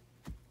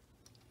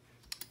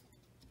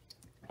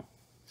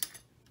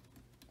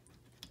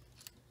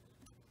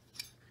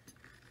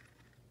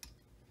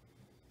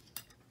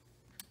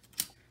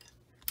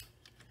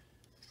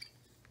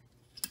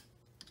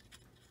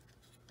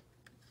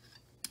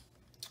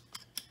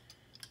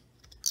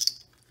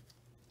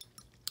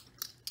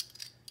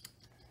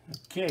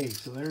 Okay,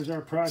 so there's our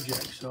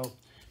project. So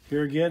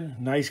here again,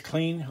 nice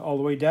clean all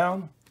the way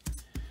down.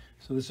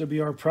 So this will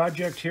be our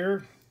project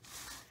here.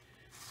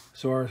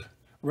 So our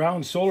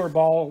round solar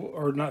ball,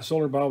 or not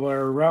solar ball, but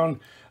our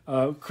round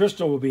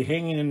crystal will be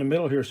hanging in the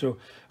middle here. So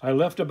I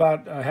left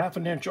about a ½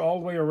 an inch all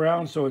the way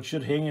around, so it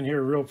should hang in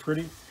here real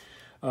pretty.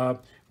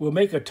 We'll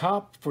make a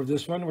top for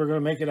this one. We're going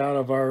to make it out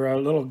of our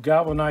little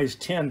galvanized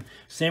tin,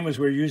 same as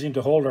we're using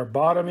to hold our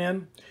bottom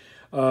in.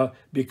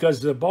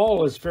 Because the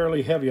ball is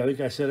fairly heavy. I think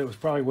I said it was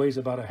probably weighs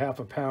about a ½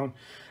 a pound.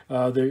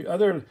 The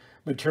other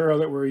material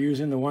that we're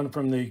using, the one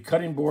from the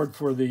cutting board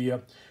for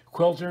the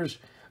quilters,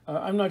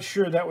 I'm not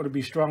sure that would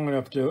be strong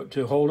enough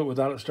to hold it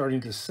without it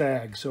starting to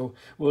sag. So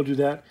we'll do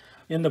that.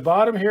 In the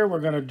bottom here, we're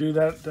going to do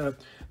that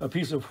a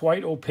piece of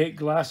white opaque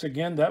glass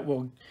again. That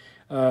will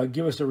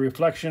give us a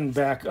reflection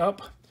back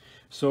up.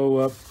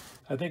 So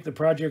I think the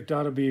project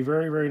ought to be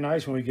very, very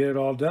nice when we get it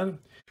all done.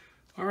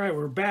 All right,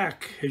 we're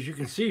back. As you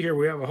can see here,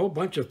 we have a whole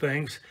bunch of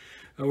things.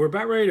 We're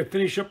about ready to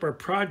finish up our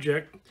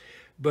project,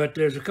 but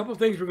there's a couple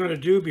things we're going to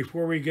do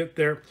before we get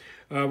there.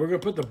 We're going to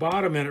put the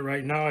bottom in it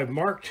right now. I've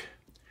marked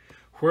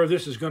where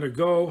this is going to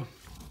go.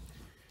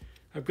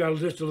 I've got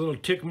just a little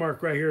tick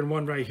mark right here and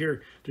one right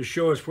here to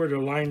show us where to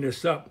line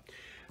this up.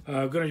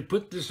 I'm going to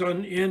put this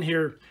on in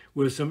here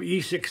with some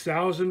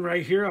E6000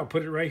 right here. I'll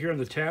put it right here on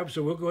the tab,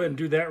 so we'll go ahead and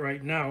do that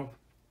right now.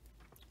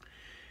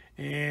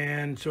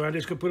 And so I'm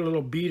just going to put a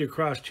little bead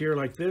across here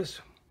like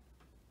this.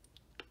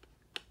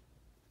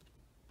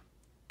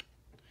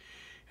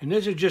 And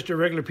this is just a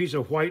regular piece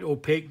of white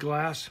opaque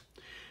glass.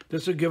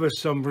 This will give us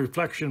some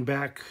reflection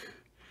back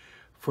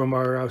from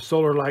our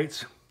solar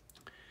lights.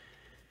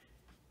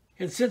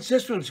 And since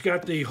this one's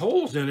got the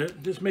holes in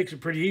it, this makes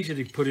it pretty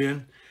easy to put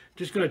in.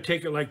 Just going to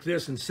take it like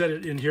this and set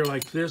it in here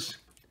like this.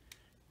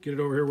 Get it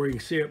over here where you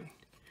can see it.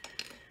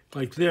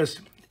 Like this.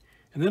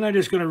 And then I'm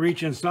just going to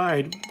reach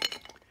inside.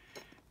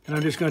 And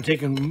I'm just going to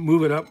take and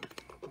move it up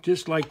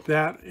just like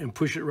that and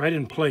push it right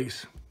in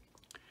place.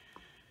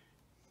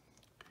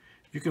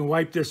 You can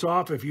wipe this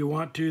off if you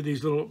want to,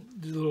 these little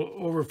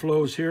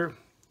overflows here.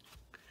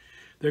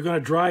 They're going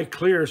to dry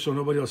clear so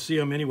nobody will see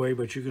them anyway,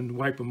 but you can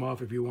wipe them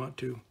off if you want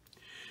to.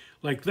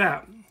 Like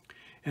that.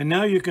 And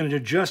now you can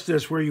adjust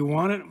this where you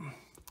want it.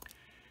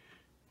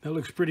 That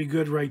looks pretty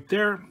good right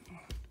there.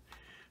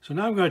 So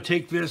now I'm going to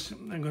take this,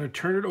 I'm going to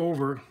turn it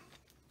over.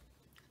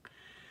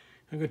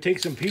 I'm going to take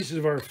some pieces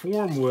of our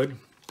form wood,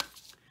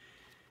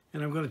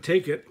 and I'm going to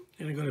take it,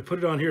 and I'm going to put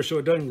it on here so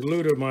it doesn't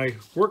glue to my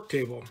work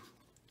table.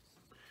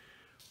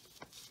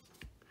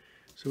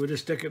 So we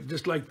just stick it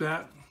just like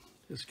that.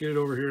 Let's get it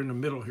over here in the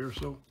middle here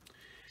so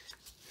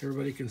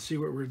everybody can see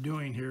what we're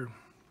doing here.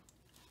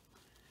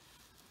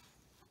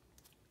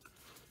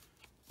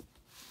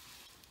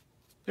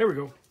 There we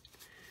go.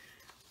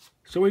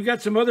 So we've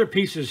got some other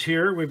pieces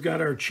here. We've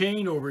got our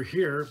chain over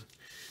here.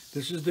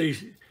 This is the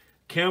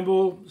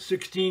Campbell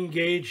 16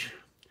 gauge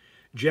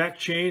jack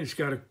chain. It's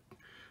got a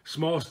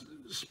small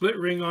split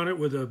ring on it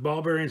with a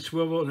ball bearing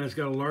swivel, and it's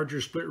got a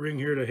larger split ring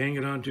here to hang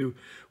it onto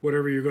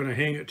whatever you're going to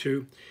hang it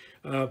to.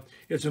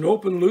 It's an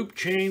open loop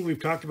chain. We've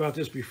talked about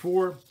this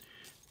before.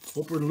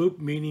 Open loop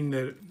meaning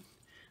that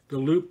the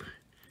loop,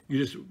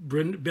 you just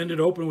bend it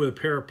open with a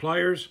pair of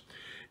pliers,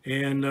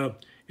 and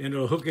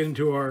it'll hook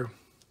into our,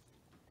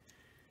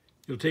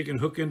 it'll take and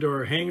hook into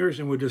our hangers,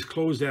 and we'll just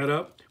close that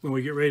up when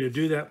we get ready to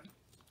do that.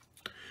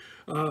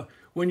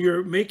 When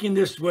you're making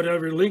this,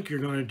 whatever link you're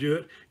going to do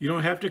it, you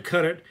don't have to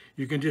cut it.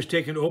 You can just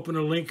take and open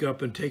a link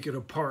up and take it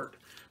apart.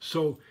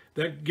 So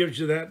that gives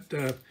you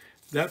that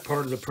that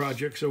part of the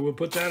project. So we'll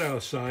put that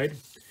outside.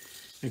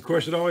 And of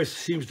course, it always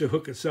seems to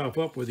hook itself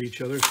up with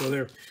each other. So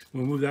there,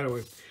 we'll move that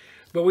away.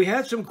 But we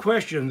had some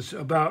questions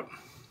about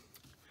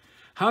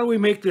how do we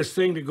make this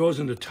thing that goes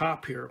in the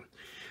top here.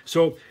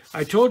 So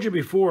I told you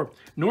before,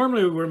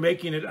 normally we're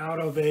making it out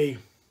of a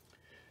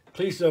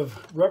piece of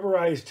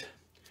rubberized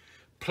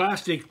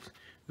plastic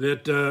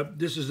that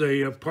this is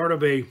a part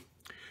of a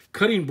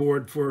cutting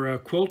board for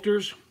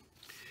quilters,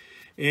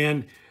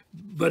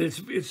 but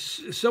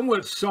it's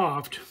somewhat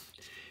soft.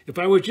 If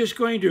I was just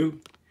going to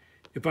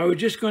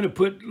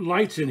put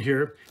lights in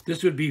here,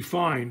 this would be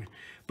fine.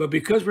 But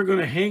because we're going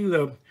to hang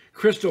the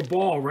crystal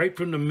ball right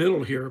from the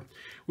middle here,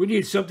 we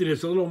need something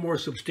that's a little more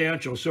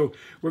substantial. So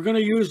we're going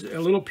to use a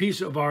little piece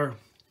of our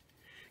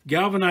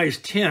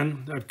galvanized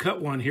tin. I've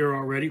cut one here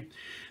already.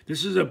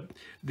 This is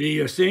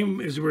the same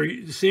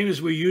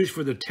as we use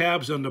for the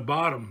tabs on the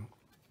bottom.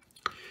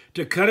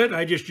 To cut it,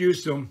 I just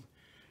used some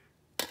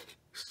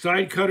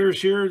side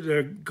cutters here.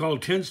 They're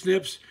called tin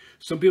snips.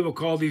 Some people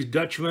call these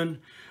Dutchmen.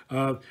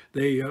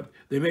 They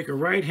make a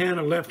right hand,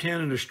 a left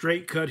hand, and a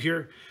straight cut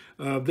here.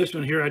 This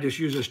one here, I just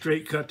use a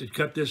straight cut to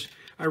cut this.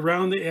 I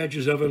round the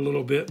edges of it a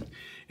little bit,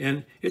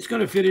 and it's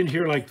going to fit in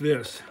here like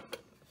this.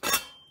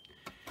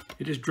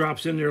 It just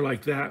drops in there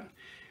like that.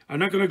 I'm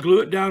not going to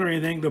glue it down or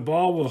anything. The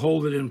ball will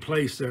hold it in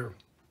place there.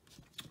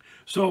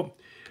 So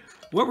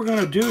what we're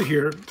going to do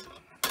here,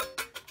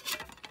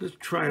 let's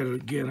try it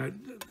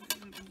again.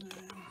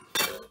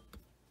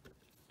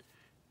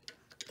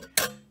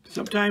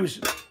 Sometimes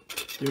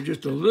they're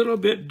just a little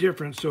bit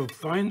different, so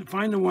find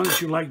the one that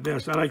you like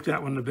best. I like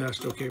that one the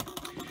best. Okay.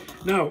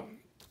 Now,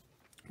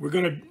 we're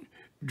going to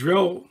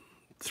drill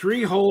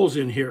 3 holes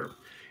in here,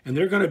 and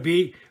they're going to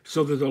be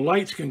so that the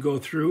lights can go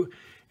through,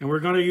 and we're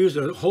going to use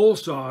a hole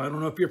saw. I don't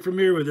know if you're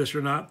familiar with this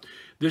or not.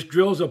 This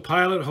drills a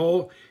pilot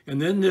hole,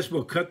 and then this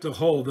will cut the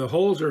hole. The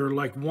holes are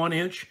like 1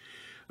 inch.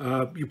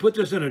 You put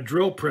this in a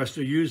drill press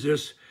to use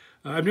this.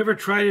 I've never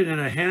tried it in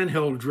a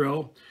handheld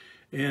drill.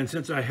 And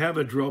since I have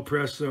a drill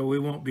press, so we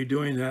won't be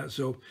doing that.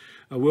 So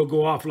we'll go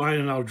offline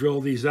and I'll drill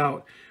these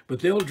out. But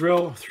they'll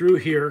drill through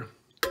here.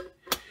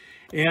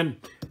 And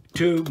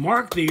to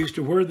mark these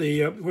to where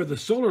the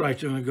solar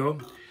lights are going to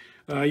go,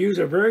 I use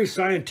a very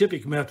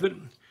scientific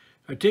method.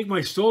 I take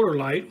my solar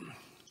light,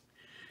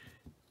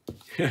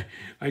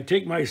 I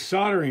take my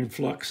soldering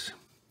flux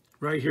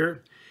right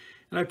here,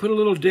 and I put a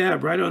little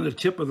dab right on the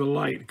tip of the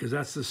light because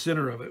that's the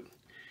center of it.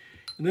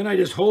 And then I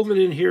just hold it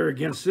in here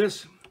against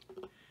this.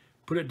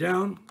 Put it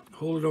down,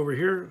 hold it over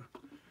here,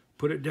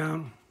 put it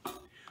down,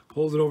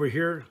 hold it over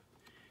here,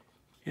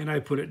 and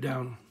I put it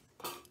down.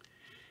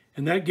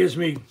 And that gives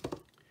me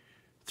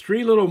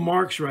 3 little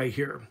marks right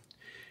here.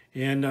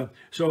 And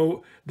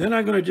so then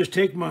I'm going to just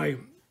take my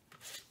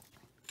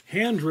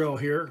hand drill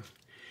here,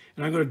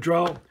 and I'm going to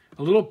drill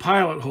a little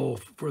pilot hole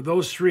for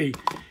those 3.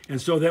 And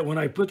so that when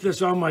I put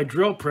this on my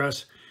drill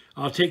press,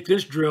 I'll take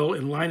this drill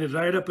and line it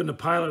right up in the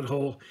pilot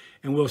hole,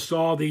 and we'll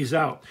saw these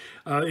out.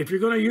 If you're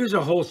going to use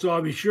a hole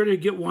saw, be sure to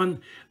get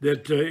one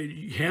that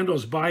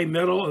handles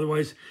bimetal.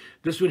 Otherwise,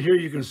 this one here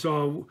you can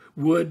saw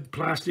wood,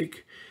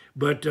 plastic,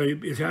 but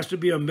it has to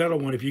be a metal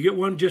one. If you get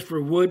one just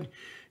for wood,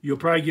 you'll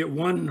probably get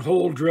 1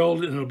 hole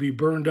drilled and it'll be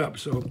burned up.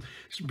 So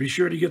be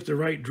sure to get the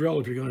right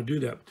drill if you're going to do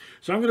that.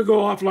 So I'm going to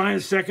go offline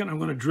a second. I'm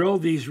going to drill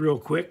these real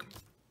quick,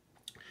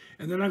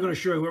 and then I'm going to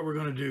show you what we're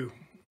going to do.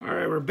 All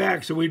right, we're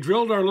back. So we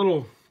drilled our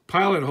little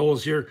pilot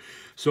holes here.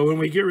 So when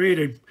we get ready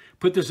to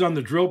put this on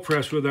the drill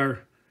press with our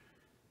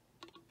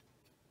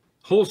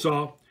hole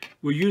saw,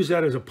 we'll use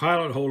that as a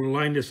pilot hole to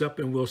line this up,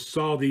 and we'll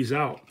saw these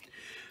out.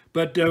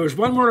 But there's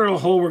one more little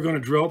hole we're going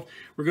to drill.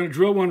 We're going to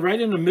drill one right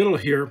in the middle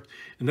here,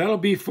 and that'll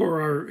be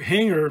for our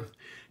hanger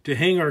to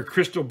hang our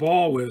crystal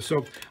ball with.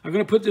 So I'm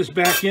going to put this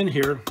back in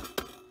here, and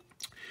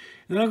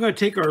then I'm going to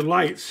take our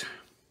lights,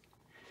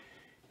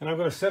 and I'm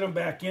going to set them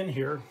back in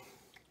here.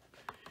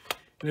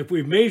 And if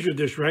we've measured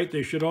this right,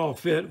 they should all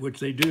fit,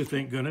 which they do,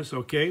 thank goodness,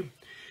 okay?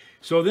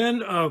 So then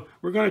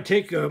we're going to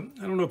take, I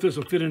don't know if this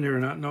will fit in there or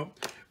not, no.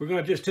 We're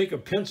going to just take a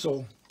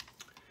pencil.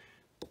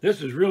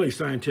 This is really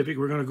scientific.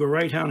 We're going to go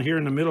right down here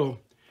in the middle,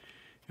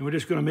 and we're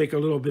just going to make a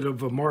little bit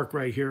of a mark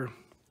right here.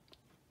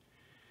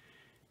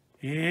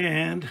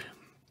 And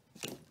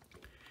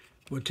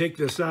we'll take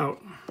this out.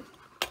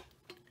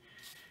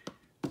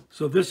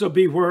 So this will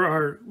be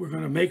where we're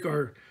going to make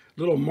our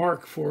little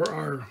mark for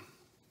our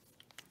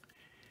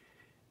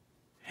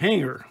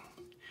hanger.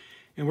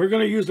 And we're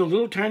going to use a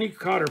little tiny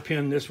cotter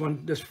pin, this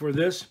for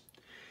this.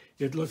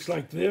 It looks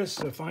like this.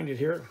 I'll find it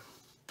here.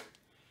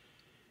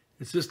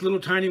 It's this little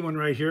tiny one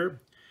right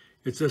here.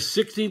 It's a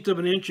 1/16 of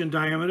an inch in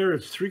diameter.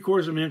 It's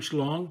 3/4 of an inch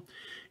long.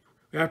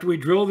 After we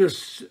drill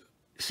this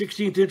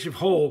 1/16 inch of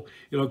hole,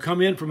 it'll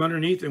come in from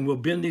underneath, and we'll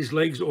bend these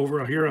legs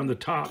over here on the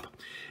top.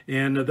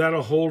 And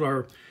that'll hold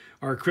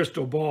our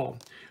crystal ball.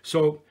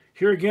 So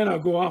here again, I'll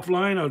go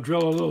offline. I'll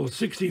drill a little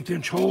 1/16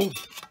 inch hole.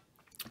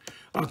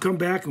 I'll come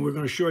back and we're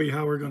going to show you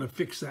how we're going to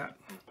fix that.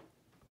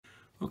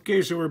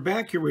 Okay, so we're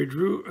back here. We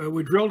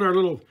drilled our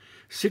little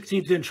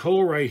 1/16 inch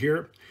hole right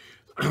here.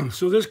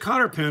 So this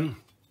cotter pin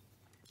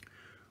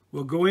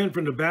will go in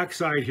from the back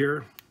side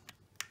here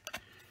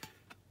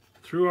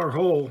through our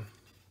hole,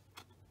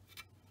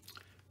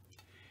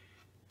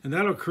 and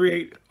that'll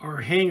create our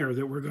hanger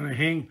that we're going to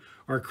hang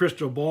our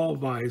crystal ball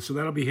by. So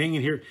that'll be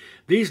hanging here.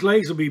 These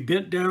legs will be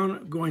bent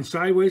down, going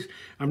sideways.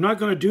 I'm not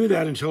going to do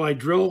that until I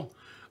drill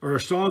or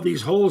saw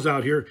these holes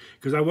out here,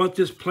 because I want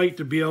this plate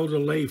to be able to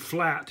lay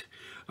flat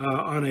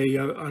on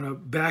a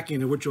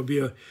backing, which will be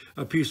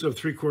a piece of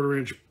 3/4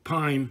 inch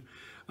pine,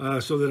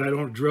 so that I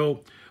don't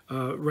drill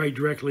right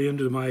directly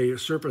into my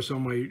surface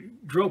on my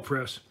drill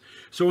press.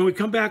 So when we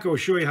come back, I'll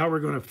show you how we're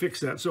going to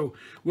fix that. So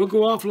we'll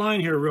go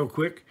offline here real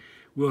quick.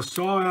 We'll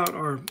saw out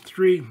our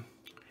 3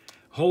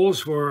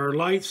 holes for our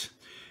lights,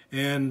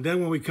 And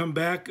then when we come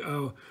back,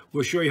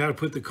 we'll show you how to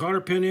put the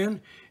cotter pin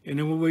in, and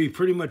then we'll be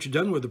pretty much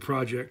done with the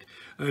project.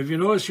 If you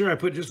notice here, I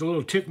put just a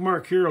little tick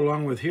mark here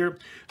along with here,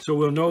 so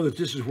we'll know that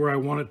this is where I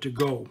want it to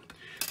go.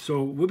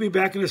 So we'll be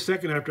back in a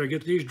second after I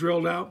get these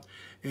drilled out.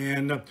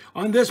 And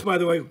on this, by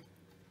the way,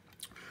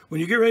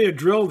 when you get ready to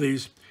drill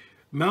these,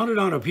 mounted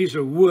on a piece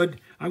of wood,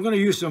 I'm going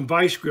to use some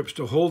vice grips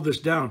to hold this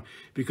down,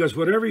 because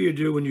whatever you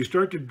do, when you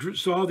start to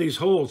saw these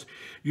holes,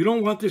 you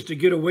don't want this to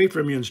get away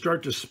from you and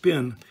start to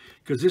spin,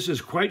 because this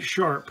is quite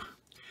sharp.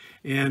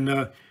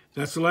 And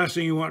that's the last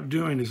thing you want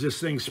doing, is this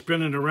thing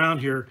spinning around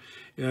here.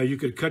 You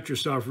could cut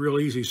yourself real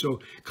easy.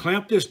 So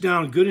clamp this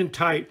down good and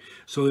tight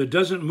so that it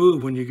doesn't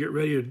move when you get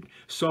ready to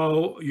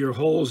saw your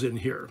holes in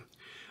here.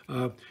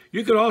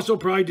 You could also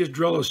probably just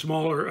drill a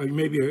smaller,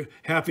 maybe a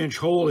 ½ inch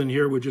hole in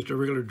here with just a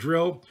regular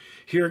drill.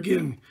 Here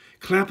again,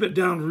 clamp it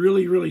down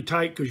really, really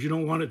tight, because you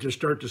don't want it to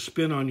start to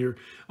spin on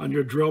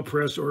your drill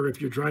press, or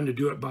if you're trying to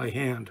do it by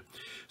hand.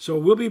 So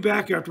we'll be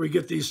back after we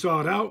get these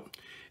sawed out,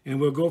 and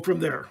we'll go from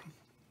there.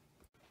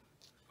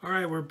 All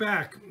right, we're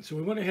back. So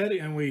we went ahead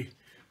and we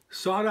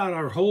sawed out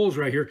our holes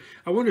right here.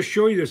 I want to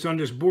show you this on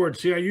this board.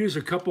 See, I use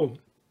a couple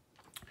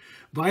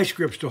vice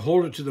grips to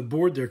hold it to the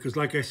board there, because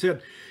like I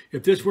said,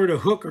 if this were to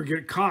hook or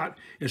get caught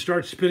and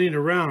start spinning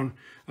around,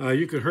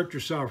 you could hurt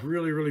yourself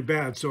really, really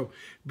bad. So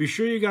be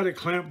sure you got it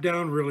clamped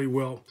down really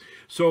well.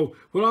 So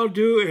what I'll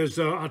do is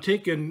I'll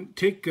take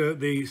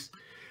these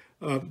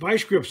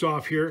vice grips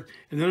off here,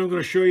 and then I'm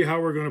going to show you how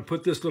we're going to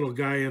put this little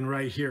guy in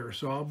right here.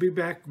 So I'll be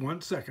back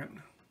 1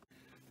 second.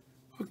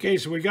 Okay,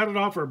 so we got it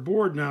off our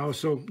board now.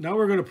 So now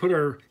we're going to put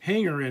our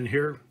hanger in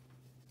here.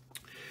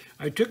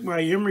 I took my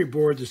emery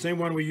board, the same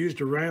one we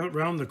used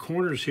around the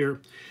corners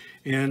here,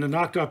 and I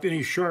knocked off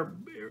any sharp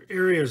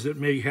areas that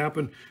may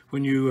happen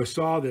when you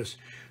saw this.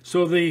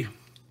 So the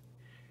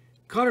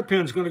cotter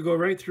pin is going to go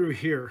right through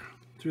here,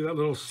 through that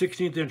little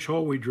 16th inch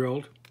hole we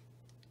drilled.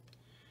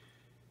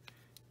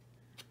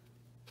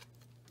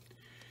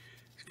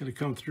 It's going to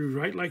come through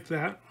right like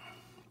that.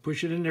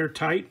 Push it in there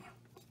tight.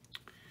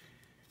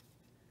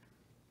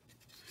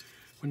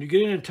 When you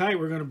get in tight,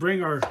 we're going to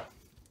bring our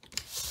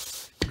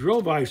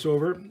drill vise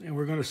over, and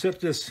we're going to set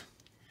this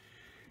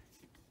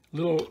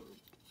little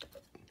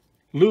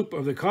loop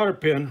of the cotter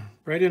pin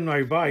right in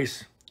my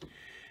vise,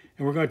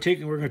 and we're going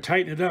to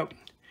tighten it up.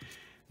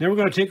 Then we're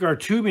going to take our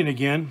tubing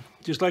again,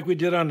 just like we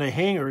did on the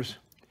hangers.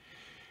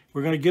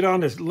 We're going to get on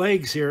the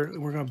legs here,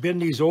 and we're going to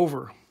bend these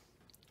over,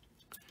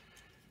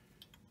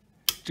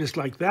 just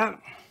like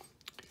that.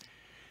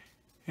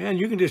 And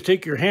you can just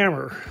take your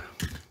hammer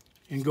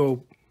and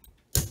go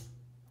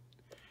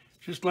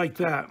just like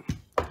that.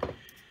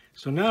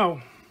 So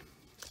now,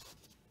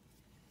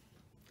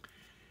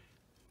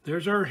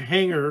 there's our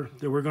hanger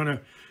that we're going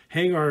to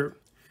hang our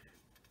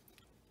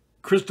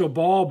crystal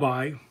ball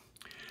by.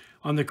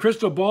 On the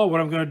crystal ball, what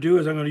I'm going to do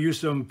is I'm going to use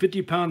some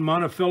 50-pound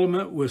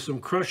monofilament with some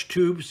crushed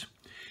tubes,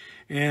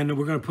 and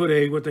we're going to put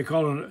what they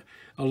call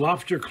a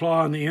lobster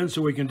claw on the end,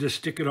 so we can just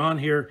stick it on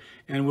here,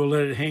 and we'll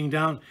let it hang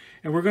down.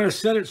 And we're going to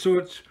set it so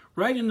it's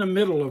right in the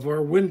middle of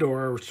our window,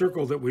 our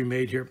circle that we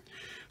made here.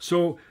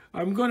 So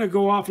I'm going to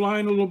go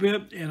offline a little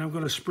bit, and I'm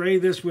going to spray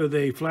this with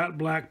a flat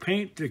black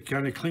paint to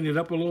kind of clean it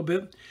up a little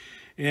bit.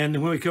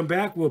 And when we come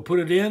back, we'll put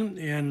it in,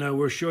 and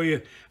we'll show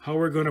you how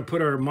we're going to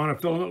put our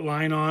monofilament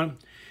line on,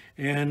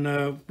 and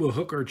we'll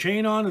hook our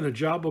chain on, and the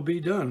job will be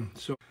done.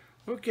 So,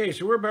 okay,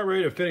 so we're about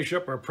ready to finish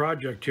up our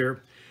project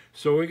here.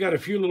 So we got a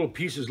few little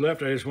pieces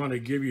left I just want to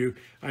give you.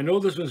 I know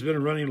this one's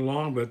been running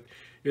long, but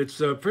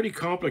it's pretty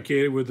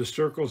complicated with the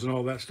circles and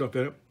all that stuff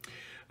in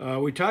it.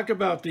 We talked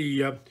about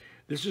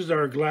this is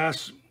our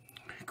glass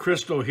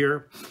crystal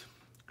here.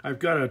 I've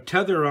got a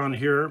tether on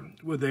here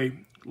with a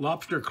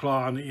lobster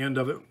claw on the end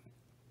of it.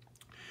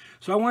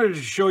 So I wanted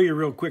to show you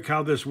real quick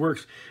how this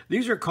works.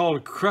 These are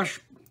called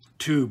crush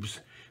tubes.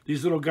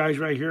 These little guys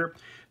right here.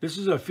 This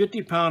is a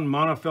 50-pound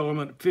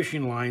monofilament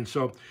fishing line.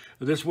 So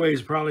this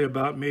weighs probably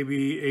about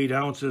maybe 8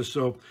 ounces.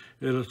 So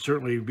it'll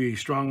certainly be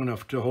strong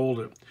enough to hold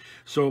it.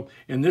 So,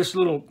 and this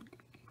little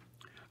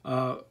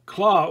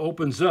claw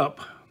opens up,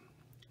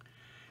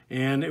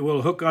 and it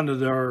will hook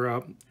onto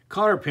our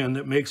cotter pin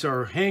that makes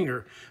our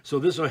hanger. So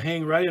this will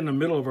hang right in the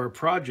middle of our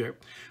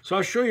project. So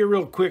I'll show you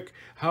real quick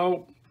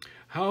how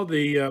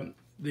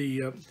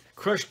the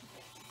crushed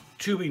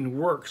tubing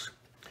works.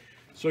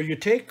 So you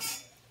take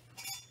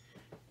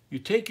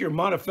your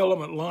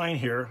monofilament line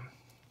here,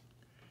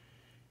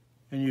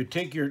 and you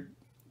take your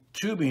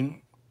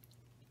tubing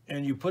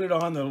and you put it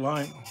on the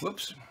line.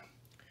 Whoops.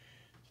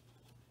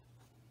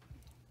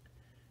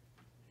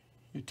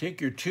 You take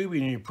your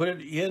tubing and you put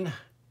it in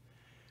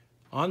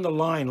on the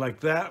line like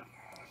that.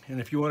 And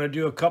if you want to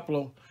do a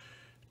couple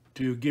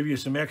to give you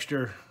some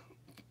extra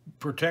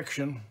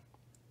protection,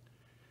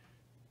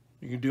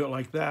 you can do it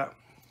like that.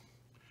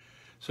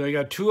 So you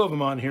got 2 of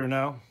them on here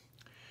now.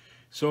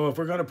 So if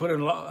we're going to put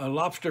a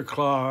lobster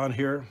claw on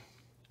here,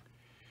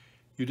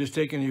 you just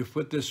take and you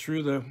put this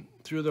through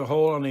the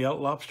hole on the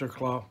lobster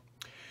claw,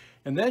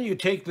 and then you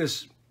take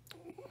this,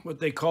 what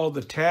they call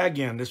the tag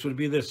end. This would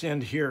be this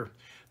end here,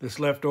 this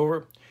left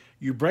over.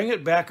 you bring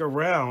it back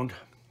around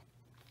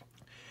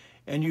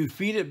and you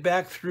feed it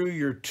back through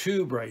your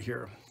tube right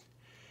here.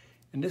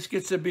 And this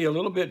gets to be a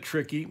little bit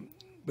tricky,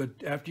 but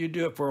after you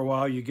do it for a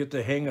while, you get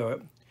the hang of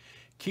it.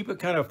 Keep it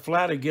kind of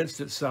flat against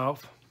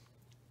itself.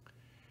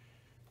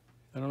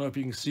 I don't know if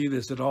you can see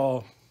this at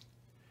all,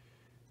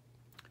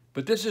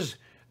 but this is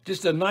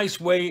just a nice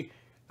way.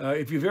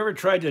 If you've ever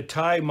tried to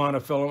tie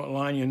monofilament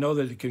line, you know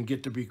that it can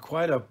get to be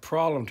quite a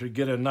problem to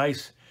get a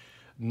nice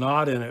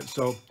knot in it.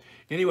 So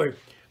anyway,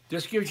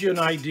 this gives you an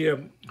idea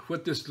of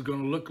what this is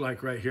going to look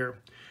like right here.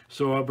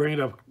 So I'll bring it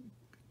up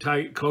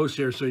tight, close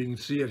here so you can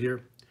see it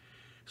here.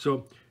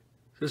 So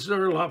this is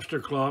our lobster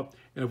claw,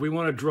 and if we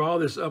want to draw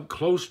this up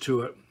close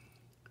to it,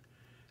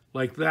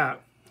 like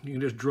that, you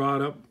can just draw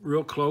it up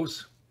real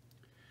close.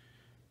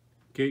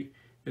 Okay,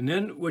 and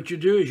then what you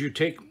do is you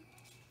take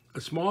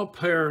a small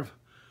pair of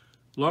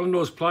long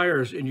nose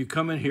pliers and you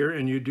come in here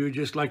and you do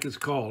just like it's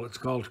called. It's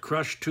called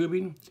crush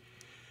tubing.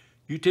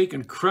 You take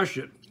and crush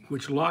it,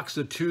 which locks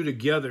the two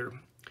together.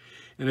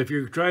 And if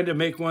you're trying to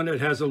make one that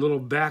has a little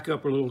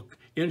backup or a little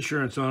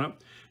insurance on it,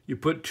 you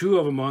put two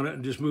of them on it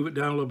and just move it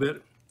down a little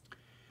bit,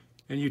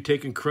 and you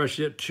take and crush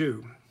it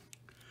too.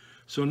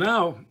 So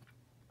now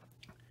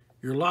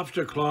your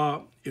lobster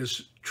claw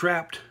is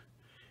trapped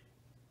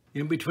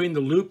in between the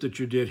loop that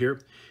you did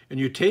here, and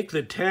you take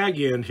the tag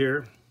end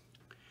here,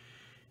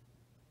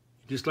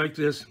 just like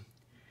this,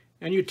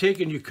 and you take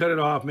and you cut it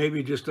off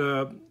maybe just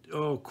a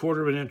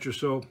quarter of an inch or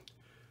so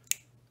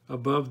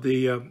above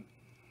the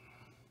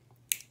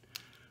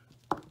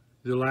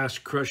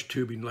last crush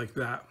tubing, like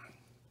that.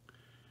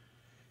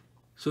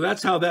 So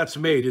that's how that's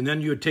made. And then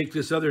you would take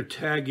this other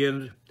tag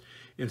end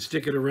and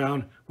stick it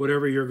around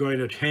whatever you're going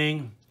to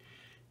hang.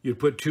 You'd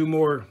put two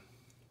more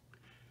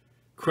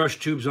crush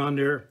tubes on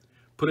there,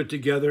 put it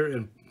together,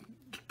 and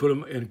put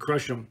them and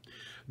crush them.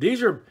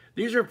 These are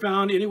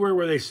found anywhere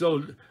where they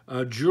sell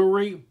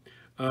jewelry.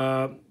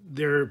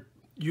 They're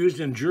used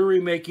in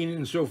jewelry making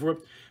and so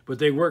forth, but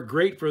they work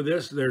great for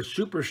this. They're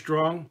super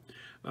strong,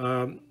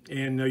 and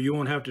you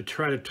won't have to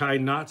try to tie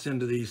knots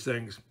into these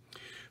things.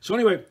 So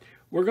anyway,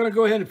 we're going to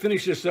go ahead and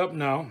finish this up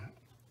now.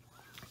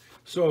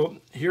 So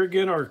here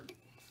again, our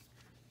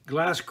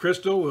glass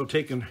crystal. We'll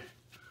take and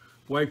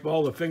wipe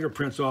all the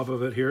fingerprints off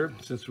of it here,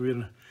 since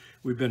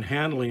we've been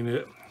handling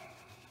it.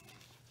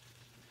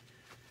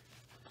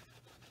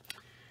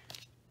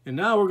 And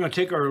now we're going to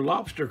take our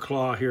lobster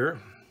claw here.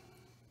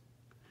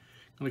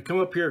 I'm going to come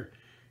up here,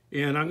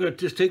 and I'm going to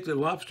just take the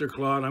lobster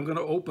claw and I'm going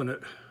to open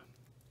it.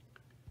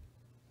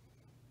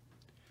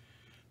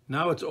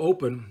 Now it's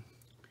open,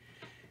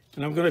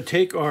 and I'm going to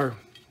take our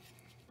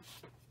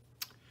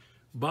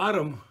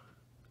bottom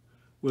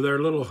with our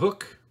little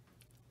hook,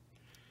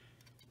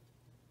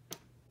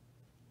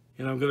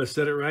 and I'm going to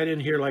set it right in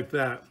here like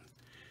that.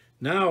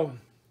 Now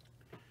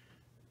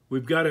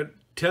we've got it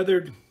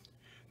tethered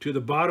to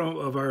the bottom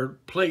of our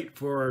plate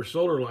for our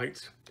solar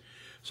lights.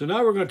 So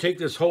now we're going to take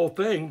this whole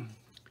thing.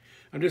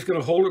 I'm just going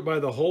to hold it by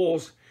the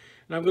holes,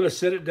 and I'm going to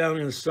set it down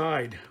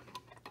inside.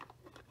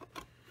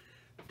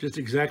 Just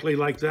exactly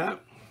like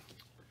that.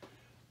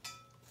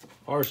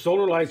 Our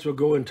solar lights will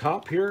go in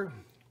top here,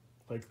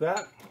 like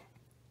that.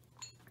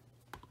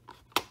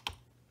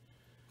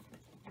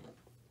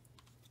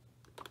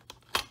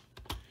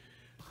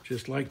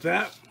 Just like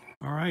that.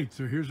 All right,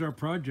 so here's our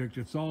project.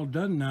 It's all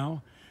done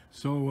now.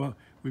 So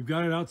we've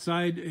got it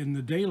outside in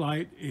the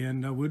daylight,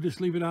 and we'll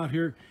just leave it out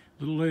here.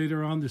 A little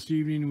later on this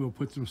evening, we'll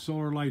put some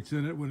solar lights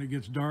in it when it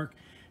gets dark,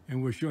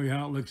 and we'll show you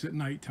how it looks at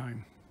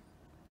nighttime.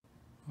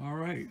 All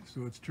right,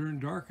 so it's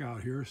turned dark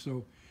out here.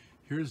 So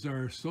here's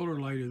our solar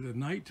light at the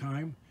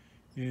nighttime,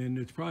 and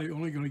it's probably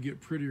only going to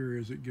get prettier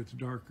as it gets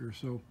darker.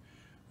 So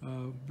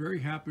very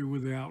happy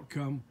with the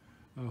outcome.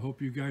 I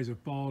hope you guys have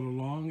followed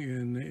along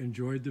and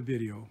enjoyed the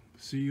video.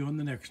 See you on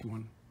the next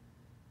one.